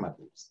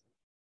affirmatives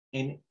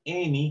and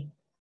any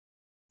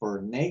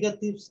for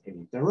negatives and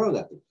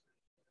interrogatives.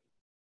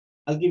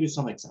 I'll give you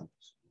some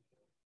examples.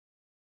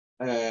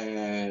 We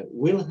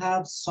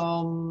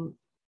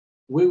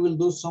will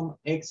do some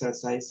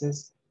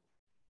exercises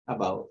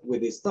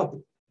with this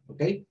topic,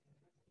 okay?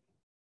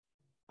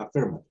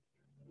 Affirmative.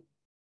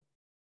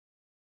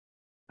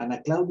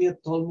 Ana Claudia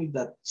told me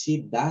that she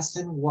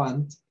doesn't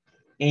want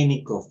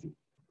any coffee.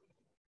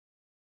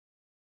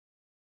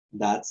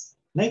 That's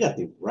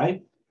negative,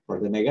 right? For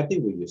the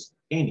negative, we use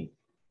any.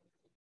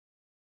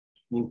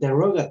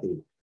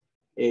 Interrogative.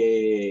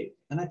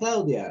 Ana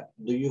Claudia,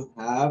 do you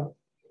have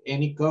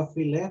any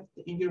coffee left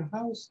in your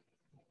house?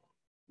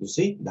 You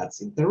see,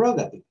 that's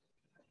interrogative.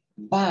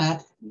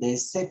 But the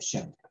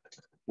exception,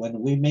 when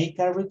we make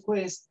a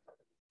request,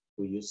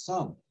 we use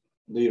some.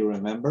 Do you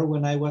remember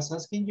when I was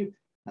asking you,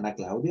 Ana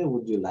Claudia,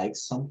 would you like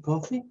some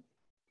coffee?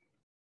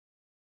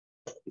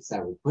 It's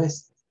a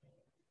request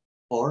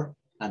or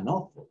an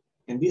offer.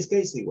 In this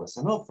case, it was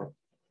an offer,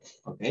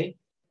 okay?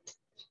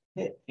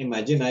 Hey,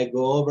 imagine I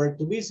go over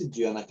to visit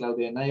you, Ana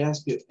Claudia, and I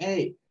ask you,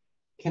 hey,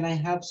 can I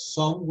have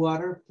some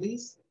water,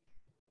 please?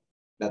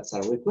 That's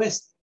a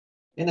request,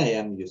 and I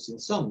am using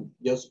some.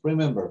 Just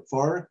remember,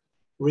 for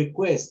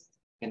requests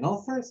and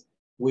offers,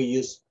 we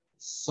use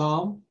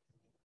some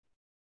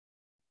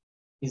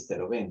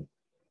instead of any,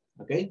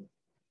 okay?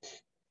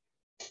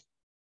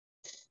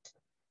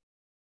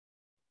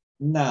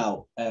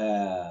 Now,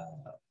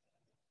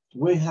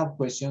 we have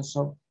questions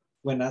of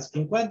when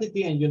asking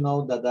quantity, and you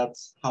know that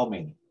that's how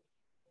many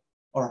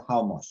or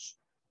how much,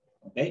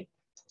 okay?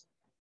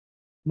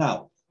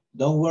 Now,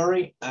 don't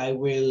worry, I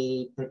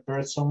will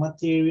prepare some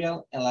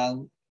material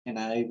and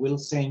I will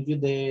send you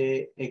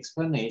the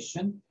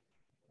explanation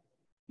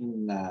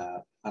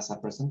as a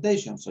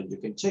presentation so you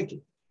can check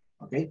it,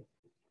 okay?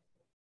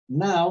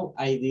 Now,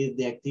 I did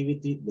the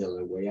activity the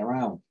other way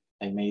around.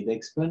 I made the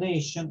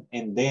explanation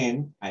and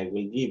then I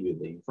will give you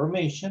the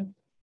information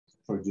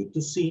for you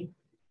to see.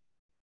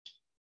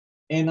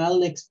 And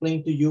I'll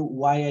explain to you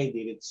why I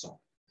did it so.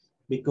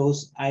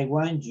 Because I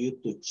want you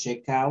to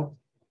check out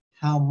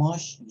how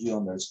much you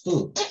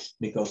understood.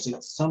 Because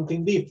it's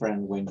something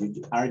different when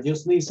you are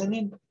just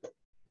listening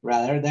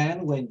rather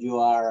than when you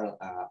are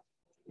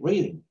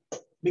reading.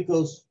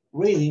 Because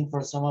reading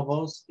for some of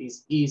us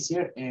is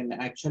easier and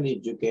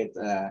actually you get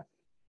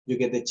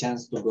the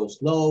chance to go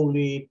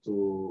slowly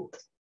to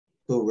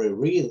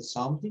reread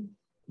something.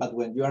 But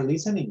when you are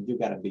listening, you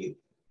gotta be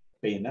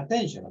paying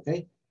attention,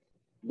 okay?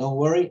 Don't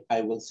worry, I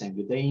will send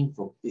you the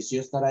info. It's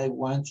just that I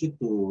want you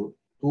to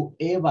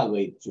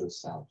evaluate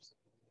yourselves,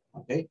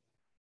 okay?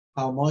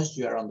 How much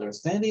you are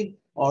understanding,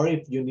 or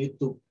if you need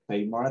to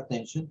pay more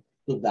attention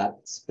to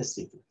that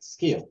specific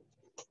skill.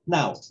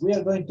 Now, we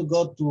are going to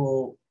go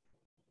to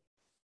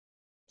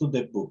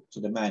the book,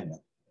 to the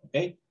manual,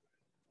 okay?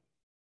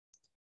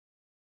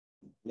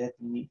 Let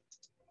me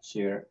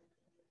share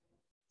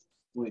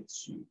with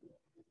you.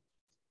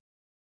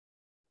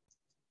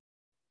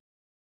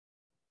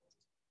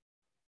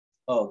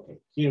 Okay,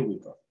 here we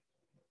go.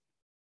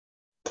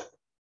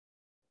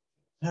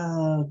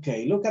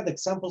 Okay, look at the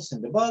examples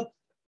in the book,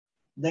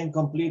 then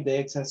complete the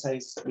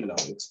exercise below.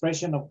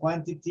 Expression of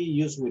quantity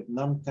used with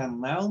non-count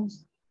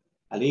nouns.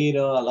 A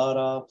little, a lot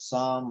of,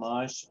 some,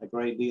 much, a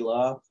great deal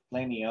of,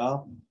 plenty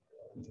of,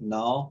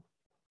 no.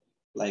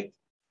 Like,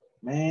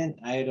 man,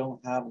 I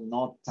don't have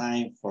no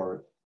time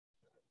for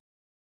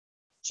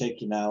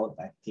checking out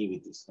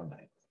activities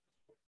tonight.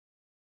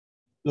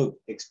 Look,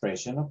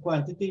 expression of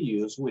quantity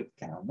used with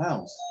count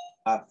nouns.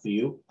 a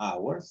few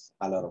hours,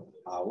 a lot of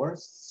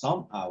hours,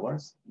 some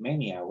hours,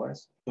 many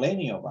hours,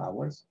 plenty of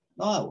hours,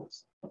 no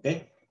hours,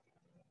 okay?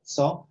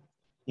 So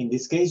in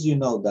this case, you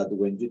know that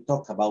when you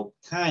talk about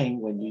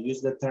time, when you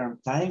use the term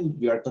time,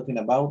 you are talking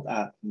about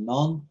a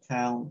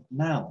non-count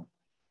noun.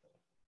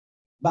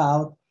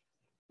 But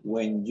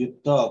when you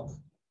talk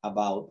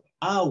about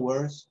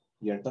hours,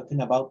 you're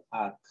talking about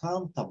a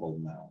countable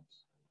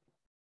nouns,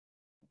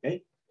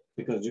 okay?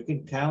 Because you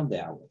can count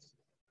the hours.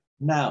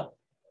 Now,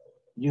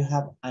 you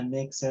have an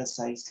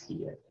exercise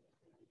here.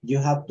 You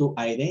have to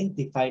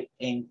identify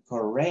and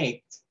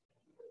correct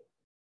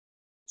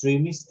 3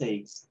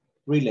 mistakes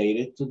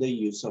related to the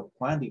use of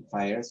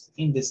quantifiers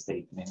in the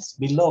statements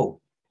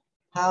below.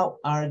 How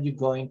are you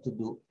going to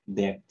do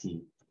the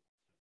activity?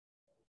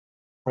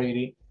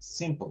 Pretty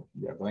simple.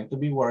 You're going to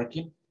be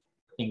working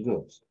in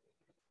groups.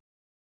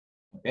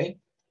 Okay?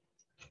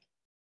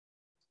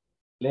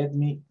 Let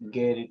me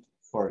get it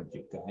for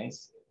you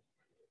guys.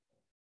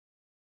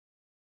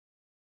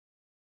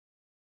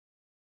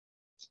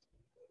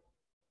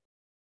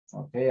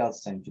 Okay, I'll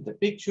send you the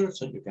picture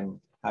so you can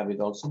have it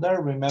also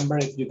there. Remember,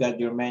 if you got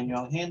your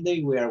manual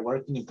handy, we are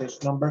working in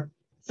page number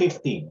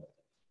 15.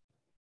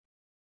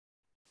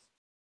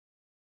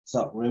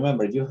 So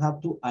remember, you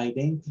have to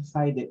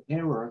identify the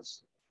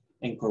errors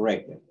and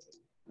correct them,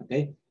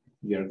 okay?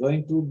 You're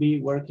going to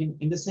be working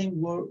in the same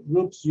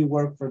groups you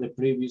work for the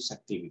previous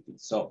activity.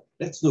 So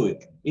let's do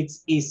it.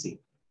 It's easy.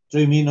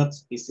 3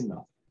 minutes is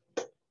enough.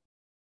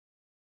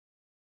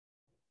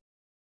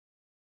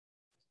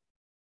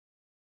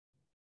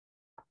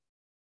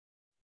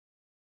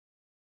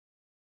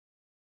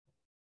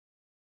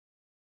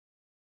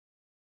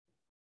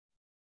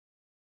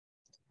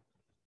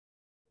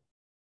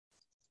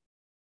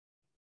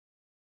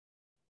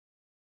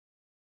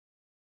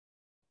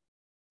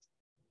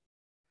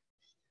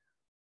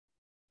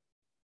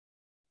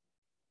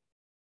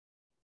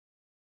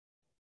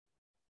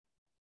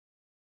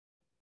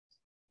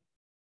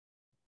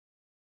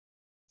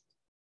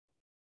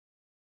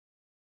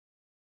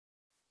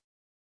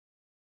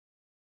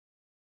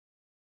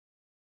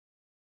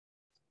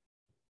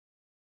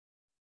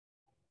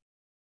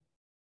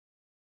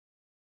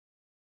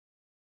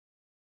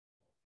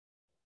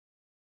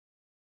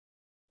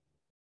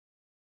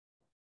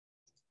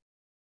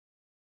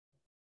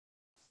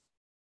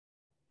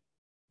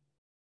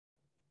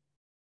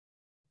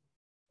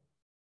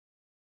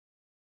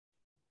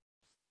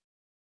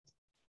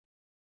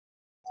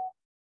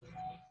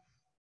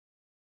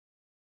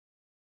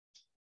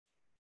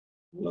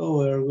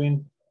 Hello,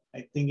 Erwin.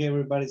 I think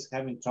everybody's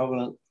having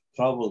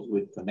troubles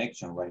with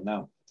connection right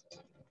now.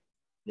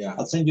 Yeah.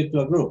 I'll send you to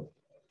a group,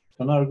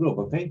 to another group,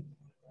 okay?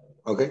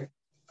 Okay.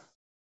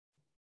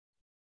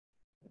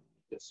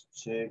 Just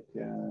check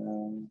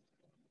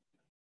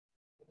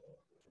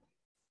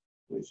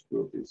which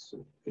group is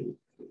okay.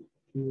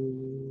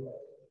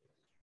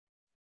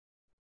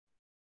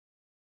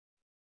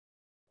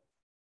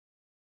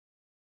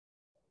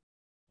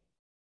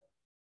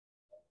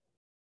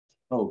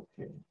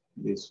 Okay,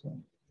 this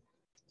one.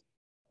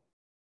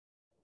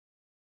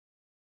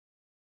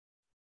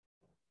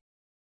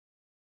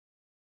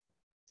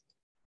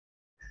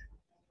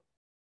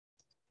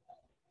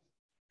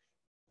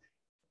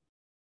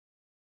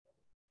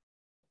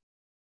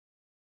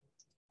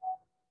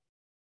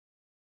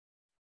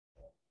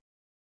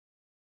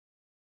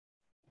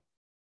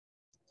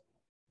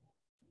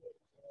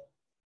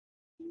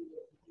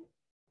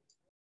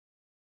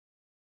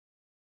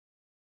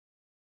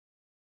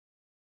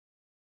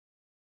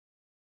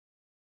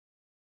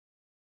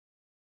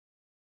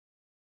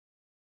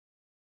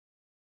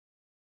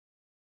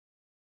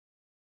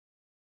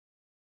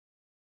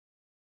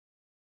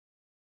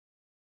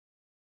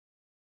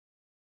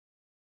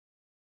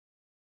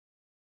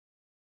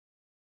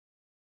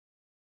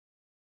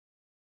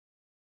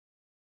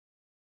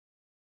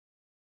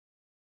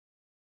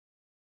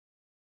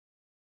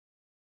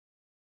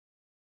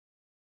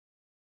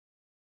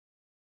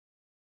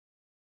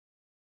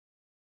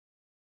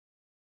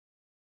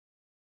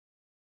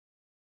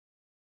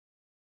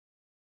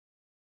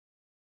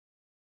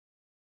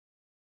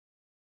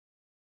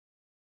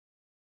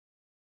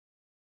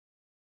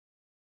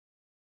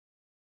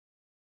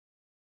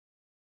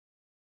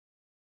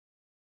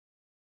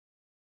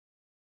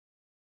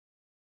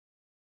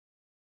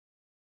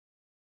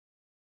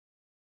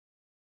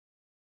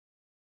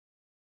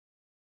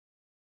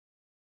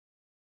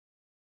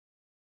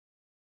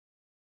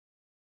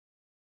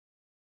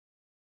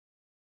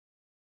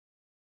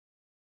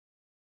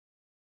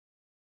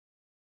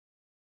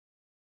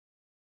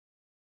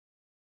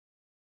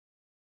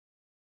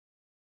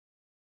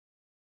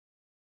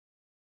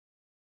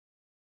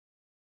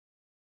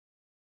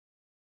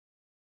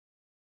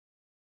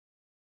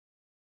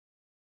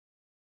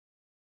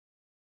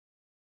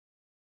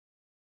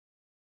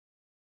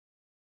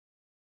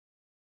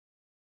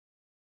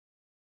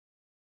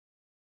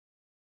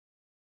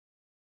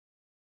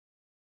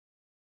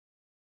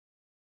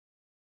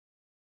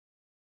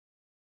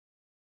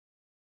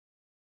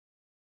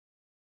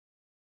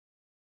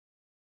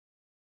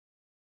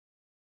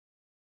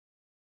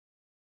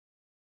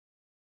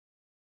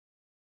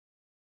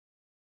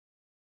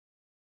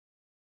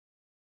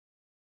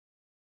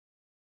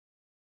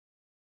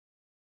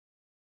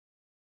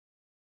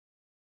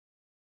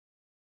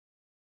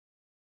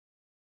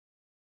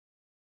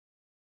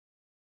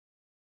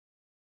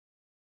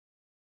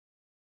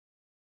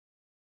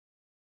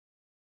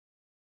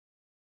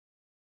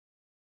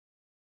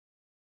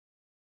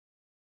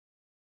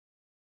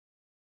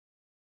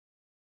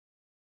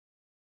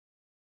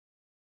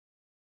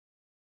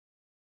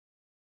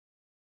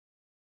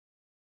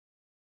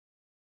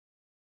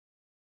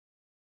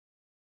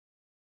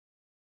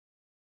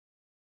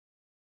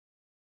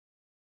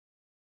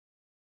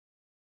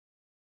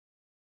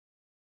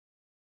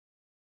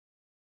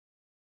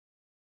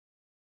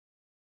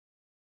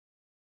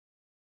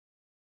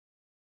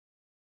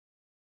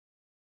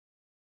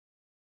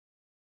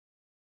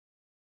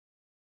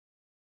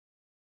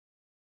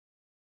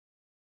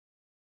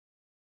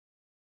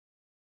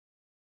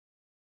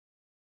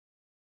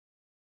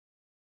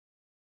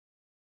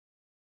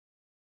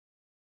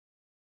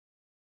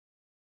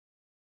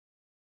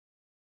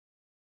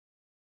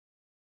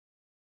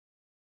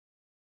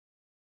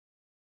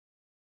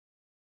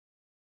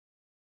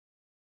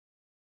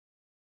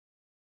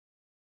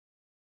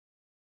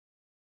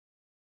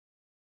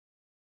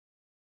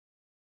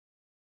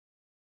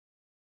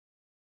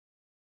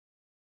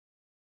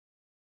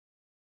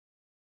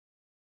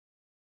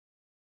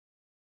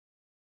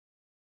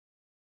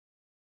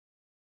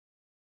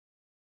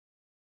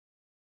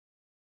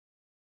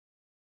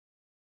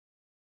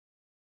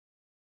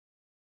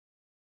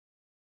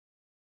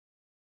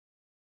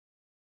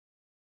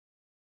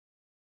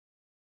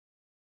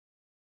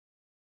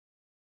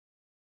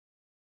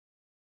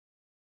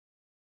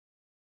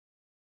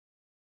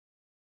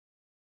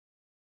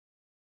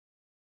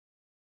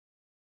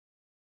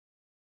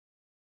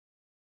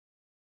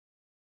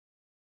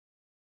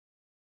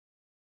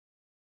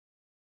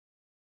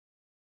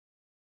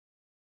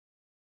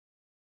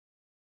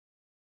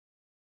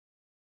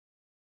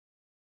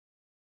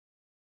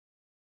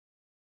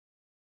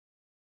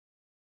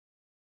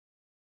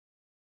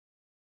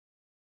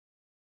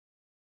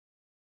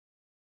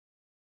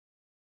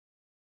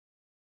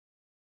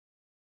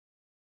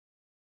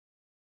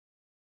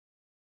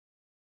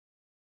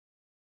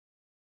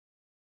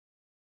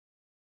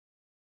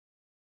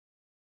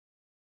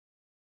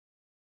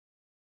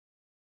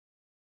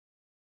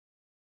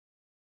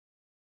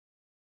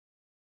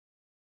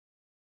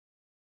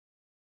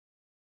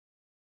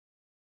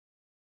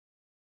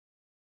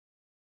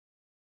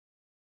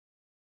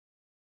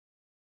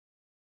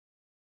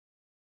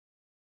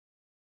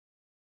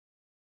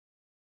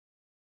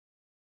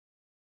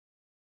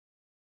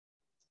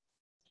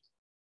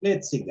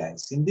 Let's see,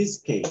 guys. In this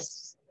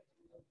case,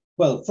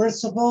 well,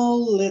 first of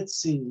all, let's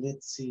see.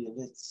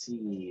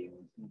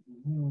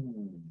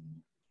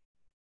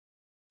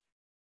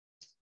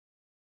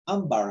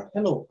 Amber,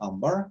 hello,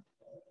 Amber.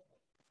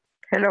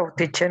 Hello,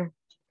 teacher.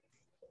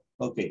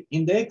 Okay,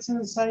 in the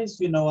exercise,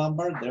 you know,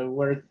 Amber, there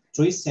were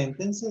 3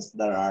 sentences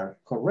that are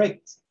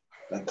correct,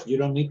 that you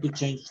don't need to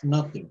change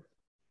nothing.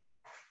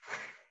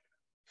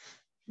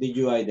 Did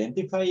you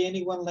identify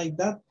anyone like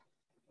that?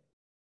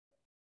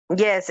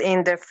 Yes,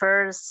 in the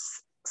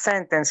first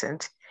sentence,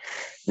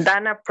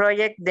 Dana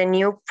project, the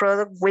new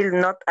product will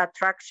not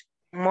attract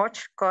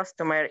much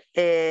customer.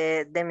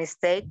 The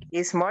mistake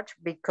is much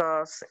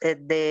because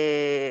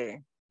the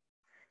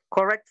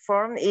correct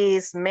form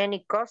is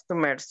many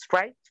customers,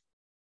 right?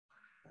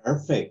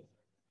 Perfect.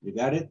 You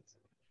got it?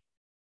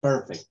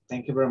 Perfect.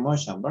 Thank you very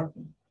much, Amber.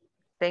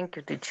 Thank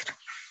you, teacher.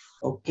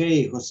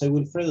 Okay, Jose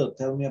Wilfredo,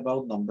 tell me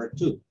about number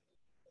 2.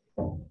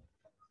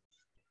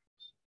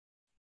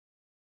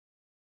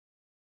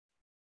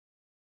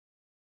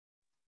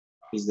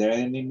 Is there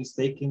any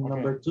mistake in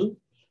number 2?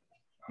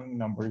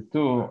 Number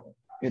 2,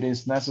 it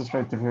is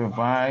necessary to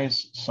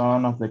revise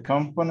some of the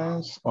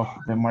components of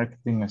the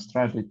marketing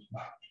strategy.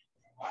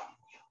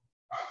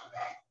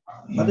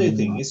 What do you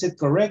think? Is it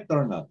correct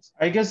or not?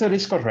 I guess that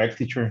is correct,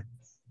 teacher.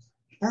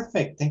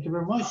 Perfect. Thank you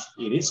very much.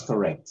 It is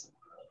correct.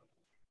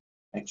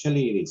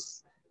 Actually, it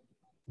is.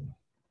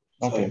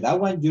 So Okay. that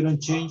one, you don't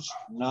change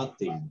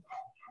nothing.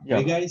 Yeah.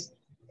 Okay, guys?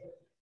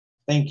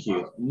 Thank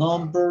you.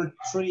 Number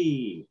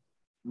 3,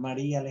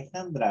 Maria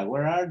Alejandra,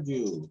 where are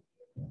you?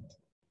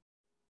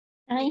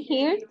 I'm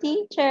here,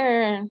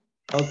 teacher.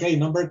 Okay,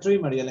 number 3,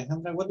 Maria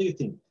Alejandra, what do you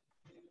think?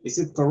 Is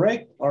it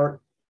correct or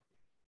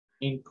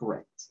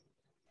incorrect?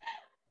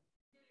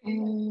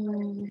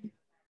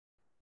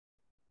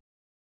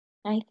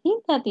 I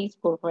think that is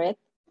correct.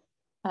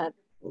 But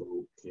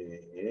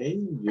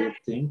Okay, you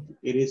think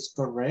it is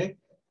correct?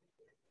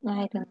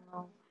 I don't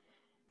know.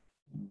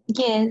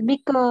 Yes,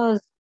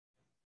 because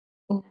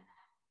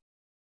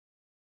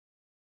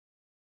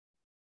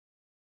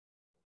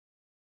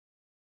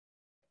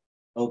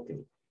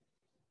Okay.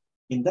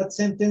 In that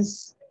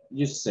sentence,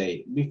 you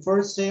say,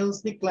 before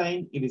sales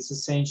decline, it is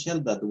essential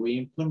that we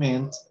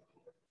implement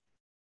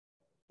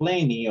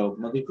plenty of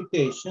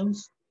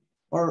modifications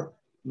or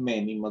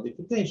many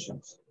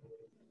modifications.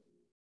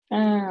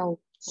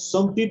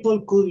 Some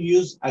people could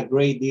use a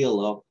great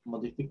deal of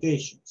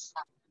modifications.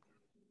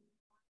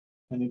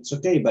 And it's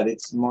okay, but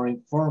it's more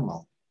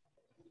informal.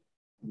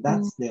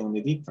 That's the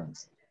only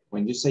difference.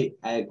 When you say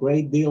a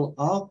great deal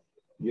of,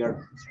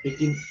 you're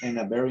speaking in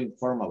a very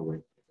informal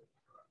way.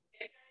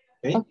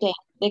 Okay, okay.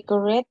 The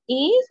correct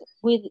is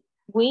with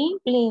we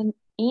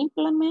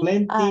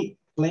implement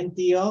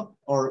plenty of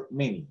or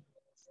many.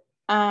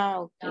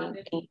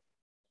 Okay.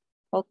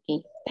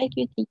 Okay. Thank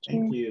you, teacher.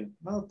 Thank you.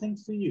 No,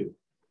 thanks to you.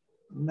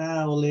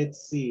 Now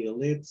let's see.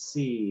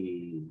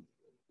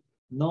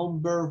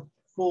 Number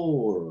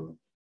 4.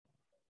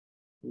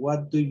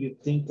 What do you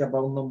think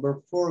about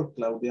number 4,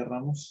 Claudia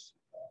Ramos?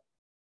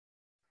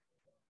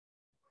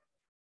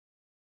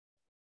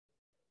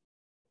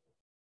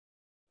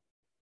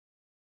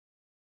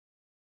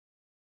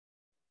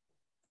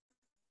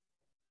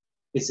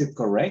 Is it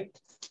correct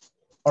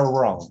or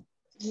wrong?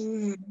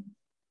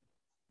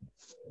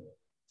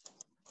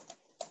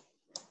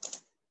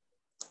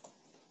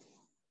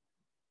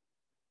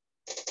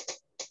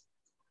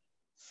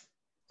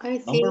 I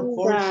think Number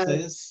 4 that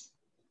says,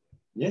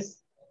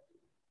 yes?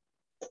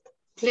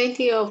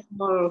 plenty of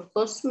more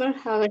customers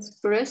have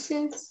expressed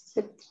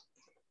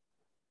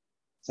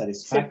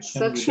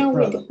Satisfaction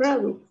with the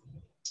product.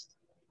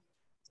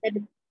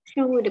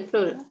 Satisfaction with the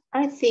product.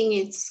 I think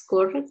it's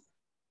correct.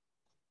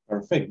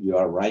 Perfect, you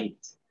are right.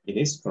 It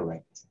is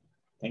correct.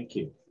 Thank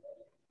you.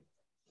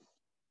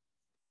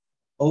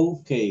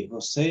 Okay,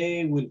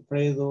 Jose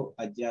Wilfredo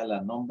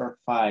Ayala, number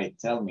 5.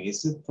 Tell me,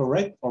 is it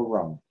correct or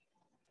wrong?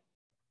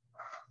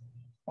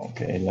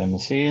 Okay, let me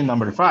see.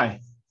 Number 5.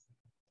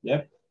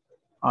 Yep.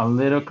 A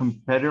little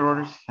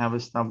competitors have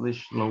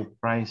established low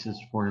prices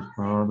for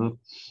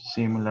products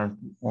similar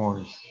to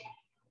ours.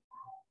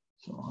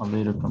 So a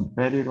little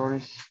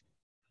competitors.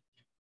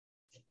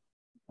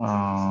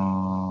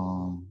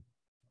 I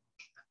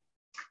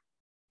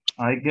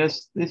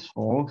guess this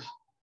false.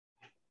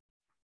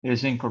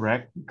 Is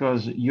incorrect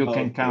because you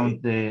can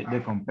count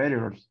the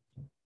competitors.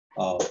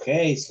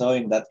 Okay, so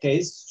in that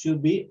case,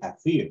 should be a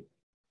few.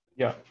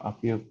 Yeah, a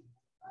few.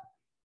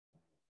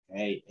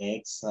 Okay,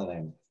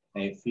 excellent.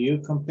 A few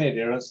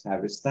competitors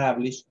have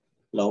established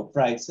low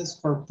prices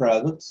for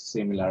products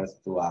similar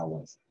to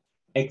ours.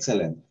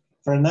 Excellent.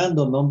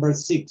 Fernando, number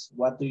 6.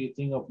 What do you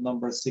think of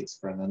number 6,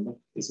 Fernando?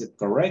 Is it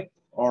correct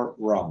or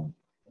wrong?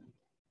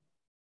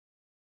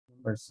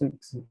 Number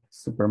 6,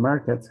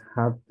 supermarkets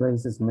have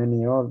placed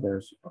many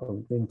orders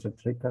of winter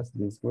trinkets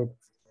this week.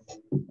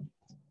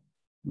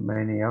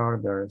 Many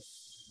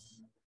orders.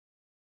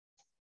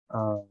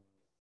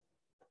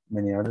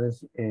 Many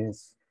orders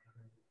is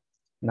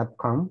not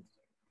come.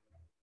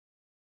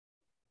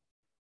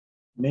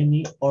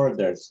 Many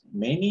orders.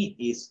 Many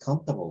is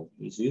countable.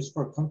 It's used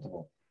for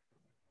countable.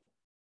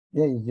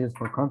 Yeah, it's used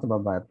for countable,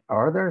 but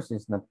orders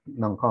is not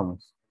non-common.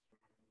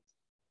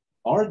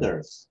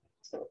 Orders.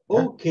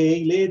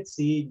 Okay, let's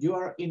see. You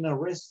are in a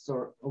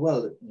restaurant.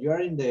 Well, you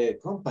are in the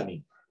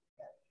company.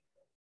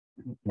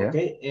 Yeah.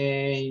 Okay,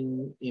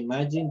 and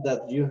imagine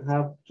that you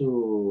have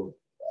to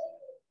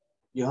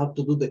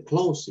do the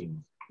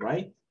closing,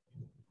 right?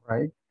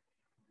 Right.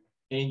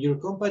 And your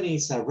company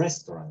is a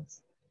restaurant.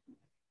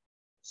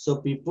 So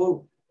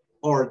people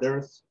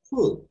orders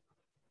food.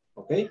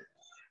 Okay?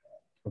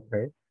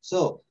 Okay.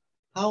 So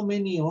how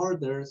many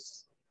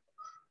orders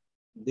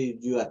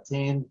did you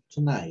attend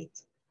tonight?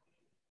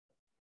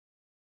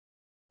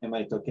 Am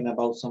I talking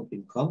about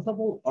something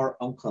countable or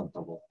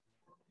uncountable?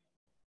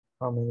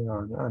 How many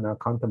are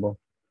unaccountable?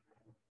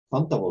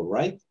 Countable,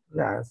 right?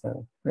 Yeah,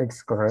 so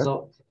it's correct.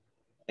 So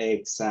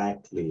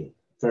exactly.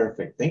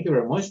 Perfect. Thank you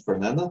very much,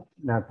 Fernando.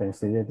 Nothing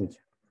to you,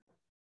 teacher.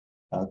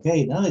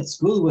 Okay, now it's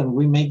good when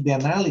we make the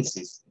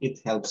analysis. It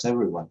helps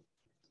everyone.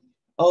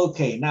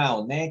 Okay,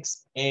 now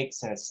next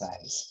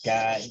exercise,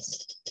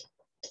 guys.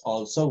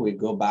 Also, we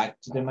go back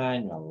to the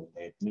manual.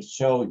 Let me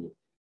show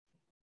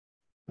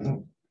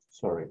you.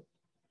 Sorry.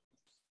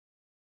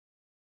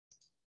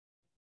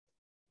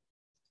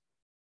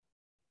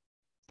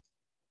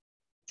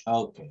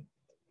 Okay.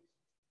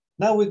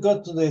 Now we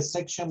go to the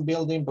section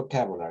building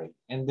vocabulary.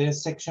 And the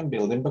section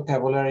building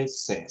vocabulary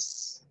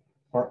says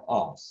for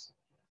us,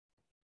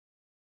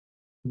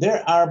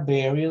 there are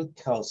various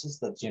causes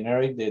that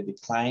generate the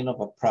decline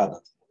of a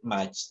product.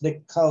 Match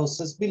the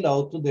causes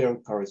below to their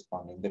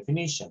corresponding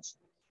definitions.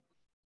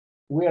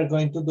 We are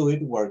going to do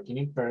it working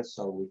in pairs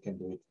so we can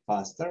do it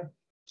faster.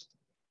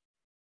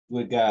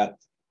 We got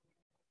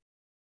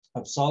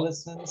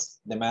obsolescence,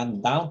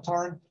 demand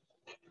downturn,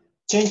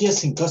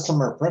 changes in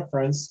customer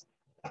preference,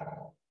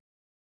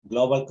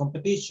 global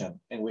competition,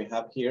 and we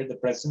have here the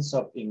presence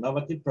of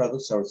innovative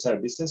products or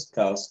services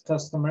cause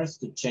customers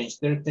to change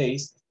their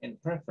taste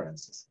and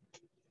preferences.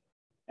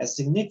 A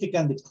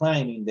significant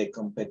decline in the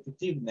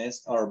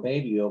competitiveness or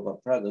value of a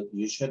product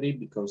usually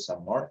because a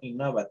more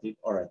innovative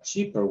or a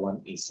cheaper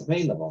one is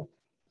available.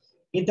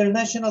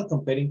 International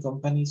competing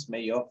companies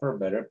may offer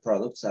better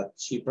products at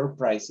cheaper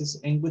prices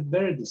and with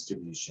better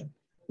distribution,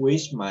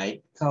 which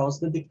might cause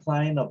the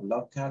decline of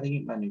locally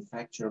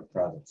manufactured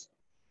products.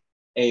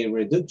 A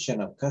reduction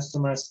of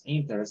customers'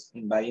 interest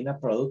in buying a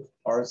product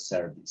or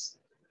service.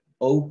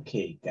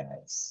 Okay,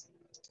 guys.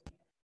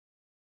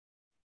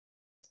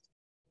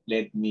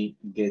 Let me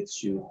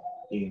get you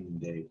in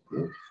the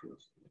group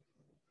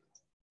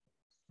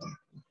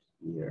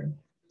here.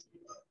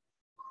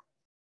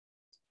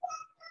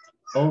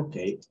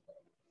 Okay.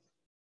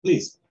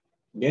 Please,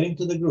 get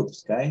into the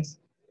groups, guys.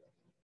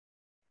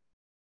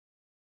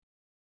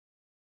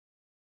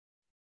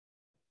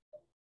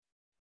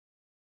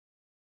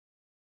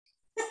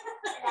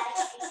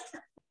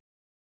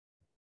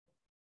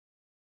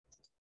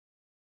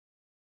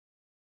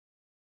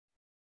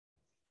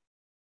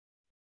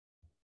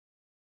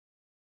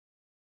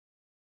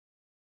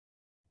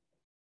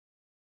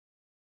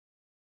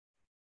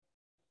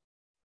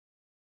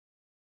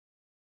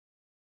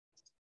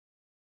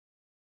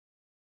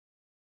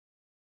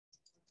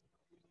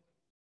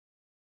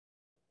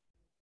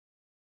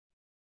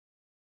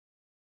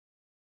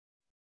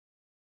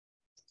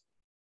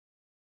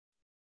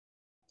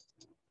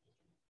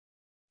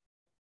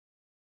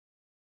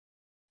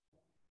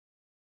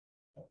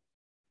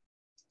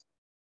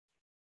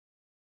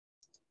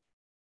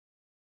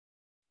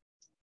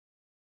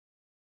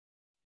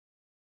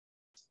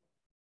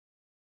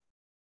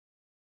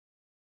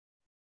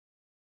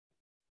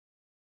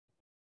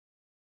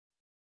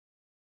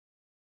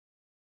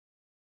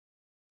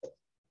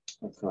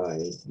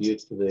 Okay, due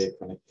to the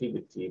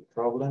connectivity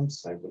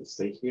problems, I will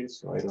stay here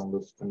so I don't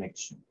lose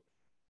connection.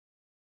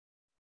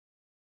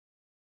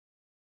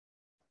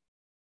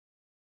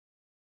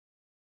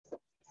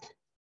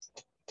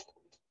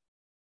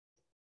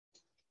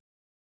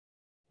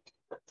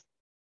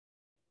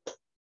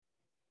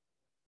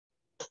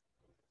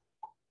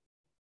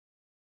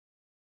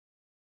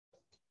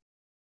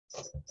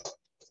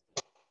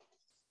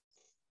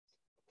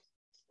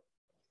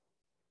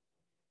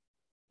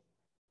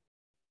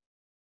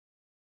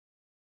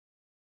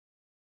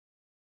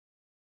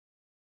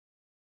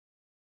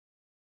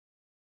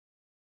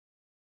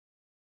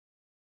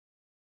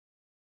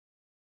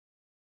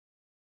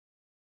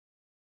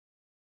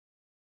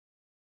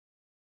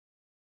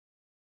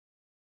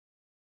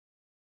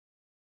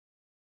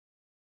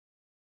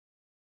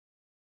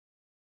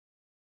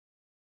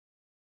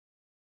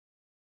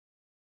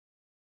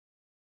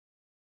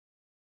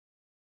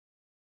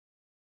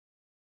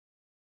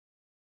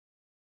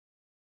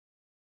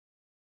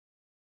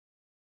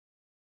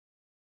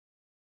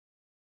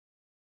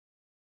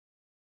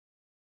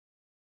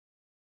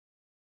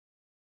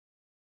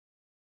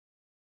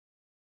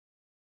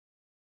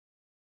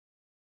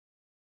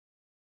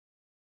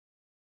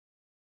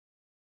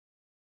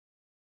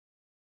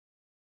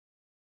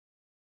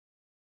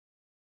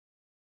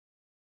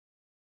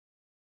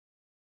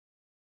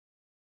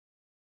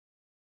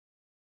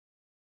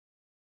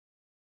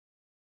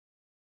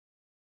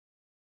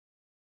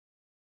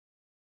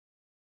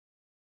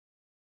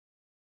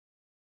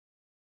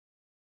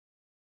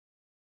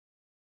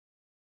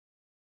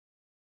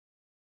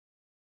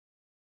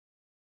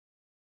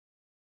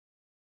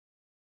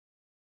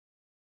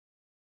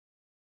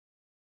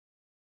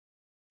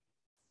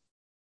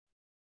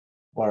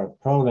 Or a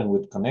problem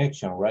with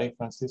connection, right,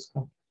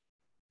 Francisco?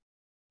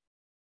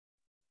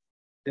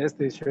 Yes,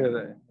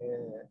 teacher.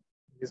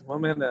 This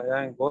moment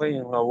I am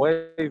going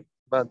away,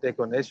 but the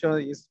connection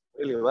is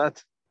really bad.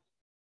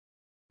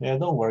 Yeah,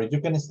 don't worry,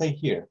 you can stay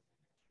here.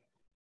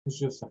 It's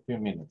just a few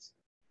minutes.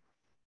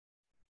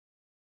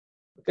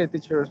 Okay,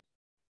 teacher.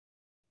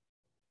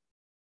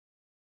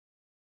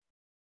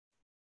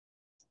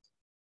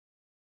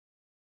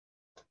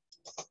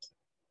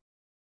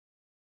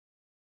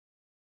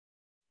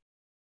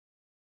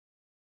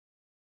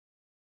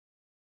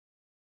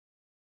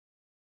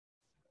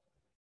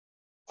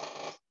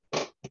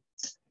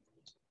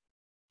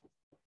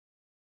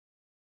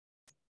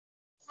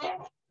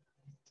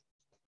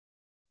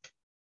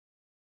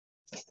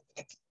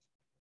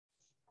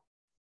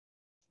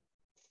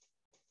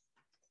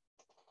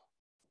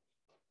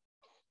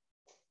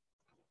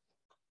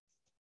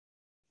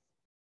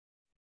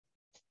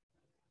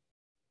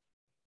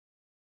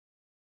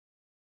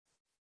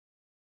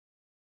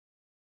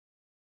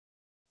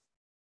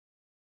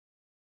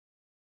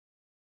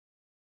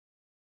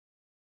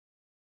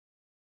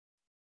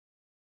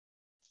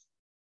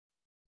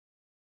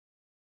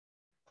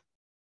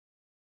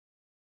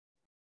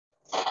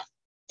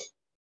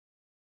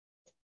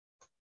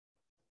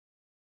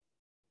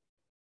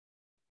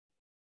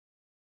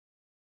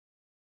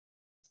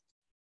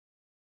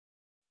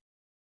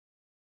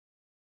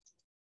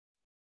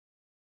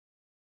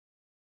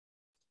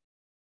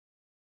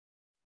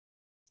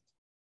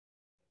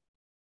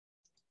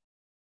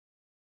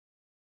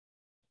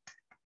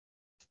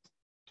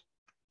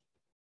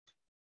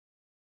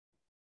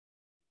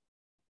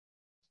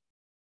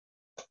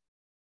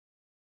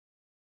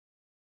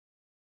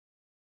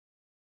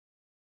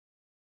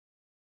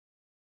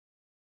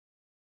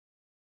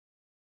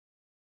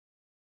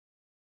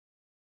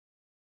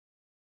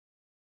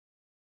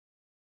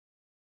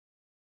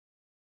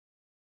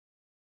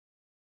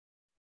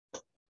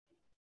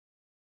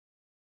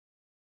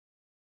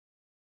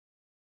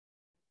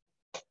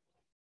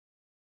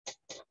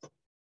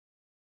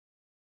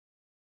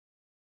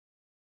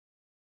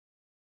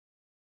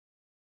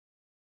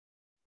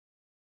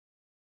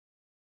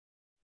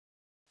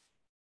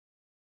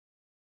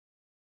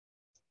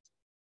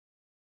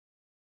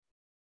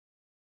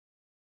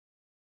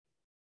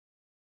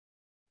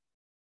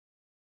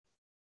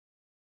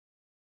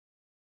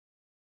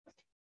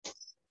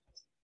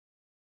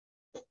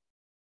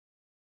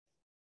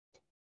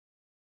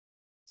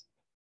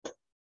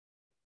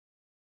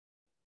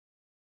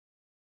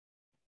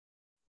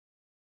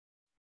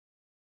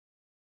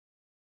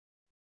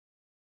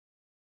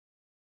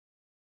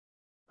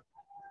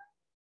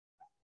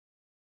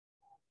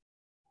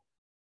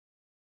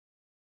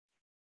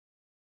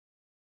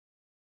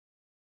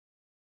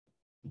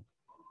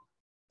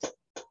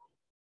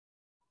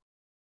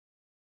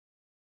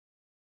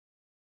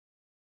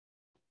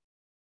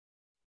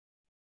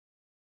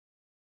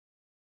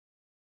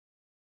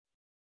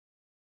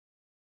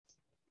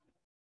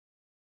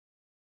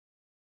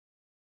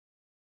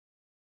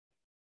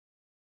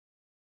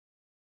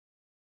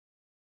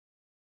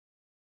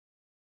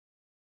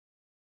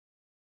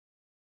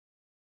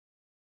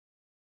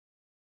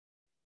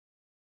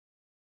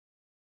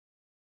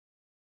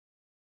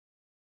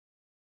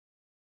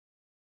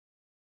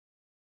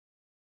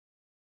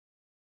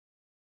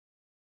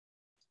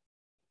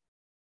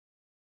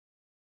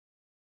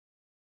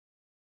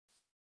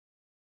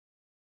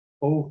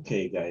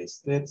 Okay,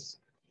 guys,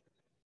 let's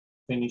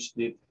finish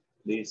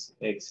this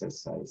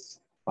exercise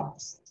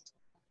fast.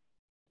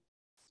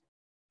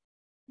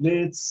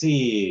 Let's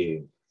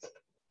see.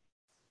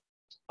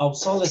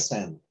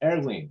 Obsolescent,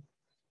 Erwin,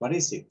 what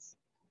is it?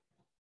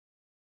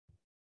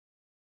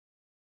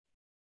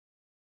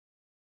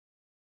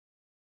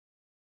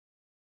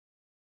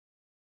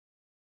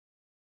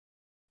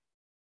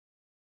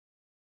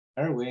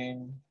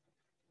 Erwin.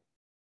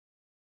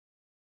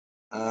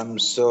 I'm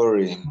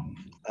sorry.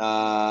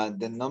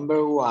 The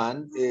number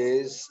one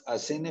is a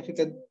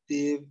significant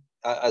decline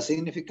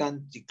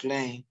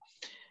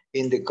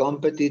in the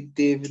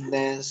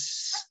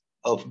competitiveness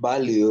of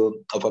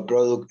value of a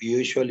product,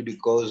 usually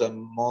because a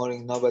more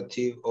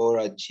innovative or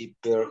a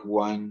cheaper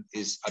one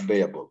is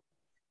available.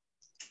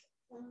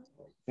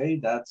 Okay,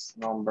 that's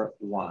number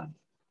one.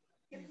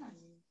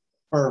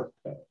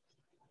 Perfect.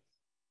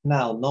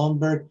 Now,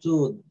 number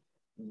two,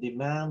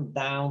 demand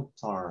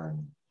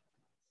downturn.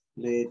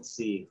 Let's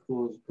see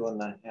who's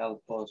gonna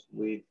help us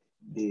with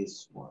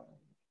this one.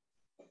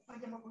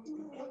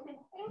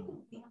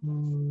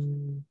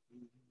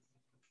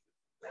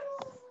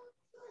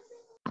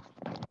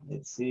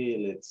 Let's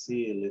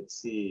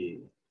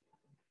see.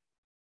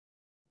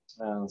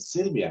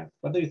 Sylvia,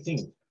 what do you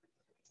think?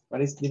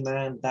 What is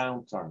demand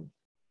downturn?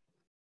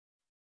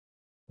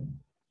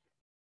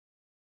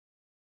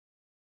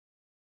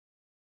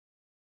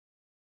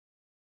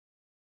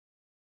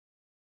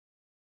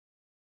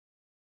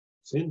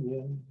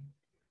 Sylvia.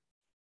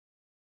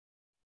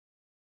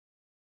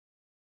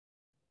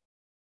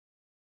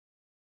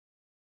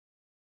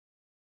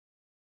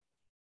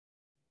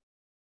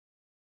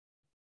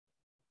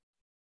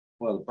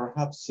 Well,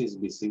 perhaps she's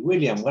busy.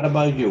 William, what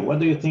about you? What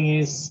do you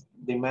think is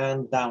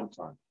demand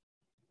downturn?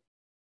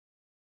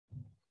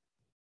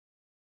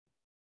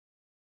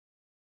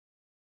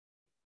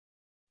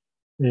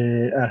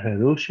 A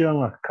reduction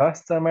of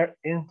customer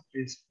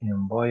interest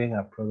in buying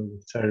a product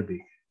or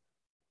service.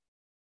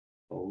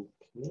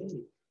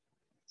 Okay.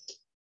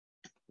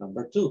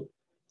 Number 2.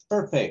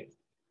 Perfect.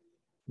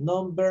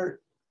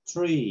 Number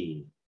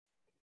 3.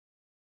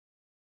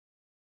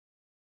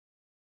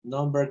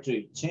 Number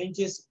 3,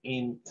 changes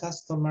in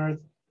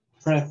customer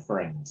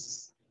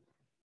preference.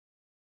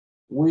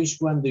 Which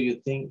one do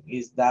you think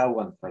is that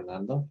one,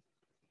 Fernando?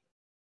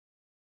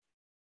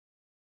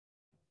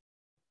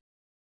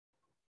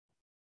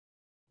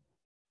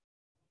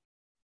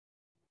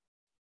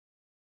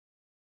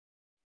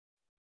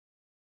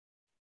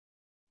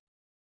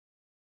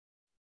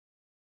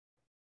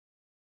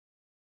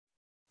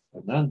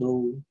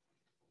 Fernando.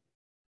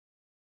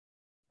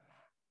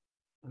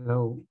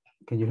 Hello,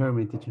 can you hear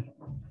me, teacher?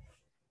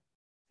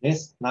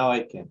 Yes, now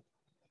I can.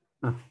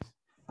 Oh,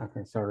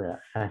 okay, sorry,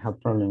 I have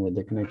problem with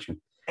the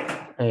connection.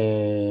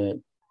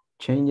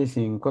 Changes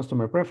in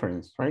customer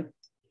preference, right?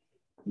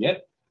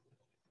 Yep.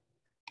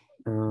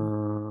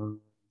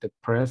 The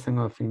presence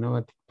of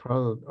innovative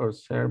product or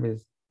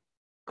service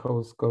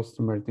cause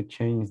customer to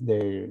change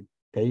their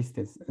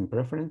tastes and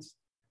preference.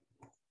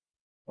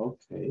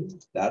 Okay,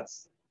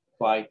 that's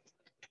quite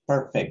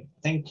perfect.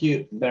 Thank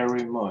you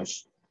very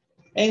much.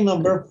 And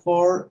number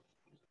 4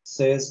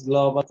 says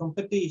global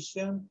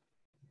competition.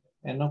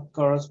 And of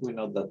course, we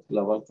know that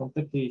global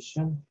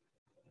competition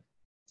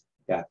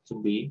got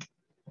to be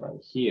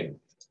right here,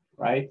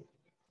 right?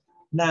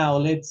 Now,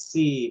 let's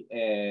see.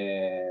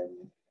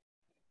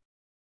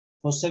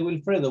 Jose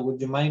Wilfredo,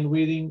 would you mind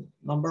reading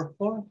number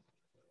 4?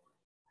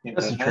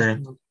 Yes, sure.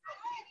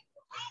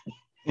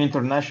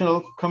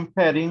 International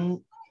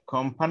competing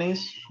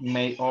companies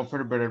may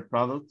offer better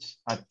products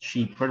at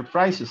cheaper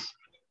prices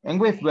and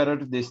with better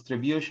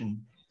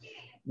distribution,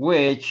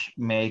 which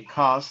may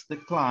cause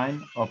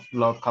decline of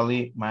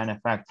locally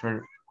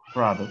manufactured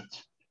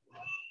products.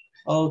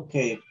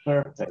 Okay,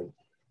 perfect.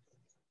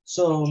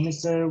 So,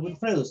 Mr.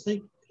 Wilfredo,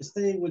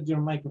 stay with your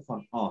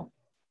microphone on.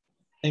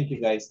 Thank you,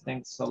 guys.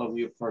 Thanks all of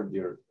you for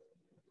your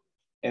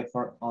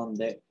effort on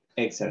the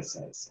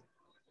exercise.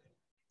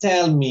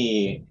 Tell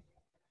me,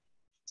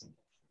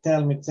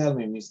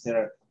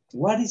 Mr.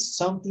 What is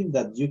something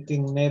that you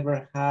can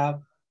never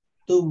have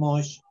too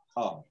much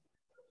of?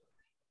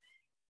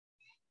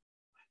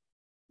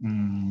 Do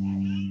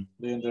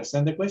you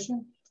understand the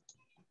question?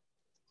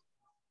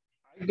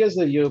 I guess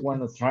that you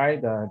want to try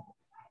that.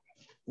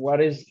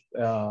 What is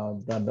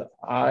that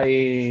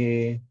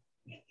I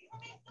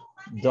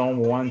don't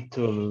want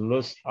to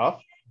lose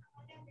up?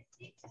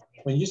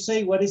 When you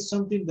say what is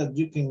something that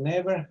you can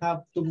never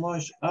have too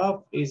much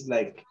of, is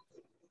like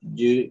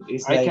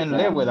I can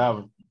live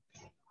without.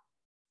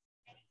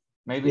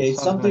 Maybe yeah,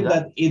 it's something like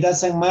that it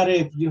doesn't matter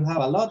if you have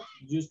a lot,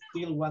 you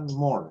still want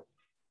more.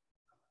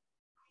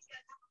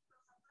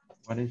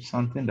 What is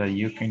something that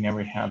you can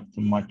never have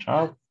too much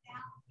of?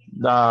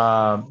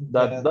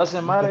 That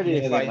doesn't matter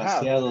if I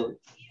have.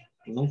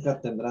 Nunca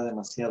tendrá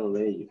demasiado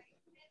de ello.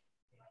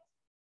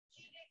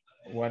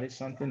 What is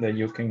something that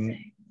you can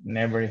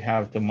never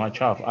have too much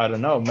of? I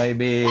don't know,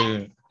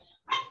 maybe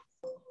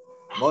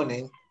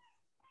money.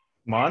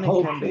 Money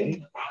okay. can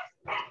be.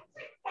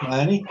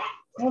 Money.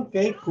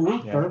 Okay, cool,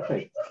 Yeah.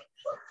 perfect.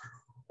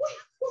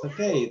 It's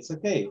okay, it's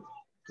okay.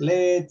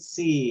 Let's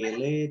see.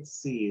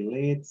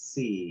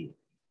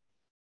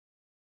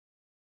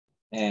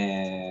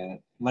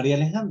 Maria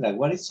Alejandra,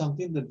 what is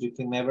something that you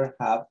can never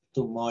have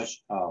too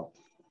much of?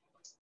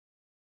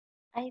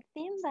 I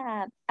think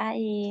that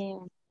I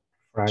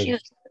Right.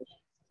 choose.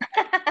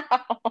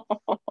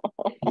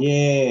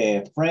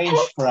 Yeah, French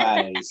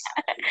fries.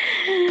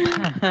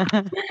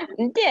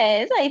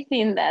 Yes, I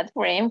think that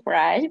French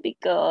fries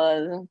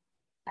because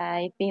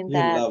I think You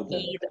that love them.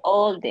 eat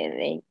all the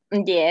day.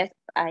 Yes,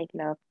 I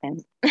love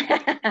them.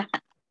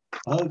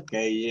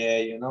 Okay, yeah,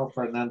 you know,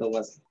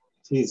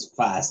 he's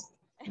fast.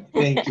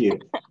 Thank you.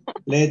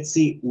 Let's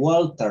see,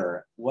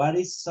 Walter, what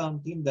is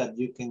something that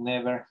you can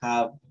never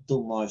have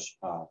too much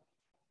of?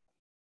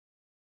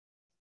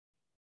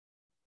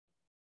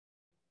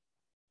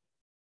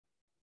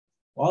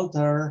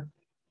 Walter,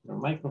 your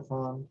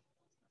microphone.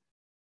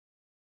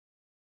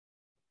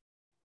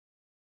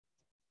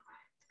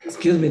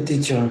 Excuse me,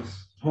 teacher.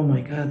 Oh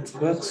my God,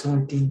 what's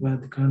something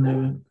what can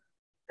never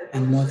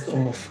and not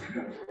of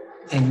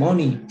and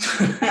money.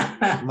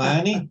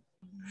 Money?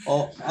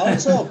 Oh,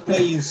 also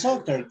playing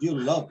soccer. You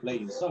love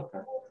playing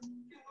soccer.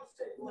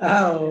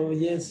 Oh,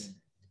 yes.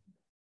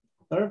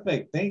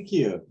 Perfect, thank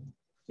you.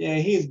 Yeah,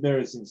 he's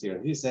very sincere.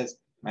 He says,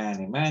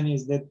 money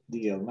is the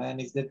deal,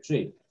 money is the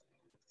trick.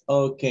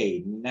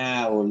 Okay,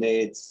 now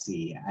let's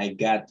see. I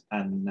got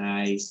a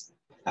nice,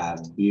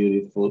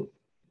 beautiful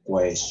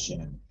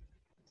question.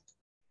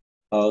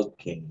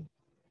 Okay.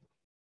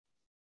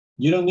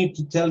 You don't need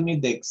to tell me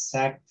the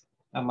exact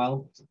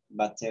amount,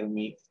 but tell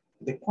me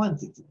the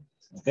quantity,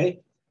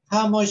 okay?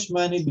 How much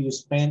money do you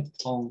spend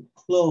on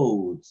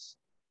clothes?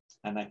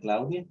 Ana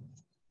Claudia?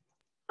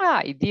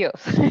 Ay,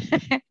 Dios.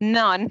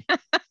 None.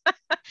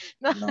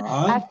 No,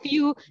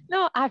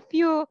 No. a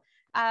few,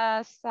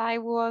 as I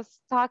was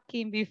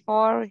talking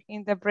before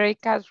in the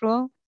breakout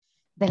room,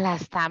 the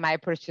last time I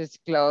purchased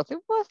clothes, it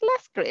was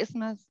last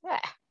Christmas.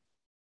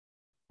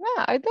 No,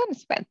 I don't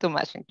spend too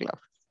much in clothes.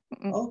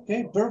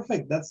 Okay,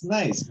 perfect. That's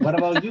nice. What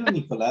about you,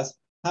 Nicolas?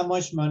 How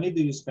much money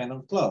do you spend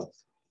on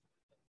clothes?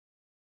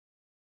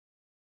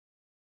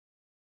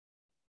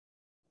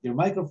 Your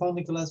microphone,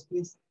 Nicolas,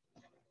 please.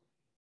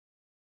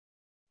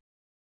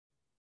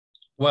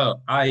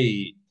 Well,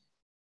 I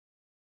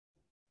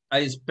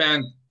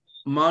spend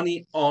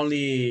money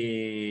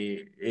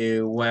only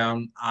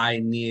when I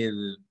need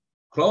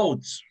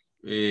clothes.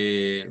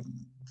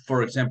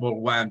 For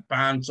example, one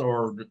pants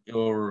or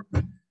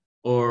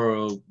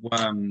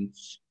one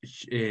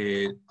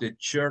the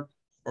shirt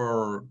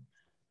or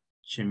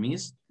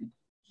chemise,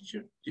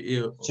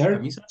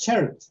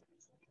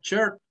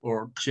 shirt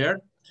or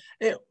shirt.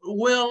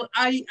 Well,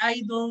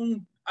 I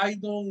don't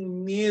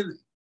need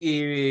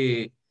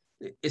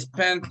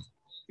spend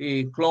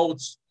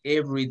clothes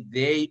every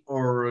day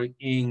or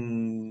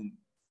in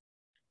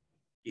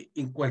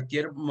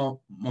cualquier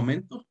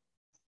momento.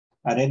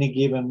 At any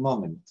given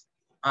moment.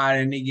 At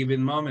any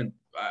given moment.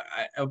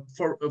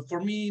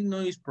 For me, no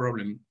is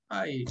problem.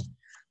 Okay.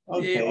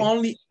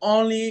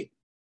 Only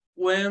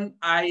when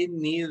I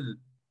need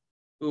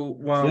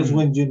one. Just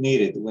when you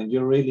need it, when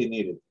you really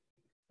need it.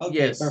 Okay,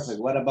 yes. Perfect.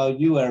 What about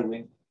you,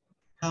 Erwin?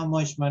 How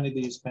much money do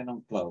you spend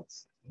on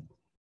clothes?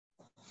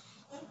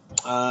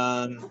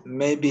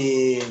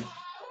 Maybe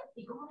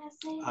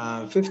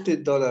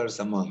 $50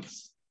 a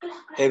month,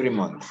 every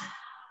month.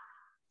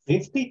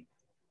 50?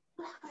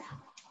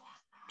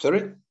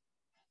 Sorry?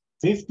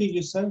 50,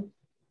 you said?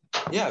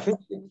 Yeah,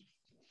 50.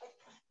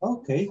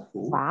 Okay,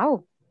 cool.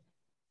 Wow,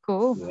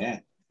 cool. Yeah.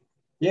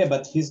 Yeah,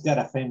 but he's got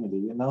a family,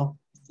 you know?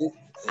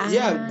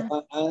 Yeah,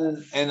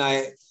 and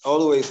I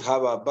always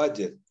have a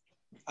budget.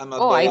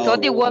 I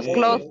thought it was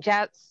clothes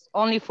just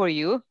only for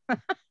you.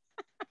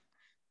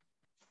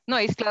 No,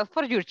 it's clothes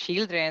for your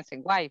children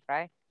and wife,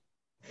 right?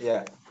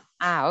 Yeah.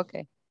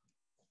 Okay.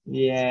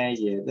 Yeah,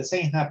 the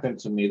same happened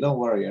to me. Don't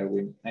worry,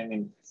 Erwin. I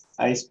mean,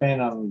 I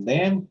spend on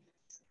them,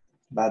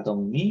 but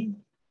on me,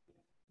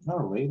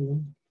 not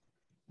really.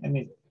 I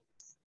mean,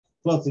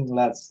 clothing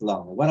lasts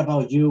long. What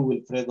about you,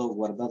 Wilfredo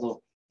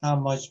Guardado? How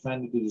much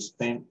money do you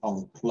spend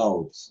on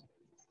clothes?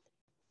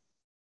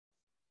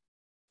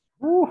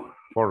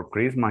 For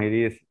Christmas,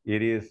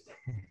 it is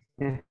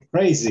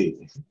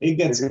crazy. It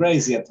gets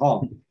crazy at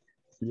home.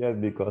 Yes,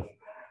 because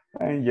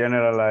in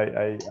general,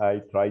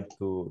 I try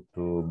to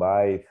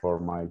buy for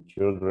my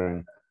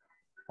children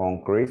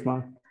on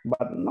Christmas,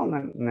 but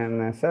not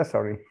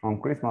necessary on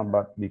Christmas,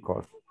 but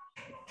because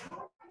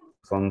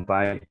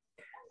sometimes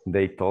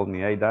they told me,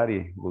 hey,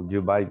 Daddy, would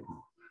you buy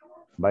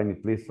me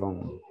please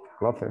some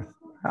clothes,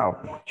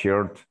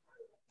 shirt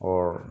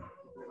or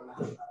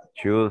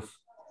shoes?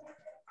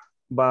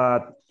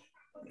 But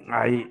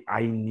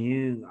I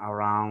need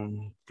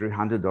around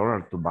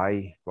 $300 to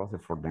buy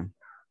clothes for them.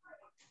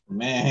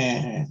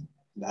 Man,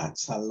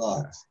 that's a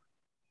lot.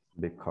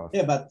 Because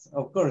yeah, but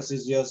of course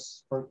it's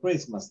just for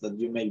Christmas that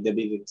you make the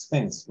big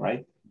expense,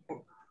 right?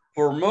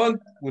 For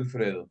month,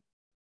 Wilfredo.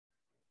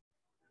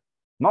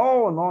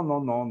 No.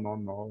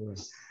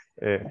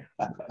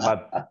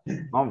 But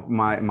no,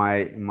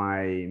 my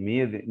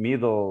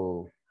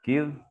middle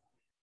kid.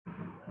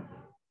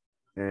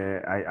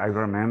 I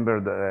remember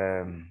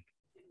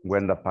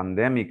when the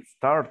pandemic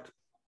started,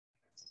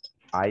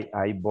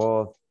 I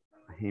bought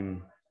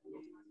him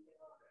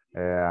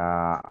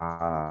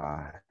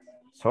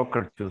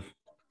soccer shoes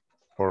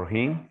for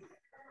him.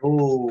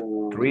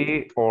 Ooh.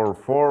 3 or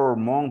 4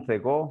 months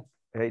ago.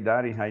 Hey,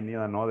 Daddy, I need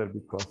another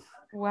because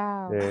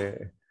wow,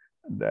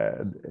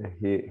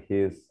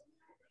 his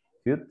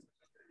feet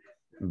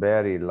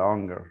very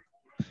longer.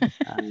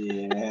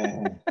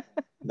 Yeah,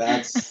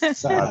 that's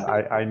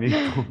sad. I need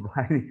to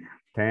buy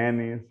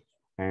tennis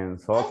and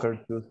soccer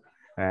shoes.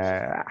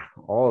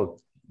 All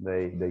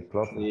they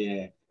close.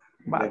 Yeah.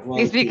 But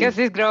it's because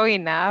he's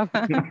growing up.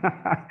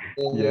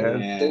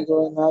 Yes. They're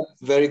growing up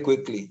very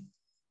quickly.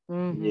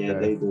 Yeah,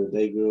 they do.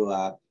 They grew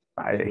up.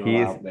 He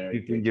is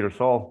 15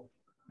 years old,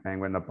 and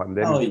when the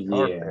pandemic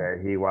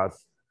started, he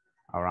was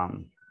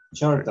around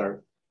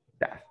shorter.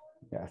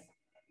 Yes.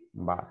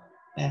 But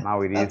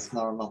now it that's is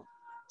normal.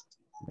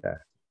 Yeah.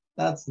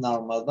 That's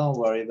normal. Don't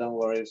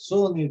worry.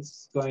 Soon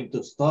it's going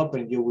to stop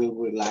and you will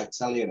relax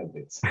a little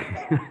bit.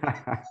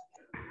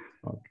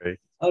 Okay.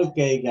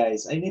 Okay,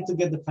 guys. I need to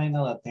get the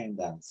final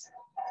attendance.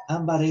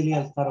 Ambarelli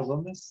Alfaro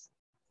Gomez.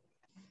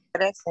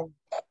 Present.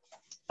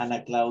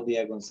 Ana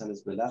Claudia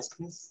González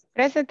Velázquez.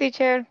 Present,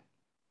 teacher.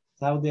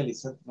 Claudia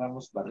Lizeth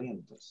Ramos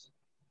Barrientos.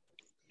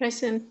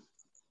 Present.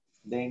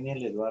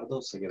 Daniel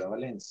Eduardo Ceguera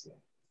Valencia.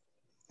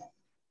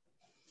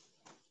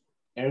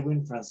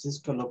 Erwin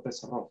Francisco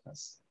López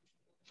Rojas.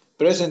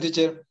 Present,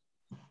 teacher.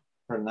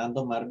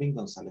 Fernando Marvin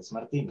González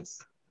Martínez.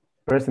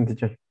 Present,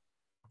 teacher.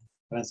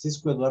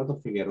 Francisco Eduardo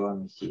Figueroa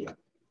Mejía.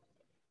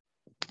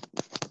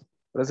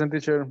 Present,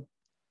 teacher.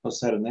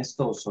 José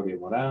Ernesto Osorio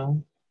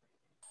Morán.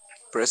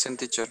 Present,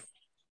 teacher.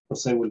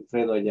 José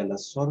Wilfredo Ayala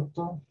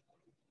Sorto.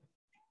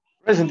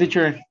 Present,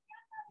 teacher.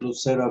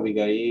 Lucero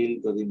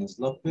Abigail Godínez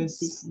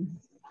López.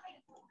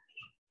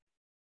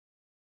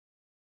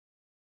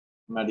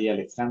 María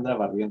Alejandra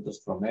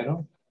Barrientos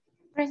Romero.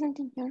 Present,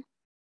 teacher.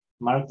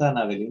 Marta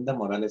Ana Belinda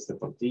Morales de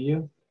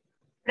Portillo.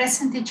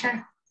 Present,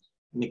 teacher.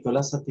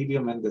 Nicolás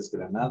Atilio Méndez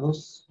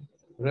Granados.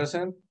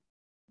 Present.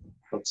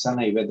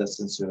 Roxana Iveta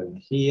Asensio de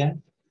Mejía.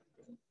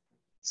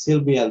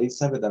 Silvia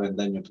Elizabeth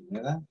Avendaño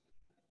Pineda.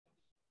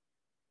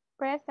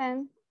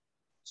 Present.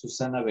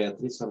 Susana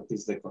Beatriz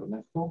Ortiz de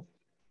Cornejo.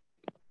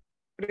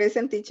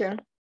 Present, teacher.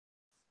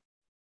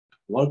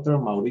 Walter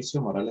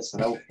Mauricio Morales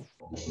Araujo.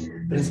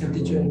 Present,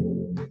 teacher.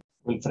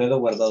 Wilfredo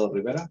Guardado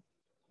Rivera.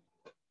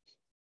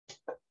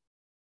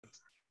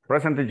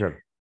 Present,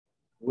 teacher.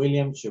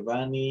 William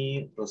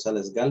Giovanni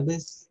Rosales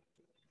Galvez.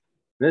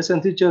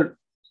 Present, teacher.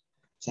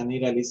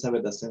 Chanira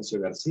Elizabeth Asensio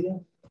Garcia.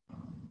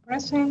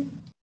 Present.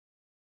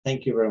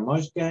 Thank you very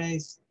much,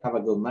 guys. Have a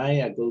good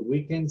night, a good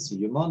weekend. See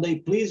you Monday.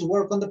 Please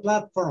work on the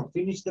platform.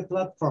 Finish the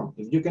platform.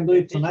 If you can do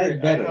it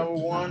tonight, better. I have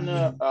one,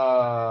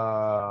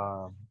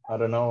 I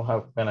don't know,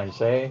 how can I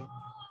say?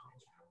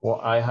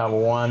 Well, I have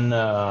one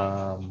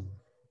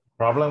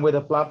problem with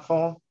the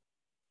platform,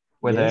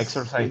 with the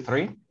exercise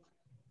 3.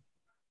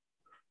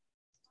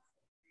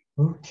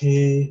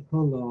 Okay,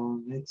 hold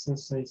on.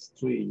 Exercise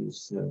 3, you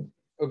said.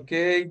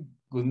 Okay,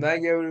 good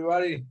night,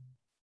 everybody.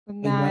 Good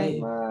night.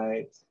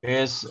 Night.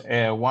 It's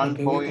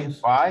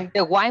 1.5.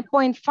 The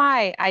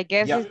 1.5, I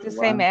guess Yeah. it's the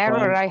same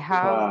error I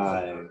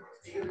have.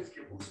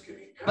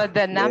 1.5. But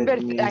the number,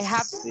 Let me I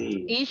have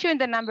see. issue in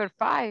the number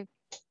 5.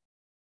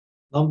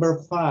 Number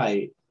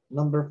 5.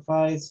 Number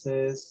 5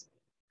 says,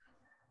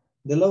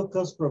 the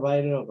low-cost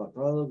provider of a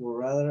product will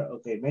rather,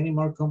 okay, many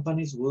more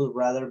companies will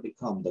rather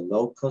become the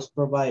low-cost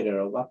provider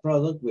of a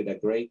product with a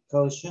great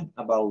caution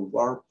about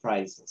war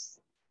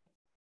prices.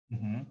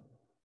 Mm-hmm.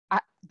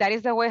 That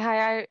is the way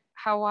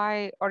how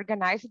I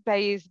organize it. That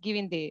is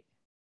giving the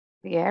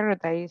error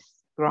that is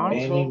wrong.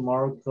 Many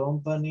more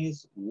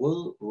companies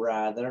will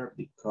rather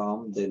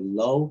become the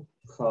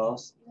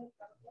low-cost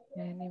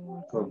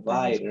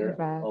provider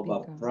of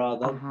a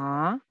product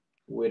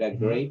with a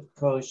great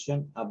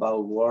caution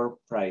about war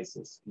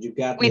prices. You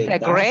got with the a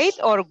dash? great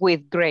or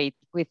with great?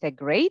 With a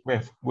great?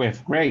 With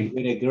great.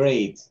 With a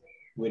great.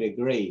 With a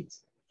great.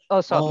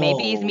 Also,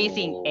 maybe it's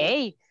missing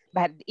A,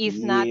 but it's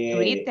not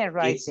written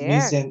right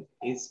there.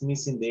 It's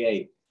missing the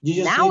A. You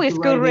just Now need it's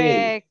to write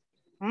correct.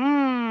 The A.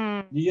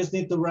 You just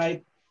need to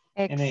write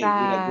an A with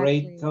a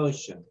great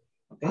caution.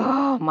 Okay?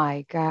 Oh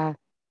my God.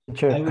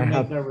 Teacher, I will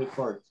make a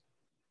report.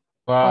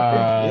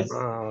 But Yes?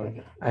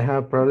 I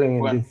have a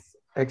problem in this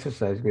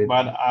exercise with.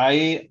 But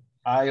I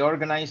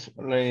organized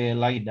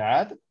like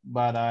that,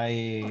 but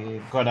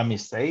I got a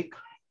mistake.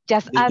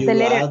 Just add the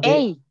letter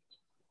A.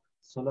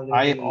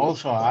 I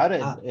also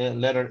added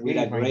letter with A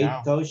a right great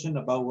now. caution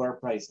about war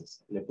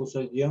prices. Le puso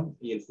el guión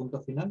y el punto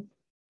final.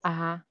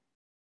 Ajá.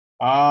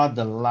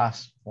 The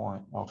last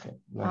point. Okay.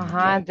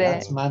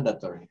 That's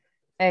mandatory.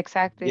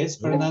 Exactly. Yes,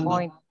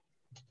 Fernando.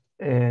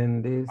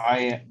 And this.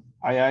 I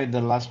add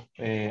the last.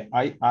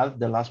 I add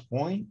the last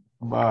point,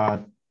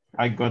 but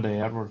I got the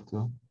error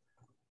too.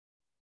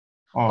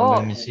 Oh,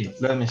 let me see.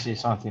 Let me see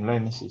something.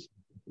 Let me see.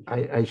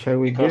 I share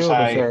with Because you.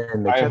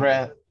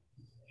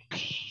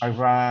 I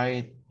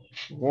write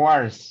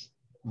wars,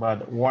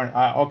 but one.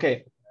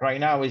 Okay, right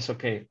now it's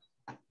okay.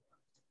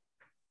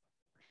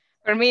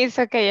 For me, it's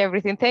okay,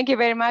 everything. Thank you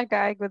very much,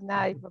 guys. Good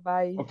night.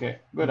 Bye-bye. Okay,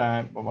 good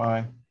night.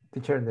 Bye-bye.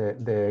 Teacher,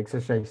 the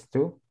exercise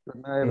 2.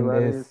 Good night,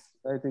 everybody.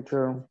 Bye,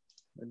 teacher.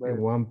 Bye-bye.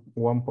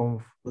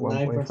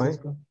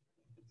 1.5.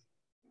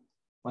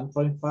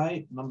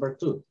 1.5, number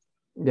 2.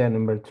 Yeah,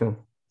 number 2.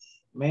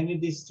 Many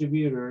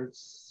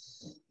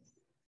distributors,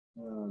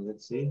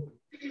 let's see.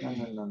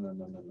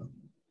 No.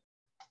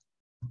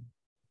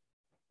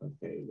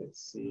 Okay,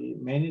 let's see.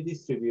 Many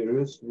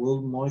distributors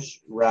will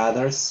much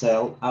rather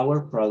sell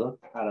our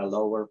product at a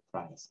lower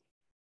price.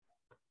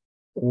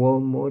 Will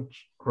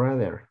much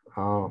rather.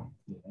 Oh,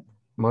 yeah.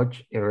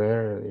 Much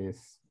rather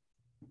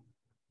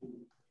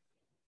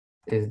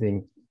is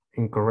the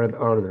incorrect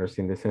orders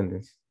in the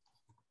sentence.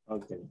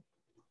 Okay.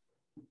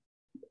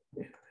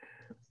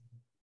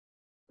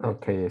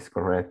 Okay, it's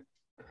correct.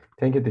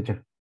 Thank you,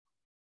 teacher.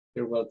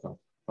 You're welcome.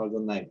 Have a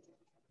good night.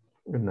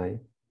 Good night.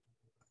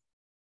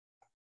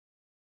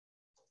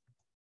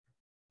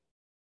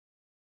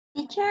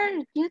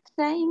 Teacher, you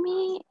say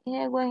me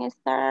when I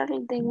start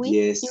the week,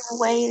 yes. you're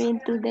waiting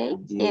today?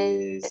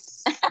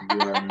 Yes, you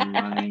are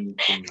mine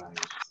tonight.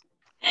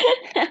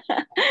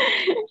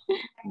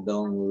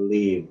 Don't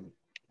leave.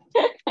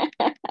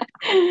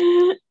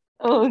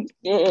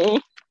 Okay.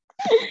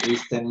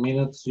 These 10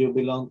 minutes you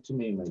belong to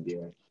me, my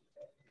dear.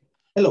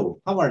 Hello,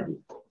 how are you?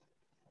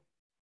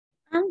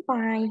 I'm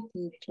fine,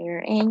 teacher.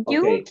 And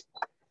you? Okay,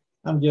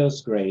 I'm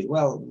just great.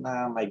 Well,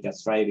 now my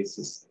gastritis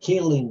is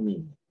killing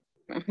me.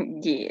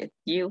 Yes,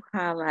 you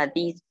have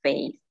this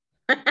face.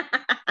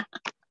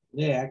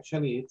 Yeah,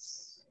 actually,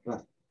 it's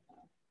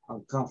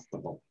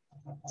uncomfortable.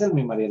 Tell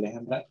me, Maria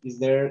Alejandra, is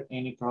there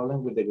any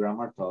problem with the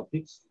grammar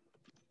topics?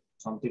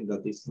 Something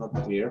that is not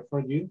clear for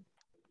you?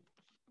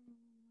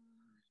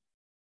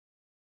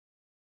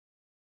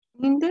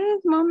 In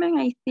this moment,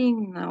 I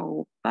think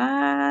no,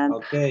 but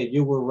Okay,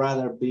 you would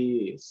rather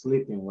be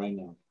sleeping right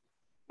now.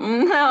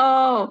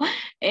 no.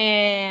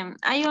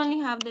 I only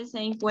have the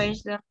same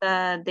question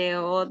that the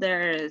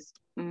others.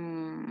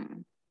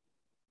 The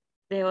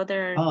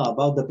other.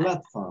 About the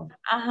platform.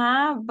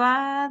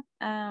 But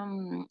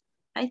I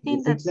think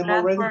You that fixed them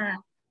already?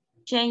 platform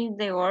changed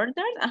the orders.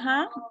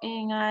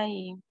 And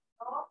I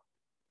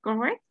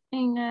correct,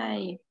 and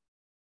I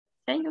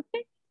say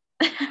okay.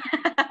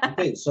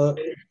 Okay, so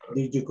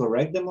did you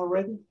correct them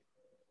already?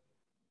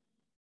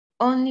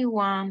 Only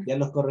one. ¿Ya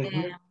los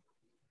corregí?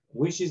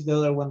 Which is the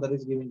other one that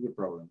is giving you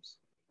problems?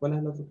 ¿Cuál es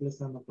el otro que le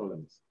está dando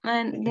problemas?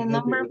 And the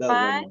number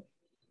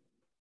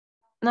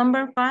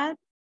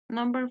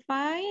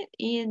five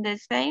is the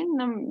same.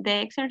 The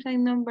exercise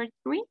number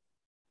 3.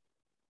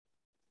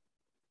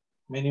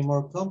 Many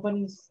more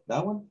companies,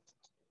 that one?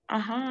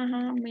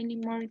 Many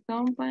more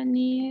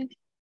companies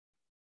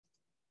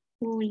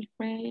would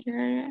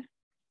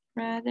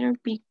rather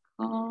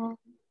become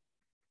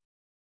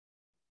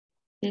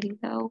the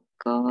low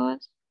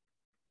cost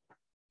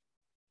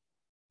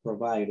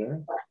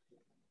provider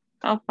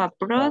of a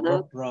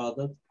product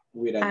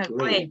with a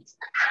grade.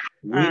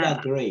 With a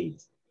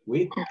grade.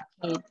 With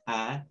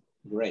a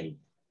grade.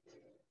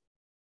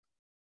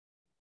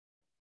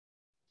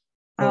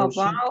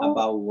 Portion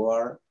about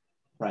war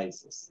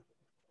prices.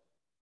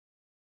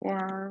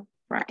 War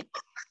price.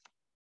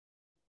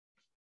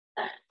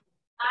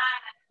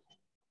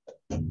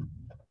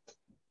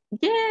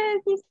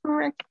 Yes, it's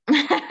correct.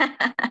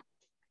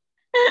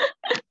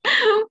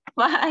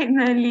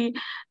 Finally.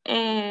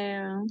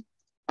 You've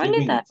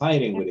been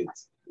fighting with it.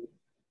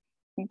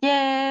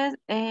 Yes,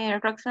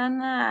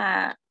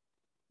 Roxana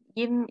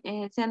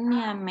sent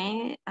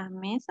me a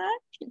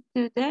message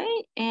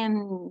today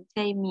and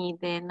say me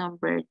the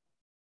number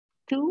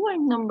 2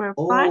 and number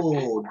 5.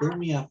 Oh, do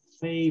me a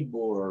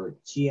favor.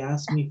 She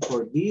asked me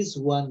for this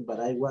one,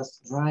 but I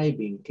was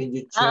driving. Can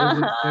you share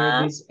with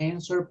her this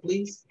answer,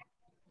 please?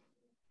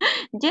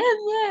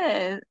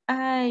 Yes.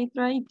 I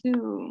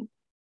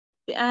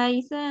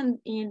sent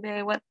in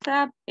the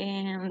WhatsApp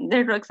and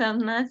the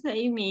Roxana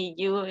say me,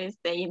 you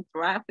stay in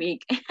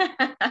traffic.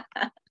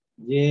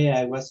 Yeah,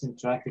 I was in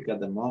traffic at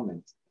the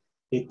moment.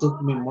 It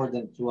took me more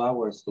than 2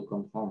 hours to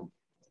come home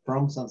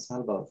from San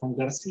Salvador, from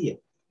Garcia.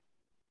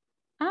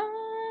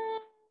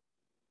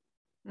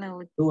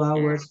 No. 2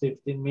 hours,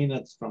 15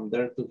 minutes from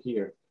there to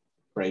here.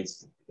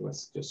 Crazy. It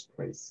was just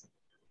crazy.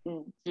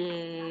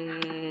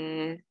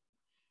 Yes.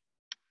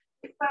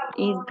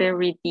 It's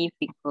very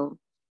difficult.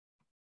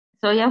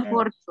 Soy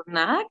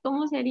afortunada,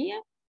 ¿cómo sería?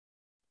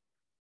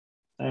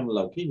 I'm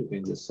lucky. You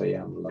can just say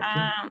I'm lucky.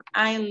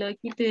 I'm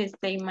lucky to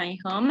stay in my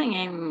home and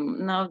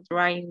I'm not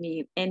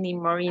driving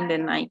anymore in the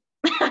night.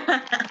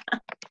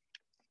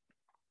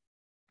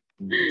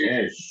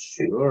 Yes,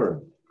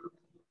 sure.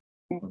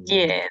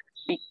 Yes,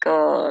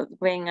 because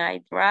when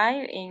I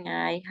drive and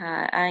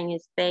I'm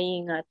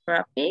staying at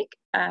traffic,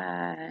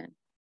 I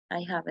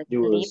have a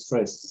You will sleep.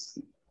 stress.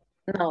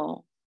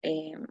 No,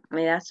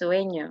 me da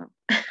sueño.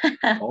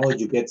 Oh,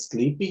 you get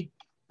sleepy?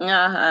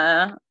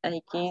 I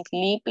can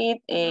sleep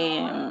it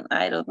and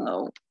I don't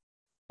know.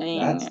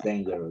 That's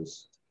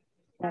dangerous.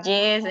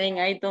 Yes, and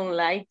I don't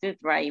like to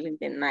drive in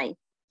the night.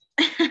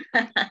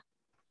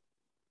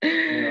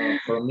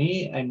 For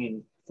me, I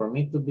mean, for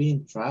me to be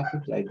in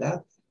traffic like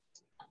that,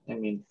 I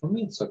mean, for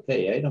me, it's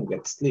okay. I don't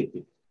get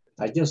sleepy.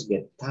 I just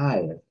get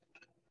tired.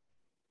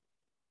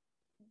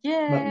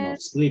 Yes. But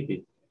not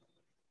sleepy.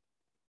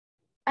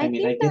 I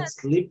mean, I get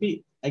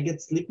sleepy. I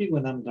get sleepy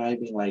when I'm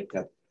driving like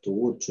at 2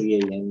 or 3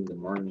 a.m. in the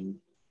morning.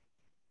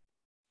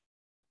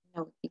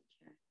 No,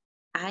 teacher.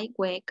 I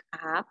wake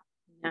up,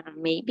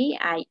 maybe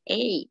I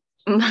ate.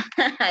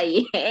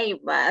 I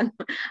ate, but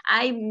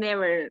I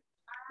never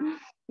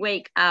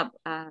wake up.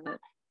 I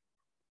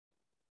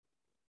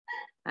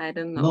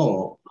don't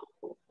know.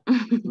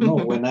 No,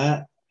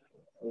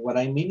 what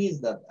I mean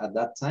is that at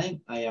that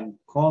time I am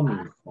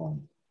coming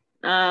home.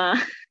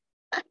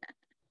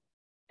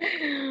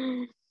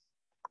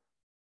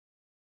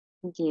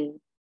 Yeah,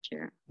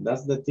 sure.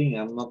 That's the thing.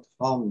 I'm not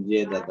home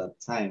yet at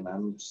that time.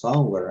 I'm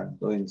somewhere. I'm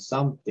doing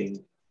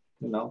something,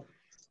 you know.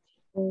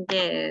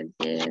 Yes,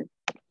 yes.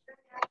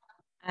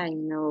 I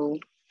know.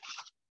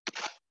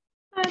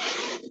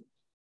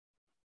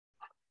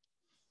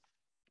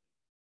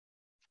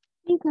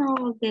 It's not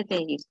all the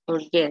days, or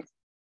yes.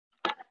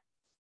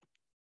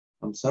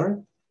 I'm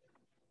sorry?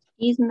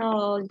 It's not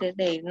all the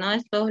days. No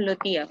es todos los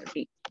días,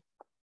 sí.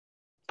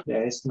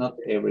 Yeah, it's not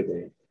every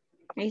day.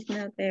 It's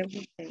not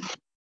every day.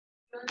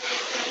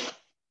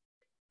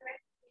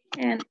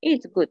 And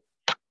it's good.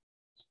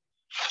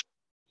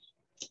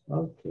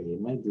 Okay,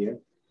 my dear.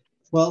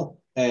 Well,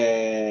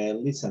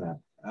 listen up.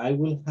 I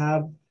will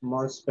have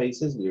more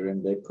spaces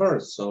during the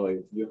course. So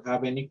if you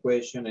have any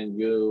question and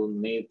you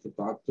need to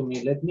talk to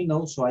me, let me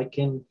know so I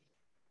can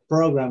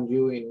program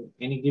you in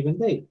any given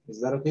day.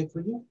 Is that okay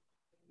for you?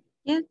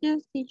 Yes,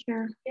 yes,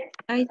 teacher.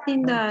 I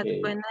think that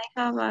Okay. when I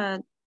have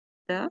a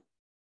the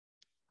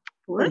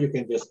Or word, you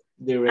can just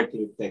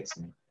directly text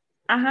me.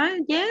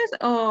 yes,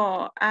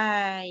 or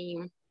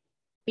I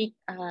pick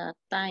a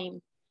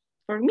time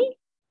for me.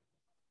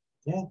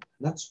 Yeah,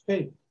 that's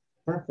okay.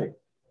 Perfect.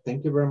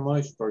 Thank you very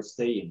much for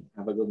staying.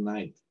 Have a good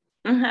night.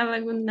 Have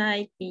a good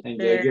night,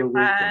 Enjoy teacher. your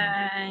weekend.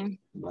 Bye.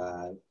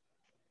 Bye.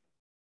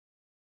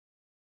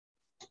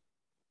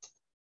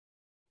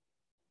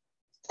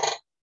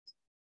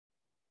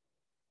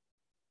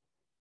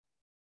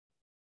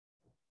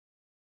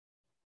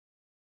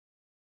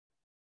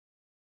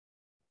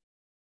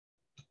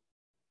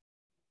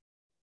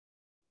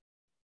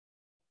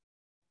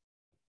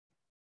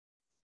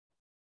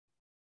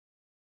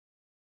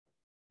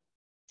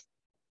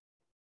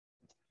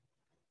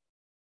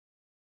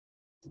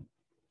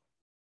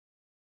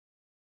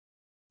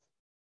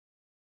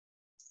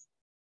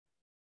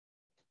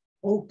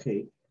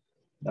 Okay,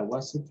 that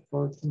was it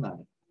for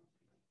tonight.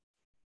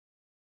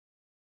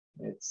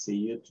 Let's see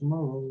you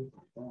tomorrow.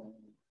 Bye.